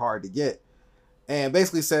 it's very hard to get. And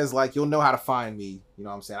basically says, like, you'll know how to find me. You know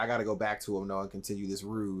what I'm saying? I got to go back to him, and continue this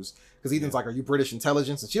ruse. Because Ethan's like, are you British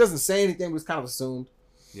intelligence? And she doesn't say anything, but it's kind of assumed.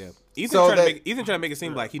 Yeah. Ethan trying to make it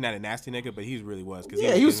seem like he's not a nasty nigga, but he really was.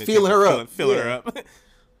 Yeah, he was feeling her up. Filling her up.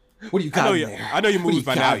 What do you got there? I know your moves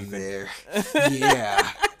by now, Ethan. There?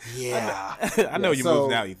 Yeah. I know your moves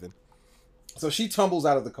now, Ethan. So she tumbles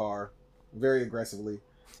out of the car very aggressively.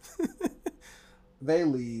 They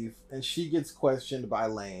leave, and she gets questioned by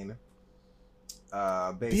Lane.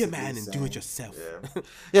 Be a man and do it yourself. Yeah,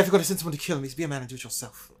 if you're gonna send someone to kill him, be a man and do it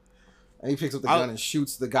yourself. And he picks up the gun and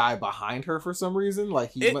shoots the guy behind her for some reason.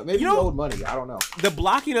 Like maybe he owed money. I don't know. The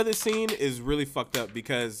blocking of this scene is really fucked up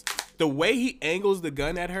because the way he angles the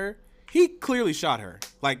gun at her, he clearly shot her.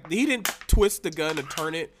 Like he didn't twist the gun to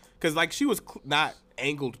turn it because like she was not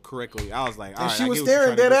angled correctly. I was like, all right, she was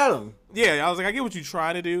staring dead at him. Yeah, I was like, I get what you're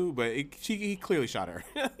trying to do, but he clearly shot her.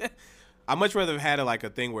 I'd much rather have had a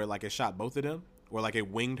thing where like it shot both of them, or like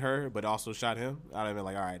it winged her but also shot him. I'd have been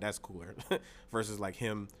like, all right, that's cooler. Versus like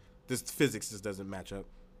him, this physics just doesn't match up.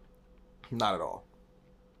 Not at all.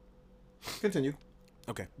 Continue.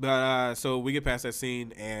 Okay, but so we get past that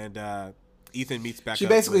scene and Ethan meets back. She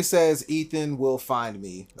basically says, "Ethan will find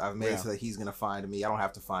me. I've made it so that he's gonna find me. I don't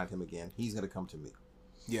have to find him again. He's gonna come to me."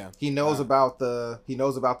 Yeah, he knows about the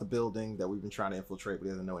building that we've been trying to infiltrate, but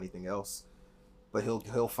he doesn't know anything else. But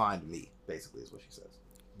he'll find me. Basically, is what she says.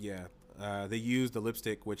 Yeah, they use the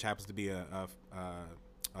lipstick, which happens to be a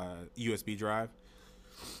USB drive.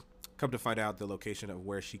 Come to find out the location of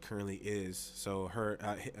where she currently is. So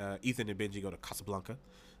Ethan and Benji go to Casablanca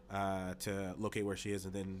to locate where she is,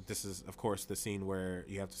 and then this is, of course, the scene where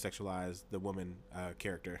you have to sexualize the woman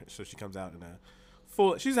character. So she comes out in a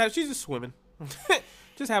full. She's just swimming,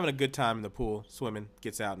 just having a good time in the pool, swimming.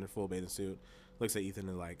 Gets out in a full bathing suit. Looks at Ethan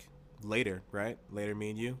and like, later, right? Later, me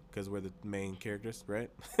and you, because we're the main characters, right?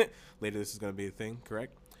 Later, this is gonna be a thing,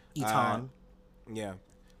 correct? Ethan. Yeah.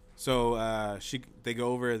 So they go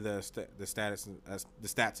over the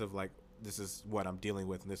stats of like, this is what I'm dealing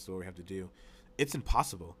with and this is what we have to do. It's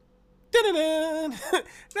impossible. Yeah,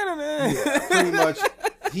 pretty much.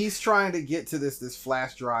 He's trying to get to this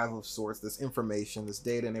flash drive of sorts, this information, this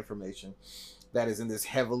data and information that is in this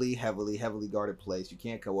heavily guarded place. You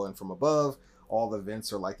can't go in from above. All the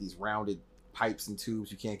vents are like these rounded pipes and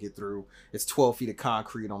tubes you can't get through. It's 12 feet of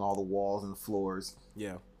concrete on all the walls and the floors.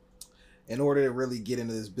 Yeah. In order to really get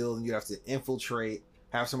into this building, you have to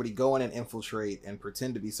have somebody go in and infiltrate and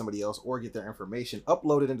pretend to be somebody else, or get their information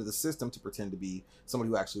uploaded into the system to pretend to be somebody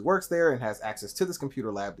who actually works there and has access to this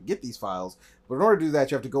computer lab to get these files. But in order to do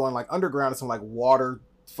that, you have to go in like underground to some like water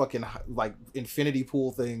fucking like infinity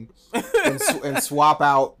pool thing and swap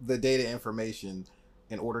out the data information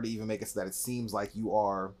in order to even make it so that it seems like you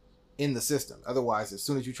are in the system. Otherwise, as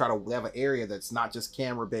soon as you try to have an area that's not just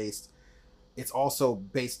camera based, it's also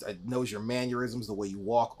based, it knows your mannerisms, the way you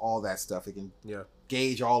walk, all that stuff. It can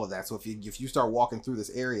gauge all of that. So if you start walking through this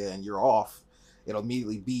area and you're off, it'll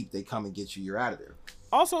immediately beep. They come and get you. You're out of there.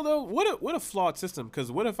 Also, though, what a flawed system.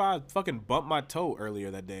 Because what if I fucking bumped my toe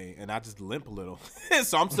earlier that day and I just limp a little?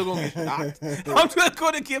 So I'm still gonna get shocked. I'm just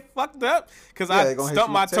gonna get fucked up because I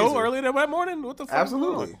stumped my toe earlier that morning. What the fuck?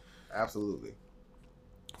 Absolutely.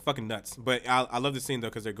 Fucking nuts. But I love the scene though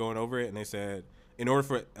because they're going over it and they said, in order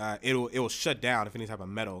for it will shut down if any type of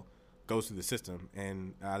metal goes through the system.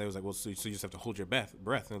 And they was like, well, so you just have to hold your breath.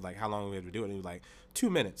 And it was like, how long do we have to do it? And he was like, 2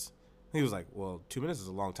 minutes. And he was like, well, 2 minutes is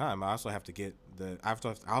a long time. I also have to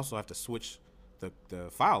switch the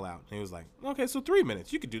file out. And he was like, okay, so 3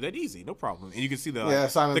 minutes. You could do that easy, no problem. And you can see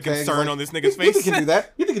the concern on this nigga's face. You can do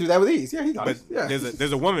that. You can do that with ease. Yeah, he got it. Yeah.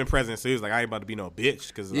 There's a woman present, so he was like, I ain't about to be no bitch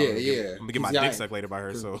because I'm gonna get my dick sucked later by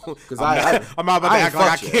her. So I'm not about to act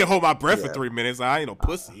like I can't hold my breath for 3 minutes. I ain't no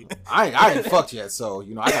pussy. I ain't fucked yet, so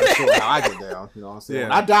I gotta show her how I get down. You know what I'm saying? Yeah.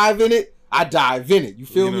 When I dive in it. You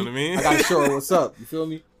feel me? You know what I mean? I gotta show her what's up. You feel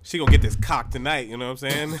me? She gonna get this cock tonight. You know what I'm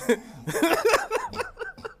saying?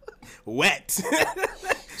 Wet.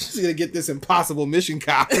 She's gonna get this impossible mission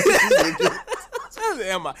cock. The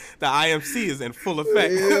IMC is in full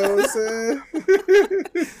effect. You know what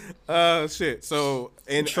I'm saying? Shit. So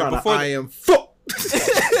and before I am full.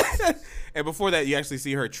 And before that, you actually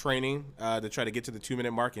see her training to try to get to the 2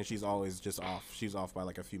 minute mark, and she's always just off. She's off by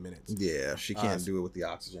like a few minutes. Yeah, she can't do it with the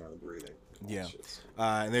oxygen or the breathing. Yeah.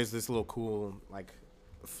 And there's this little cool like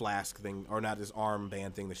flask thing, or not, this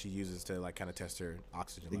armband thing that she uses to like kind of test her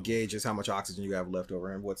oxygen level. It gauges how much oxygen you have left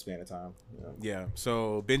over and what span of time. Yeah.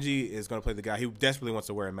 So Benji is going to play the guy who desperately wants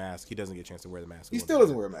to wear a mask. He doesn't get a chance to wear the mask. He still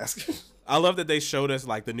doesn't wear a mask. I love that they showed us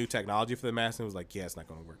like the new technology for the mask, and it was like, yeah, it's not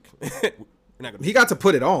going to work. He got to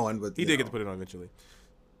put it on, but he did get to put it on eventually.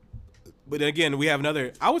 But then again, we have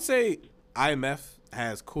another. I would say IMF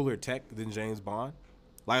has cooler tech than James Bond.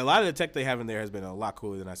 Like a lot of the tech they have in there has been a lot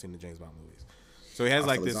cooler than I've seen in the James Bond movies. So he has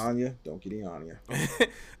like this. Lasagna, don't get on you.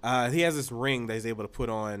 He has this ring that he's able to put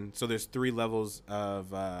on. So there's 3 levels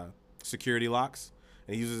of security locks,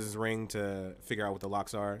 and he uses his ring to figure out what the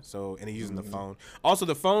locks are. So and he's using the phone. Also,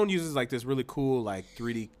 the phone uses like this really cool like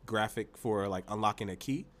 3D graphic for like unlocking a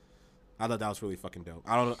key. I thought that was really fucking dope.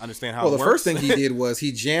 I don't understand how. Well, it the works. first thing he did was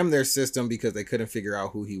he jammed their system because they couldn't figure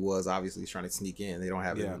out who he was. Obviously, he's trying to sneak in. They don't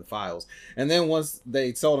have it in the files. And then once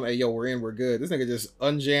they told him, "Hey, yo, we're in, we're good," this nigga just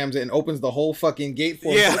unjams it and opens the whole fucking gate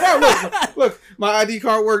for him. Yeah. Like, oh, look, my ID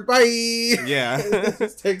card worked. Bye. Yeah. It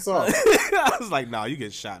just takes off. I was like, nah, you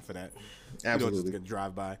get shot for that. Absolutely. You don't just get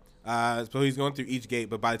drive by. So he's going through each gate,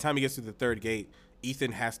 but by the time he gets to the third gate,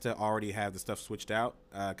 Ethan has to already have the stuff switched out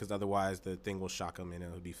because otherwise the thing will shock him and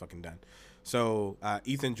it'll be fucking done. So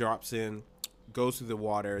Ethan drops in, goes through the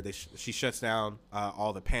water. She shuts down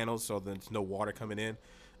all the panels so there's no water coming in.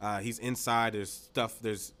 He's inside. There's stuff.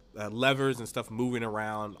 There's levers and stuff moving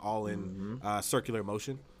around all in circular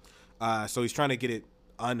motion. So he's trying to get it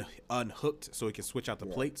unhooked so he can switch out the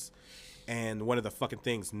plates. And one of the fucking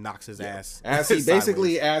things knocks his ass. As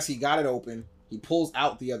he got it open, he pulls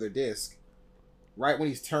out the other disc. Right when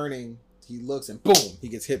he's turning, he looks and boom, he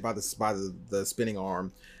gets hit by the spinning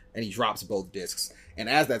arm, and he drops both discs. And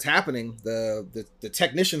as that's happening, the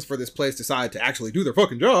technicians for this place decide to actually do their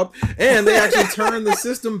fucking job, and they actually turn the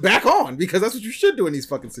system back on because that's what you should do in these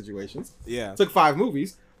fucking situations. Yeah, it took 5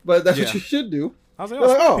 movies, but that's what you should do. I was like,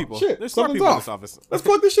 oh people. Shit, there's smart people in this office. Let's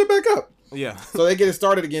plug this shit back up. Yeah. So they get it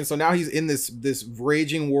started again. So now he's in this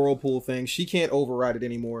raging whirlpool thing. She can't override it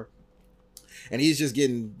anymore. And he's just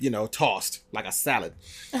getting, tossed like a salad.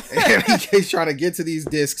 And he's trying to get to these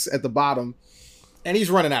discs at the bottom. And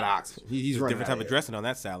he's running out of oxygen. He's running different out type of dressing on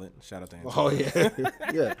that salad. Shout out to Anthony. Oh, yeah.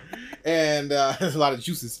 Yeah. And there's a lot of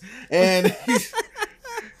juices. And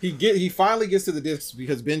he finally gets to the discs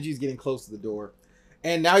because Benji's getting close to the door.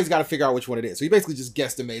 And now he's got to figure out which one it is. So he basically just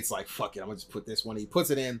guesstimates, like, fuck it, I'm going to just put this one. He puts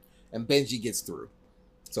it in, and Benji gets through.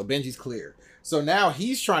 So Benji's clear. So now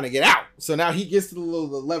he's trying to get out. So now he gets to the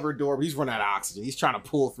lever door, but he's running out of oxygen. He's trying to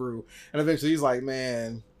pull through. And eventually he's like,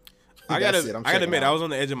 man, I gotta admit, I was on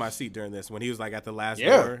the edge of my seat during this when he was like at the last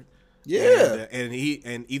door. Yeah. And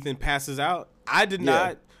Ethan passes out. I did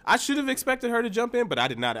not. I should have expected her to jump in, but I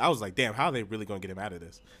did not. I was like, damn, how are they really going to get him out of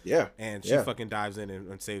this? Yeah. And she fucking dives in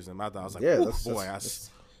and saves him. I was like,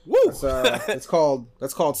 woo. That's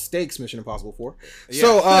called Stakes Mission Impossible 4.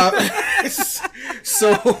 Yeah.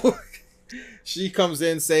 So she comes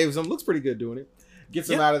in, saves him, looks pretty good doing it. Gets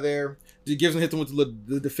him out of there. Hit them with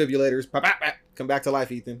the defibrillators. Pop, pop, pop. Come back to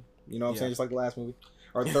life, Ethan. You know what I'm saying? Just like the last movie.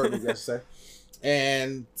 Or the third movie, I should say.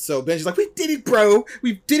 And so Benji's like, we did it, bro.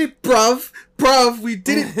 We did it, bruv. We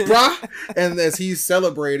did it, bruh. And as he's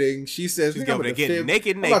celebrating, she says, she's going to get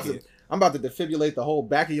naked. I'm about to defibrillate the whole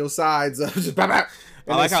back of your sides. Just bop, bop.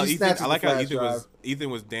 I like how Ethan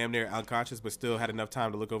was damn near unconscious, but still had enough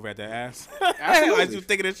time to look over at that ass. Absolutely. As he was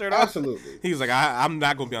taking his shirt off. Absolutely. He was like, I'm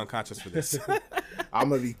not going to be unconscious for this. I'm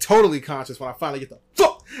going to be totally conscious when I finally get the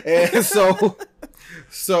fuck. And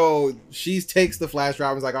so she takes the flash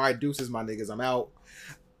drive and is like, all right, deuces, my niggas, I'm out.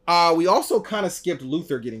 We also kind of skipped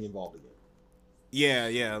Luther getting involved again.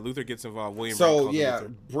 Yeah, Luther gets involved.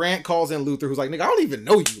 Brandt calls in Luther, who's like, nigga, I don't even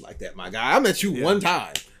know you like that, my guy. I met you one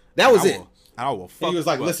time. That was it. I will fuck. And he was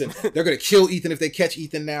like, listen, they're going to kill Ethan if they catch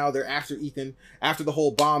Ethan now. They're after Ethan. After the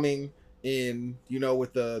whole bombing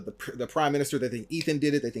with the prime minister, they think Ethan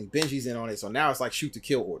did it. They think Benji's in on it. So now it's like shoot to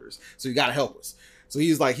kill orders. So you got to help us. So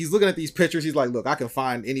he's looking at these pictures. He's like, look, I can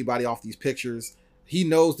find anybody off these pictures. He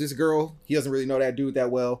knows this girl. He doesn't really know that dude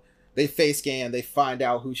that well. They face scan. They find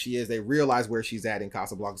out who she is. They realize where she's at in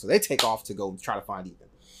Casablanca. So they take off to go try to find Ethan.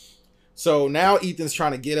 So now Ethan's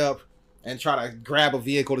trying to get up and try to grab a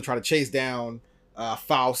vehicle to try to chase down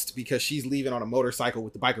Faust because she's leaving on a motorcycle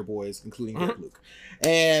with the biker boys, including Luke.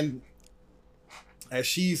 And as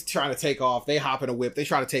she's trying to take off, they hop in a whip. They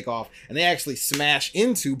try to take off, and they actually smash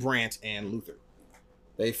into Brandt and Luther.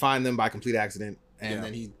 They find them by complete accident, and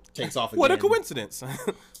then he takes off again. What a coincidence.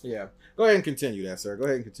 Yeah. Go ahead and continue that, sir. Go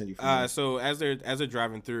ahead and continue. So as they're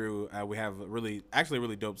driving through, we have a really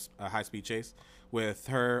dope high-speed chase with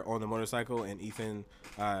her on the motorcycle and Ethan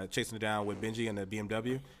chasing it down with Benji in the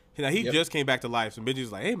BMW. Now, he just came back to life. So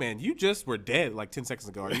Benji's like, hey, man, you just were dead like 10 seconds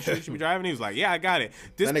ago. Are you sure you should be driving? He was like, yeah, I got it.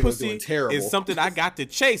 This pussy is something I got to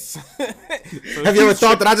chase. So have you ever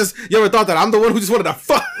thought that I'm the one who just wanted to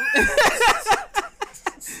fuck?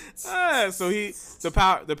 So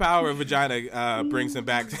the power of vagina brings him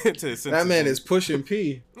back to senses. That man is pushing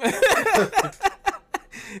P.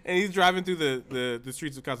 And he's driving through the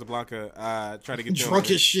streets of Casablanca, trying to get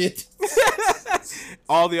drunk as shit.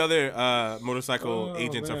 All the other motorcycle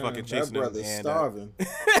agents are fucking chasing him. And starving.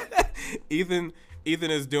 Ethan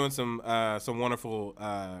is doing some wonderful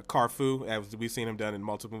car foo, as we've seen him done in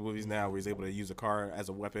multiple movies now, where he's able to use a car as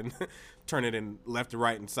a weapon, turn it in left to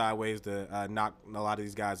right and sideways to knock a lot of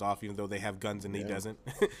these guys off, even though they have guns and he doesn't.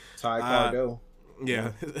 Ty Cardo.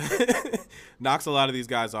 Yeah. Knocks a lot of these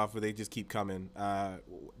guys off, but they just keep coming.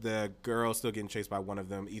 The girl's still getting chased by one of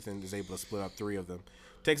them. Ethan is able to split up 3 of them.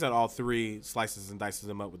 Takes out all 3, slices and dices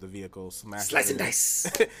them up with the vehicle. Slice and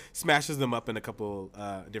dice. Smashes them up in a couple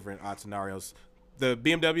different odd scenarios. The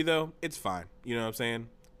BMW, though, it's fine. You know what I'm saying?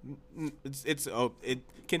 It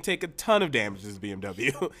can take a ton of damage, this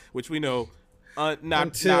BMW, which we know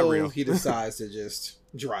not real. He decides to just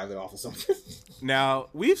drive it off of something. Now,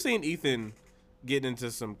 we've seen Ethan get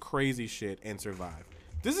into some crazy shit and survive.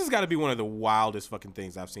 This has got to be one of the wildest fucking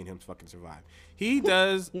things I've seen him fucking survive. He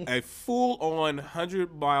does a full-on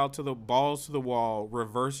 100-mile to the balls to the wall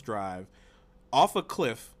reverse drive off a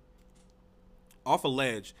cliff, off a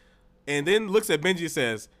ledge, and then looks at Benji and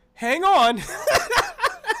says, "Hang on,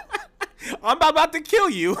 I'm about to kill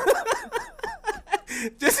you."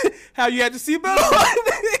 Just how you had to seatbelt on,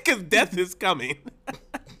 because death is coming.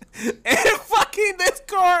 And fucking this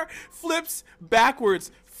car flips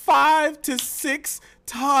backwards 5 to 6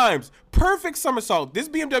 times. Perfect somersault. This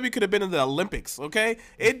BMW could have been in the Olympics, okay?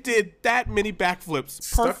 It did that many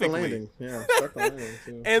backflips perfectly. Stuck the landing. Yeah, stuck the landing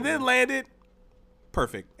too. And then landed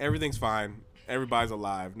perfect. Everything's fine. Everybody's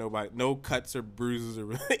alive. No cuts or bruises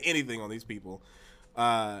or anything on these people.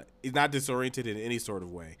 He's not disoriented in any sort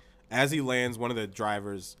of way. As he lands, one of the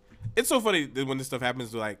drivers... It's so funny that when this stuff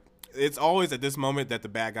happens, like, it's always at this moment that the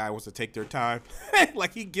bad guy wants to take their time.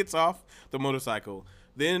 Like, he gets off the motorcycle,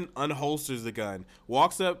 then unholsters the gun,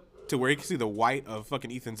 walks up to where he can see the white of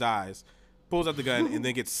fucking Ethan's eyes, pulls out the gun, and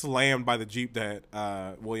then gets slammed by the Jeep that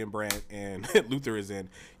William Brandt and Luther is in.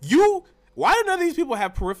 Why do none of these people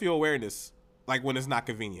have peripheral awareness, like, when it's not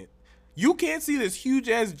convenient? You can't see this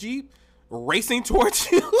huge-ass Jeep racing towards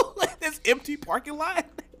you like this empty parking lot?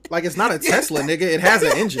 Like, it's not a Tesla, nigga. It has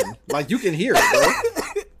an engine. Like, you can hear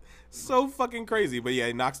it, bro. So fucking crazy. But yeah,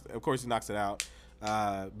 he knocks it out.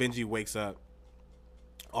 Benji wakes up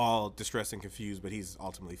all distressed and confused, but he's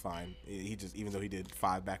ultimately fine. He just, even though he did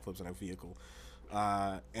 5 backflips in a vehicle.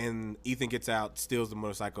 And Ethan gets out, steals the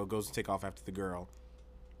motorcycle, goes to take off after the girl.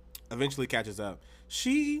 Eventually catches up.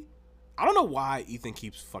 I don't know why Ethan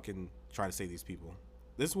keeps fucking trying to save these people.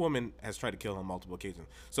 This woman has tried to kill him on multiple occasions.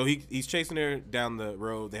 So he's chasing her down the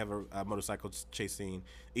road. They have a motorcycle chase scene.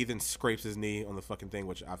 Ethan scrapes his knee on the fucking thing,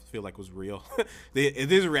 which I feel like was real.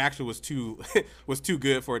 His reaction was too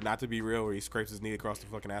good for it not to be real, where he scrapes his knee across the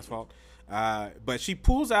fucking asphalt. But she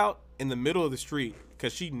pulls out in the middle of the street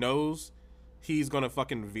because she knows he's going to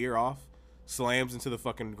fucking veer off, slams into the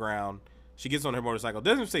fucking ground. She gets on her motorcycle.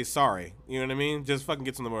 Doesn't say sorry. You know what I mean? Just fucking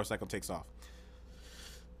gets on the motorcycle and takes off.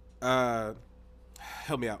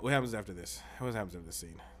 Help me out. What happens after this? What happens after this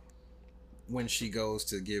scene? When she goes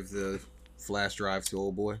to give the flash drive to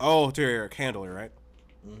old boy. Oh, to her handler, right?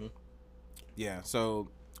 Mm-hmm. Yeah. So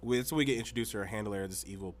we get introduced to her handler. This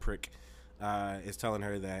evil prick is telling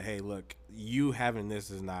her that, hey, look, you having this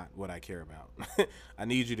is not what I care about. I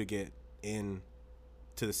need you to get in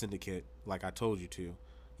to the syndicate like I told you to.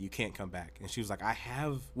 You can't come back. And she was like, I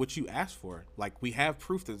have what you asked for. Like, we have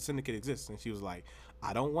proof that the syndicate exists. And she was like,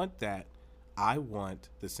 I don't want that. I want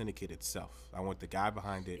the syndicate itself. I want the guy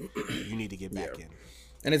behind it. You need to get back in.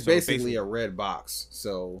 And it's basically a red box.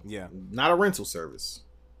 So, yeah, not a rental service.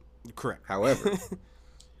 Correct. However,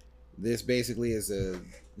 this basically is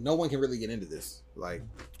no one can really get into this. Like,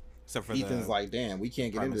 except for Ethan's like, damn, we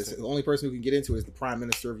can't get into this. The only person who can get into it is the Prime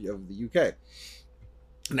Minister of the UK.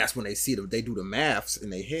 And that's when they do the maths in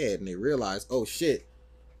their head and they realize, oh shit,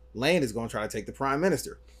 Lane is going to try to take the Prime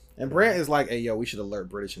Minister. And Brandt is like, hey, yo, we should alert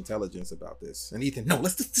British intelligence about this. And Ethan, no,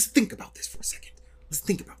 let's just think about this for a second. Let's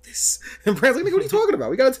think about this. And Brandt's like, nigga, what are you talking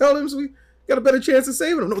about? We got to tell him so we got a better chance of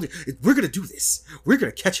saving him. No, we're going to do this. We're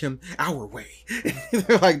going to catch him our way. And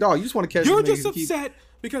they're like, dog, you just want to catch him. You're just upset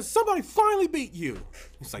because somebody finally beat you.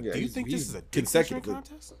 He's like, do you think this is a dick measuring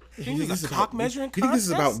contest? Do you think this is a cock measuring contest? You think this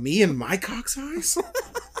is about me and my cock size?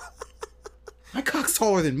 My cock's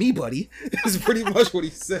taller than me, buddy. That's pretty much what he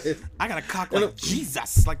said. I got a cock like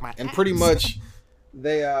Jesus, like my and ass. Pretty much,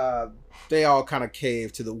 they all kind of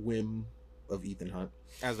cave to the whim of Ethan Hunt,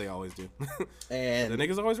 as they always do. And the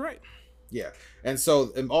nigga's always right. Yeah, and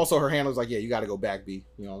also her handler's like, yeah, you got to go back, B.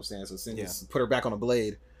 You know what I'm saying? So Cindy put her back on the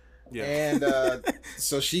blade. Yeah, and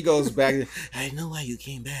so she goes back. I know why you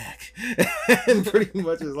came back, and pretty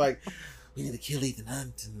much is like, we need to kill Ethan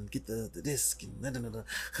Hunt and get the disc. And you're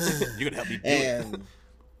gonna help me do it.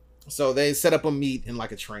 So they set up a meet in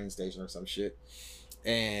like a train station or some shit.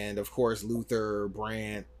 And of course, Luther,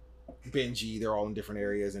 Brandt, Benji, they're all in different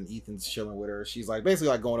areas, and Ethan's chilling with her. She's like basically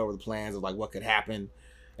like going over the plans of like what could happen.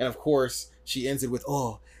 And of course, she ends it with,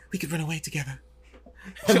 "Oh, we could run away together.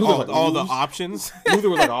 And Luther was like, all the "Ooh." options. Luther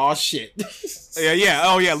was like, "Oh shit." Yeah.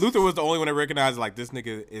 Oh yeah. Luther was the only one that recognized like this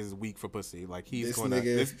nigga is weak for pussy. Like This going to.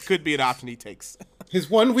 nigga- This could be an option he takes. His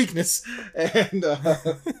one weakness, and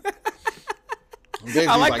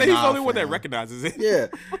I like that he's the "Nah, only one that fam." recognizes it. Yeah,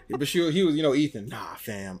 but he was, Ethan. Nah,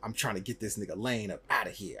 fam, I'm trying to get this nigga Lane up out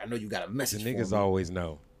of here. I know you got a The message. niggas for me. always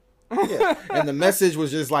know. Yeah, and the message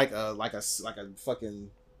was just like a fucking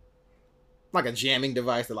like a jamming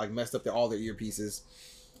device that like messed up all their earpieces.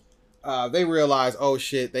 They realized, oh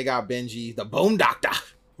shit, they got Benji, the Bone Doctor.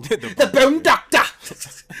 The Bone Doctor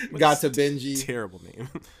got to Benji. Terrible name.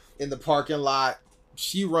 In the parking lot.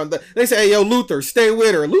 She they say, hey, yo, Luther, stay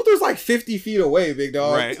with her. Luther's like 50 feet away, big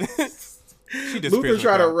dog. Right. Luther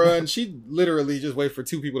tried to run. She literally just wait for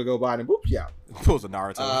two people to go by and boop, yeah. Pulls a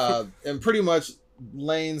Naruto. And pretty much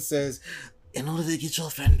Lane says, in order to get your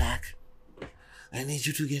friend back, I need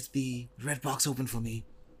you to get the red box open for me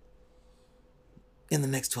in the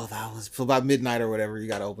next 12 hours. So by midnight or whatever, you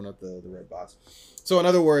got to open up the red box. So in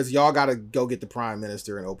other words, y'all got to go get the prime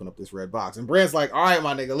minister and open up this red box. And Brand's like, all right,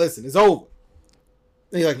 my nigga, listen, it's over.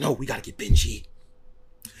 And he's like, no, we got to get Benji.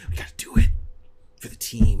 We got to do it for the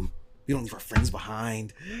team. We don't leave our friends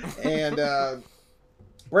behind. And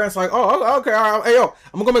Brand's like, oh, okay, all right. Hey, yo,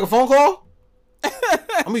 I'm going to go make a phone call.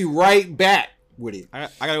 I'm going to be right back with it. I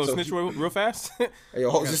got to go snitch real fast. Hey,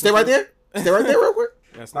 yo, just stay right there. Stay right there real quick.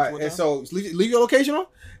 Yeah, all right, and so leave your location on.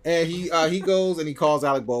 And he goes and he calls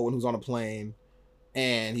Alec Baldwin, who's on a plane.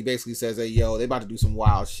 And he basically says, hey, yo, they about to do some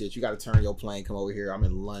wild shit. You got to turn your plane, come over here. I'm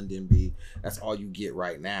in London, B. That's all you get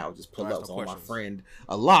right now. Just pull up. So my friend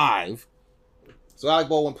alive. So Alec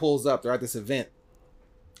Baldwin pulls up. They're at this event,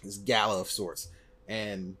 this gala of sorts.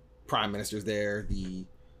 And Prime Minister's there. The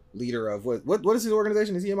leader of, what is his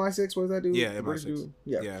organization? Is he MI6? What does that do? Yeah, MI6.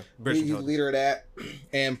 Yeah. British He's the leader of that.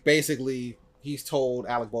 And basically, he's told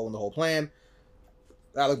Alec Baldwin the whole plan.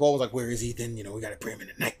 Alec Baldwin's like, where is Ethan? We got to bring him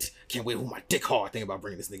in tonight. Can't wait. My dick hard. Think about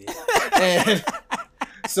bringing this nigga in. And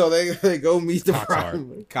so they go meet the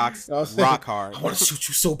prime. Cock's rock hard. I want to shoot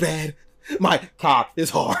you so bad. My cock is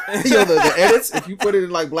hard. The edits, if you put it in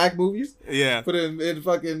like black movies, put it in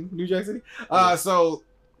fucking New Jack City. So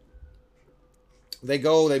they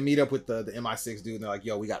meet up with the MI6 dude, and they're like,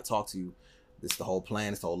 yo, we got to talk to you. This is the whole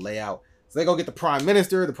plan. It's the whole layout. So they go get the prime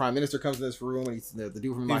minister. The prime minister comes in this room, and the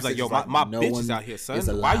dude from MI6 he's like, yo, is my bitch is out here,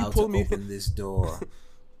 son. Why you pulling me? Open this door.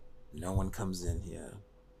 No one comes in here.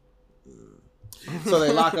 So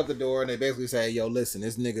they lock up the door, and they basically say, yo, listen,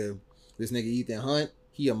 this nigga Ethan Hunt,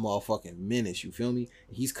 he a motherfucking menace, you feel me?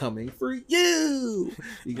 He's coming for you.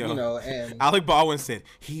 And Alec Baldwin said,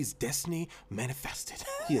 he's destiny manifested.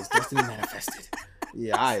 He is destiny manifested.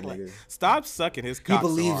 Yeah, all right, nigga. Stop sucking his cock. He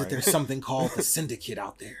believes so hard. that there's something called the syndicate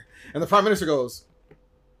out there. And the prime minister goes,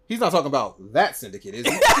 he's not talking about that syndicate, is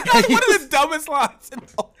he? One of the dumbest lines.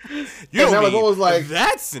 You don't mean was like,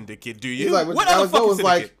 that syndicate, do you? He's like, what other fucking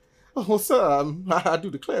syndicate? Like, oh, sir, I do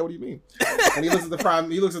declare. What do you mean? And he looks at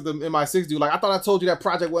the MI6 dude like, I thought I told you that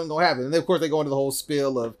project wasn't going to happen. And then, of course, they go into the whole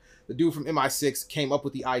spiel of the dude from MI6 came up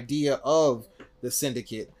with the idea of the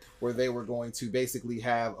syndicate, where they were going to basically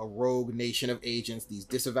have a rogue nation of agents, these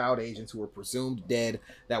disavowed agents who were presumed dead,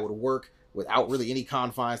 that would work without really any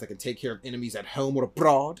confines, that could take care of enemies at home or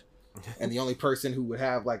abroad. And the only person who would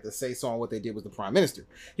have like the say so on what they did was the prime minister.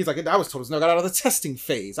 He's like, I was told it's not got out of the testing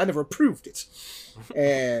phase. I never approved it.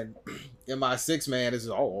 And MI6 man is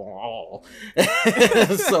so,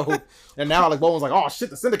 and now Alec Baldwin's like, oh shit,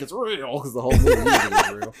 the syndicate's real, because the whole movie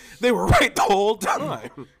is real. They were right the whole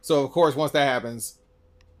time. So of course, once that happens,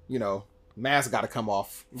 mask got to come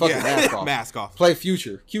off. Fucking mask off. Mask off. Play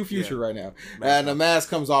Future. Cue Future right now. And the mask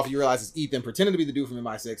comes off. You realize it's Ethan, pretending to be the dude from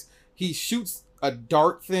MI6. He shoots a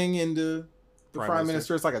dart thing into the prime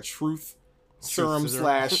minister. It's like a truth serum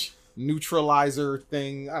 / neutralizer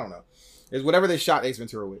thing. I don't know. It's whatever they shot Ace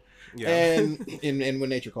Ventura with. Yeah. And in When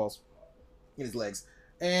Nature Calls. In his legs.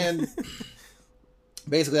 And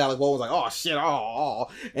basically Alec Baldwin's like, oh shit,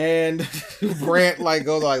 and Brant like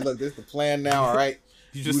goes like, look, this is the plan now, all right?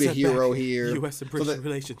 You just the hero here. U.S. and British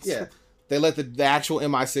relations. Yeah. They let the actual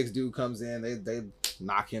MI6 dude comes in. They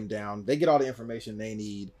knock him down. They get all the information they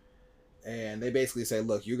need. And they basically say,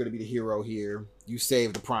 look, you're going to be the hero here. You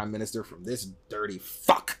saved the prime minister from this dirty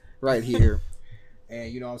fuck right here.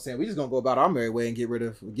 And you know what I'm saying? We just going to go about our merry way and get rid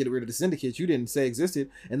of the syndicate you didn't say existed.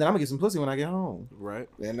 And then I'm going to get some pussy when I get home. Right.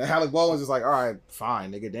 And Alec Baldwin's just like, all right,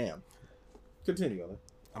 fine, nigga, damn. Continue, Ellen.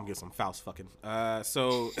 I'm gonna get some Faust fucking.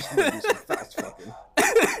 So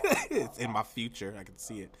it's in my future. I can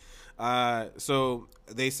see it. So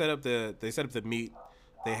they set up the meet.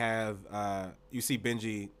 They have you see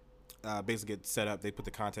Benji basically get set up. They put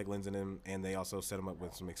the contact lens in him, and they also set him up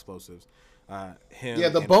with some explosives. him. Yeah,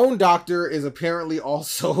 the Bone Doctor is apparently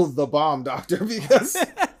also the Bomb Doctor because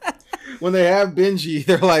when they have Benji,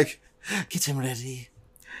 they're like, "Get him ready,"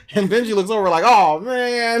 and Benji looks over like, "Oh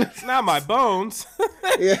man, it's not my bones."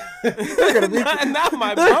 Yeah, they're gonna be not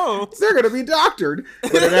my bones. They're gonna be doctored,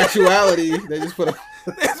 but in actuality, they just put a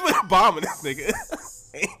bomb in this nigga.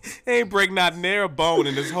 He ain't break not near a bone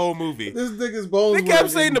in this whole movie. This nigga's bones. They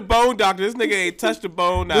kept saying the Bone Doctor. This nigga ain't touched a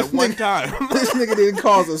bone not one time. This nigga didn't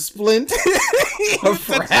cause a splint, a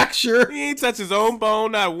fracture. He ain't touched his own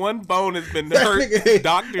bone. Not one bone has been hurt.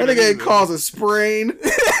 Doctor. That nigga ain't caused a sprain.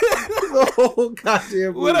 The whole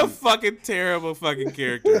goddamn movie. What a fucking terrible fucking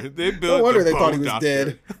character. They built. No wonder the they thought he was Doctor.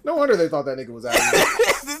 dead. No wonder they thought that nigga was out of here.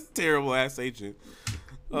 This terrible ass agent.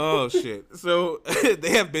 Oh shit! So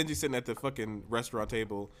they have Benji sitting at the fucking restaurant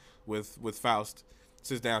table with Faust.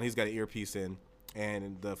 Sits down. He's got an earpiece in,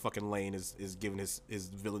 and the fucking Lane is giving his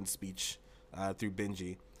villain speech through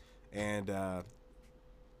Benji. And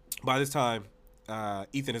by this time,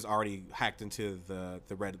 Ethan has already hacked into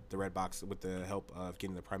the red box with the help of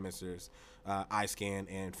getting the Prime Minister's eye scan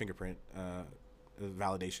and fingerprint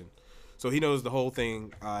validation. So he knows the whole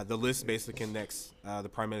thing. The list basically connects the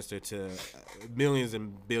Prime Minister to millions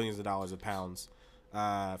and billions of dollars of pounds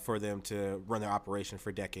for them to run their operation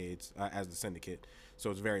for decades as the syndicate.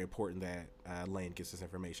 So it's very important that Lane gets this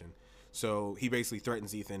information. So he basically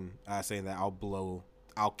threatens Ethan, saying that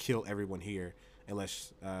I'll kill everyone here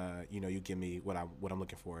unless you give me what I'm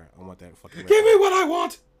looking for. I want that fucking. Give me what I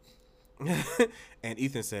want. And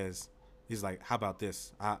Ethan says. He's like, how about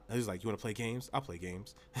this? He's like, you want to play games? I'll play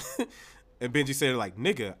games. And Benji said, like,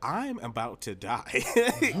 nigga, I'm about to die.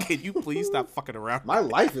 Can you please stop fucking around? My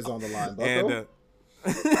life is on the line, Bucko.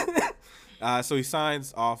 And so he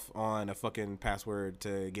signs off on a fucking password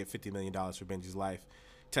to get $50 million for Benji's life.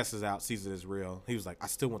 Tests it out, sees it as real. He was like, I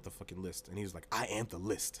still want the fucking list. And he was like, I am the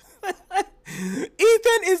list.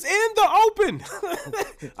 Ethan is in the open.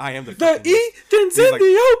 I am the fucking Ethan's in like,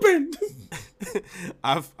 the open.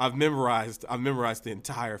 I've memorized the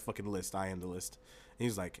entire fucking list. I am the list. And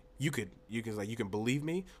he's like, you can believe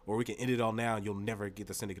me, or we can end it all now, and you'll never get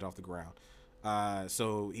the syndicate off the ground.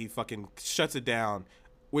 So he fucking shuts it down,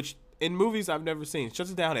 which in movies I've never seen.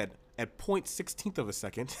 Shuts it down at 0.16 of a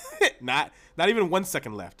second. not even 1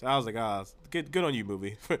 second left. I was like, good on you,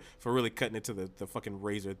 movie, for really cutting it to the fucking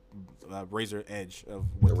razor edge of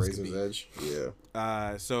what the this razor's could be. edge.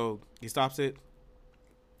 Yeah. So he stops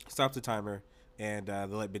the timer, and they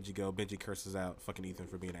let Benji go. Benji curses out fucking Ethan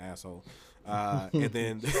for being an asshole. And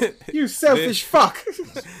then you selfish fuck.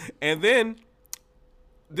 And then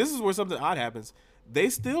this is where something odd happens. They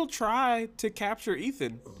still try to capture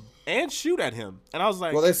Ethan and shoot at him. And I was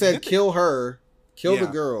like, well, they said kill her, kill the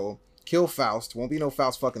girl, kill Faust. Won't be no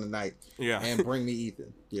Faust fucking tonight. Yeah. And bring me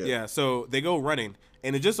Ethan. Yeah. Yeah. So they go running,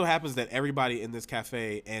 and it just so happens that everybody in this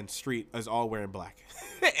cafe and street is all wearing black.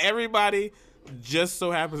 Everybody just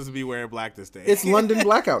so happens to be wearing black this day. It's London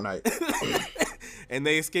blackout night. And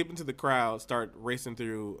they escape into the crowd, start racing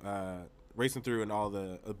through, and all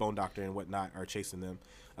the Bone Doctor and whatnot are chasing them.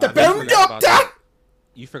 The Bone Doctor.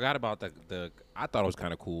 You forgot about the. I thought it was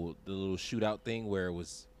kind of cool. The little shootout thing where it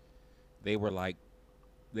was, they were handing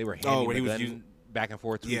the gun back and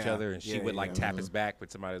forth to each other, and she would tap his back when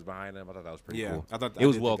somebody was behind him. I thought that was pretty cool. I thought it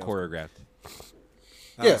was well choreographed.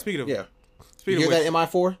 Speaking of you hear that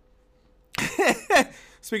MI4?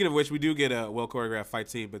 Speaking of which, we do get a well choreographed fight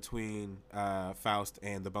scene between Faust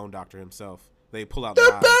and the Bone Doctor himself. They pull out the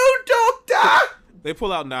Bone Doctor. They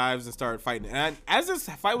pull out knives and start fighting. And as this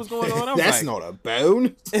fight was going on, I was that's like, not a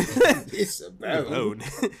bone. It's a bone.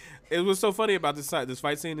 It was so funny about this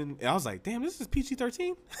fight scene, and I was like, damn, this is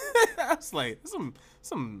PG-13. I was like,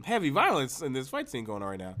 some heavy violence in this fight scene going on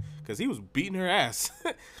right now, because he was beating her ass.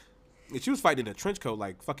 And she was fighting in a trench coat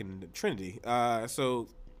like fucking Trinity. So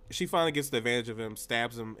she finally gets the advantage of him,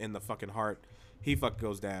 stabs him in the fucking heart. He fucking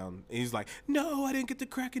goes down. And he's like, no, I didn't get to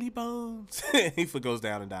crack any bones. He goes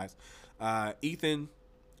down and dies. Ethan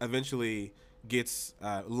eventually gets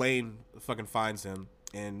Lane fucking finds him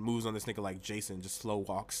and moves on this nigga like Jason, just slow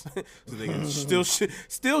walks. So they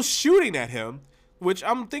still shooting at him, which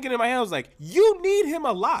I'm thinking in my head, I was like, you need him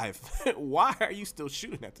alive. Why are you still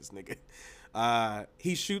shooting at this nigga?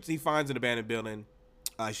 He finds an abandoned building.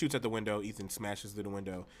 He shoots at the window. Ethan smashes through the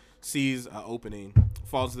window, sees an opening,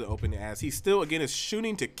 falls to the opening as he still again is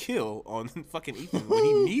shooting to kill on fucking Ethan when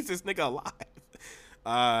he needs this nigga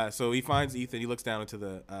alive. So he finds Ethan. He looks down into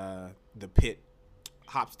the pit,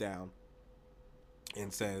 hops down,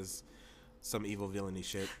 and says some evil villainy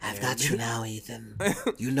shit. I've got you now, Ethan.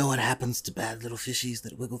 You know what happens to bad little fishies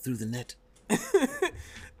that wiggle through the net.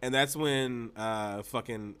 And that's when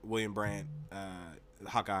fucking William Brandt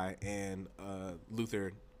Hawkeye and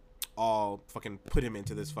Luther all fucking put him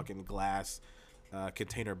into this fucking glass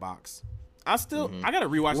container box. I gotta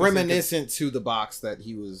rewatch this reminiscent to the box that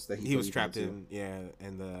he was trapped in. Yeah,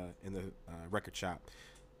 in the record shop.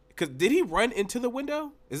 Cause did he run into the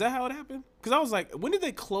window? Is that how it happened? Cause I was like, when did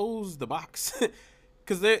they close the box?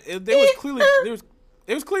 Cause there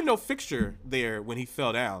was clearly no fixture there when he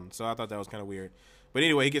fell down. So I thought that was kind of weird. But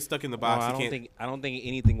anyway, he gets stuck in the box. I don't think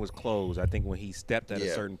anything was closed. I think when he stepped at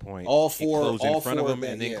a certain point, all it four closed in front of him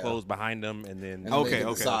that, and then closed behind him and then okay.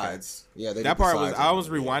 Sides. Yeah, that part was. I was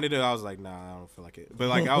rewinded it. I was like, nah, I don't feel like it. But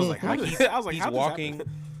like, I was like, he's walking.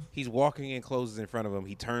 He's walking and closes in front of him.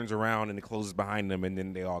 He turns around and it closes behind him, and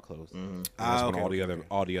then they all close. And that's when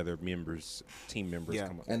all the other team members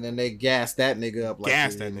come up. And then they gassed that nigga up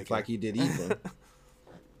like he did Ethan.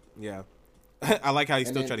 Yeah, I like how he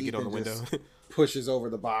still tried to get on the window. Pushes over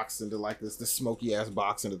the box into like this smoky ass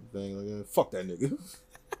box into the thing. Like, fuck that nigga.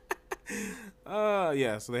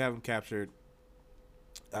 Yeah. So they have him captured.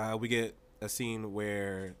 We get a scene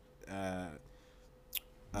where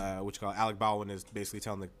what you call Alec Baldwin is basically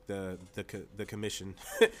telling the commission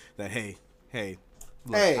that hey,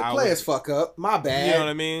 look, play his fuck up. My bad. You know what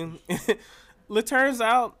I mean? It turns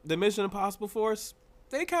out the Mission Impossible Force,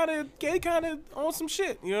 they kind of on some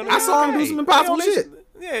shit. You know what I mean? I saw him do some impossible shit.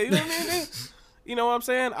 Yeah, you know what I mean? You know what I'm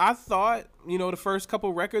saying? I thought, the first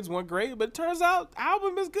couple records weren't great, but it turns out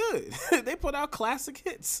album is good. They put out classic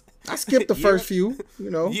hits. I skipped the first few,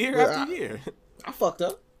 year after year. I fucked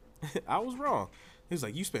up. I was wrong. He was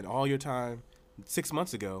like, you spent all your time 6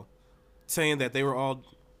 months ago saying that they were all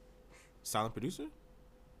silent producer?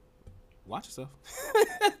 Watch yourself.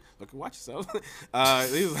 Look, watch yourself.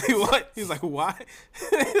 He was like, what? He was like, why?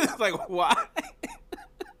 He was like, why?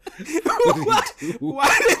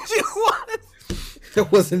 Why did you want it? That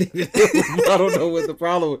wasn't even him. I don't know what the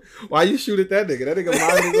problem was. Why you shoot at that nigga? That nigga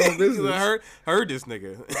minded his own business. I heard this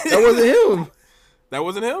nigga. That wasn't him. That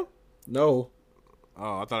wasn't him? No.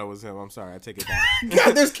 Oh, I thought it was him. I'm sorry. I take it back.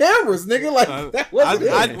 God, there's cameras, nigga. Like that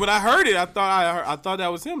wasn't him. When I heard it, I thought that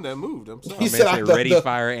was him that moved. I'm sorry. He said, "Ready,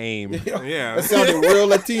 fire, aim." Yeah, that sounded real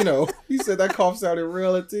Latino. He said that cough sounded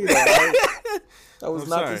real Latino. Right? That was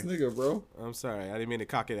not this nigga, bro. I'm sorry. I didn't mean to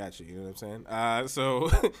cock it at you. You know what I'm saying?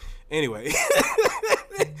 So, anyway,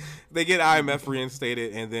 they get IMF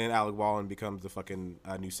reinstated, and then Alec Baldwin becomes the fucking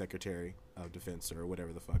new Secretary of Defense or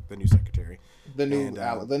whatever the fuck, the new Secretary. The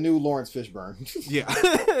new Lawrence Fishburne. Yeah.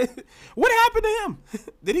 What happened to him?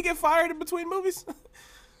 Did he get fired in between movies?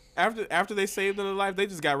 After they saved him life, they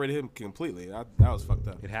just got rid of him completely. That was fucked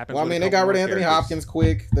up. It happened. Well, I mean, they got rid of Anthony Hopkins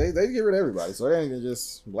quick. They get rid of everybody, so it ain't even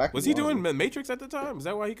just black. Was he doing Matrix at the time? Is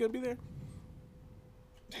that why he couldn't be there?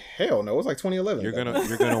 Hell no, it was like 2011. You're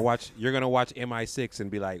gonna watch MI6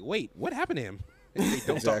 and be like, wait, what happened to him?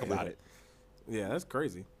 Don't talk about it. Yeah, that's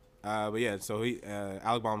crazy. But yeah, so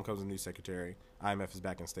Alec Baldwin becomes the new secretary. IMF is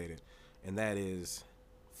back instated, and that is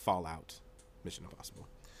Fallout, Mission Impossible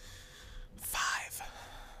 5.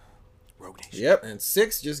 Rogue Nation. Yep, and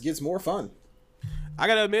 6 just gets more fun. I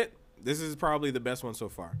gotta admit, this is probably the best one so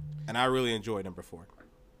far, and I really enjoyed number 4.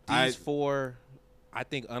 These 4, I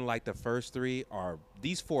think, unlike the first 3,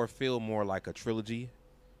 these 4 feel more like a trilogy,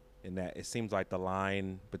 in that it seems like the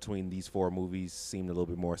line between these 4 movies seemed a little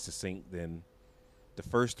bit more succinct than the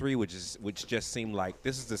first 3, which just seemed like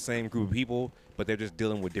this is the same group of people, but they're just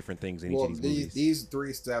dealing with different things in each of these movies. These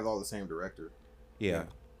 3 still have all the same director. Yeah.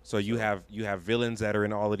 So you have villains that are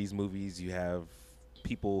in all of these movies. You have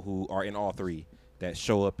people who are in all 3 that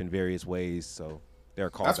show up in various ways. So they're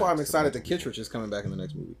called. That's why I'm excited that Kittredge is coming back in the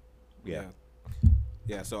next movie. Yeah.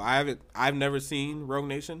 Yeah. So I've never seen Rogue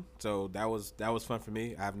Nation, so that was fun for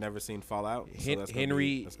me. I've never seen Fallout. So that's gonna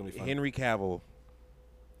be fun. Henry Cavill.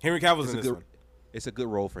 Henry Cavill's in this one. It's a good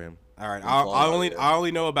role for him. All right. I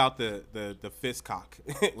only know about the fist cock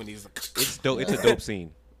when he's. It's dope. It's a dope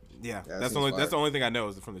scene. Yeah, that's the only thing I know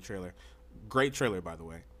is from the trailer. Great trailer, by the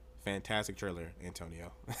way. Fantastic trailer,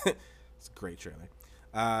 Antonio. It's a great trailer.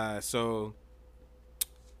 So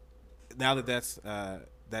now that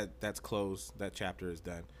that's closed, that chapter is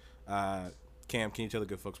done. Cam, can you tell the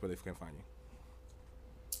good folks where they can find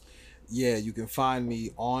you? Yeah, you can find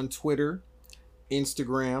me on Twitter,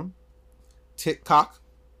 Instagram, TikTok,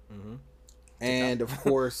 and of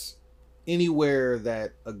course anywhere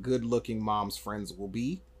that a good-looking mom's friends will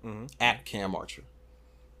be. At Cam Archer.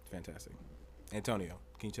 Fantastic. Antonio,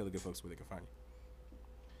 can you tell the good folks where they can find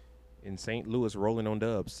you? In St. Louis, rolling on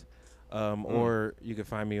dubs. Or you can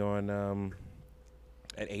find me on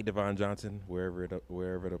at A. Devon Johnson, wherever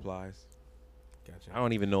it applies. Gotcha. I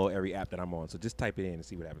don't even know every app that I'm on, so just type it in and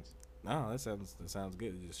see what happens. No, that sounds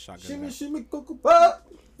good. You just shotgun. Shimmy, shimmy, cocoa pop.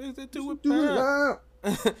 Do it Do it now.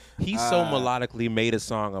 He so melodically made a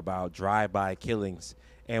song about drive-by killings,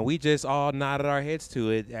 and we just all nodded our heads to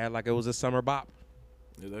it like it was a summer bop.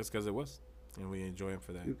 Yeah, that's because it was, and we enjoy him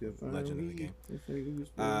for that legend of the game.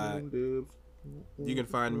 You can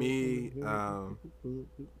find me. I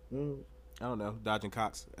don't know, dodging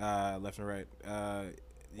cocks left and right.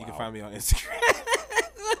 You can find me on Instagram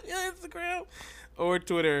or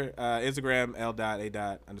Twitter. Instagram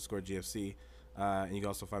L.A._GFC. And you can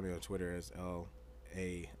also find me on Twitter as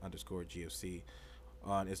LA_GFC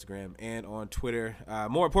on Instagram and on Twitter.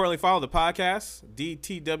 More importantly, follow the podcast,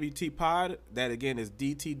 DTWT Pod. That again is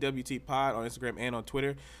DTWT Pod on Instagram and on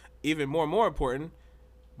Twitter. Even more important,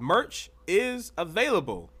 merch is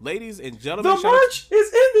available, ladies and gentlemen. The merch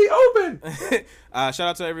is in the open. Shout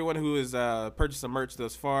out to everyone who has purchased some merch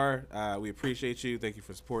thus far. We appreciate you. Thank you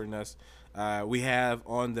for supporting us. We have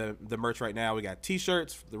on the merch right now, we got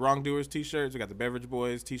t-shirts, the Wrongdoers t-shirts. We got the Beverage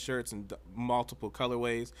Boys t-shirts in multiple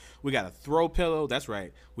colorways. We got a throw pillow. That's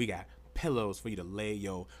right. We got pillows for you to lay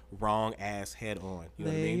your wrong ass head on. You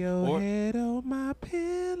know what I mean? Your head on my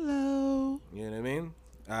pillow. You know what I mean?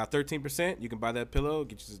 13%. You can buy that pillow.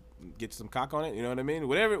 Get you some cock on it. You know what I mean?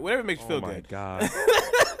 Whatever makes you feel good. Oh my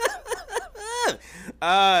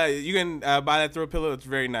God. You can buy that throw pillow. It's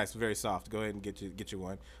very nice, very soft. Go ahead and get you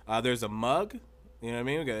one. There's a mug. You know what I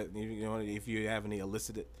mean? We got, you know, if you have any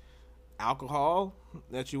illicit alcohol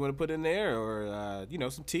that you want to put in there, or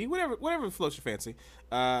some tea, whatever floats your fancy.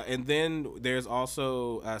 And then there's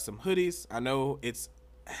also some hoodies. I know it's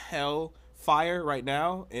hell fire right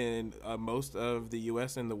now in most of the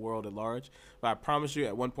U.S. and the world at large, but I promise you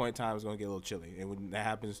at one point in time it's going to get a little chilly, and when that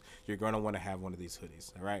happens you're going to want to have one of these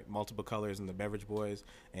hoodies. All right, multiple colors in the Beverage Boys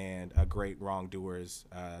and a great Wrongdoers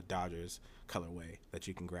Dodgers colorway that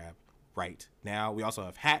you can grab right now. We also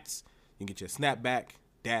have hats. You can get you a snapback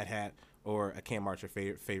dad hat or a Cam Archer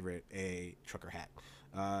favorite, a trucker hat.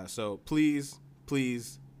 So please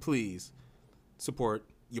support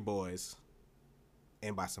your boys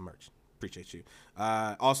and buy some merch. Appreciate you.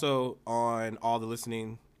 Also, on all the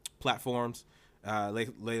listening platforms,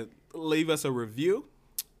 leave us a review.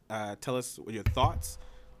 Tell us your thoughts,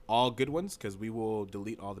 all good ones, because we will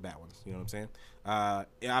delete all the bad ones. You know what I'm saying?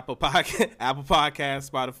 Apple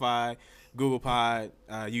Podcast, Spotify, Google Pod,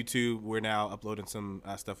 YouTube. We're now uploading some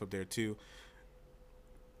stuff up there too.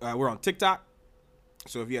 We're on TikTok.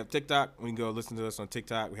 So if you have TikTok, we can go listen to us on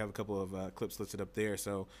TikTok. We have a couple of clips listed up there.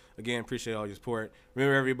 So, again, appreciate all your support.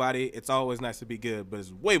 Remember, everybody, it's always nice to be good, but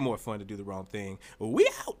it's way more fun to do the wrong thing. We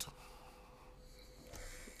out.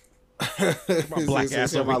 My black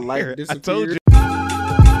ass over my light here. I disappeared. told you.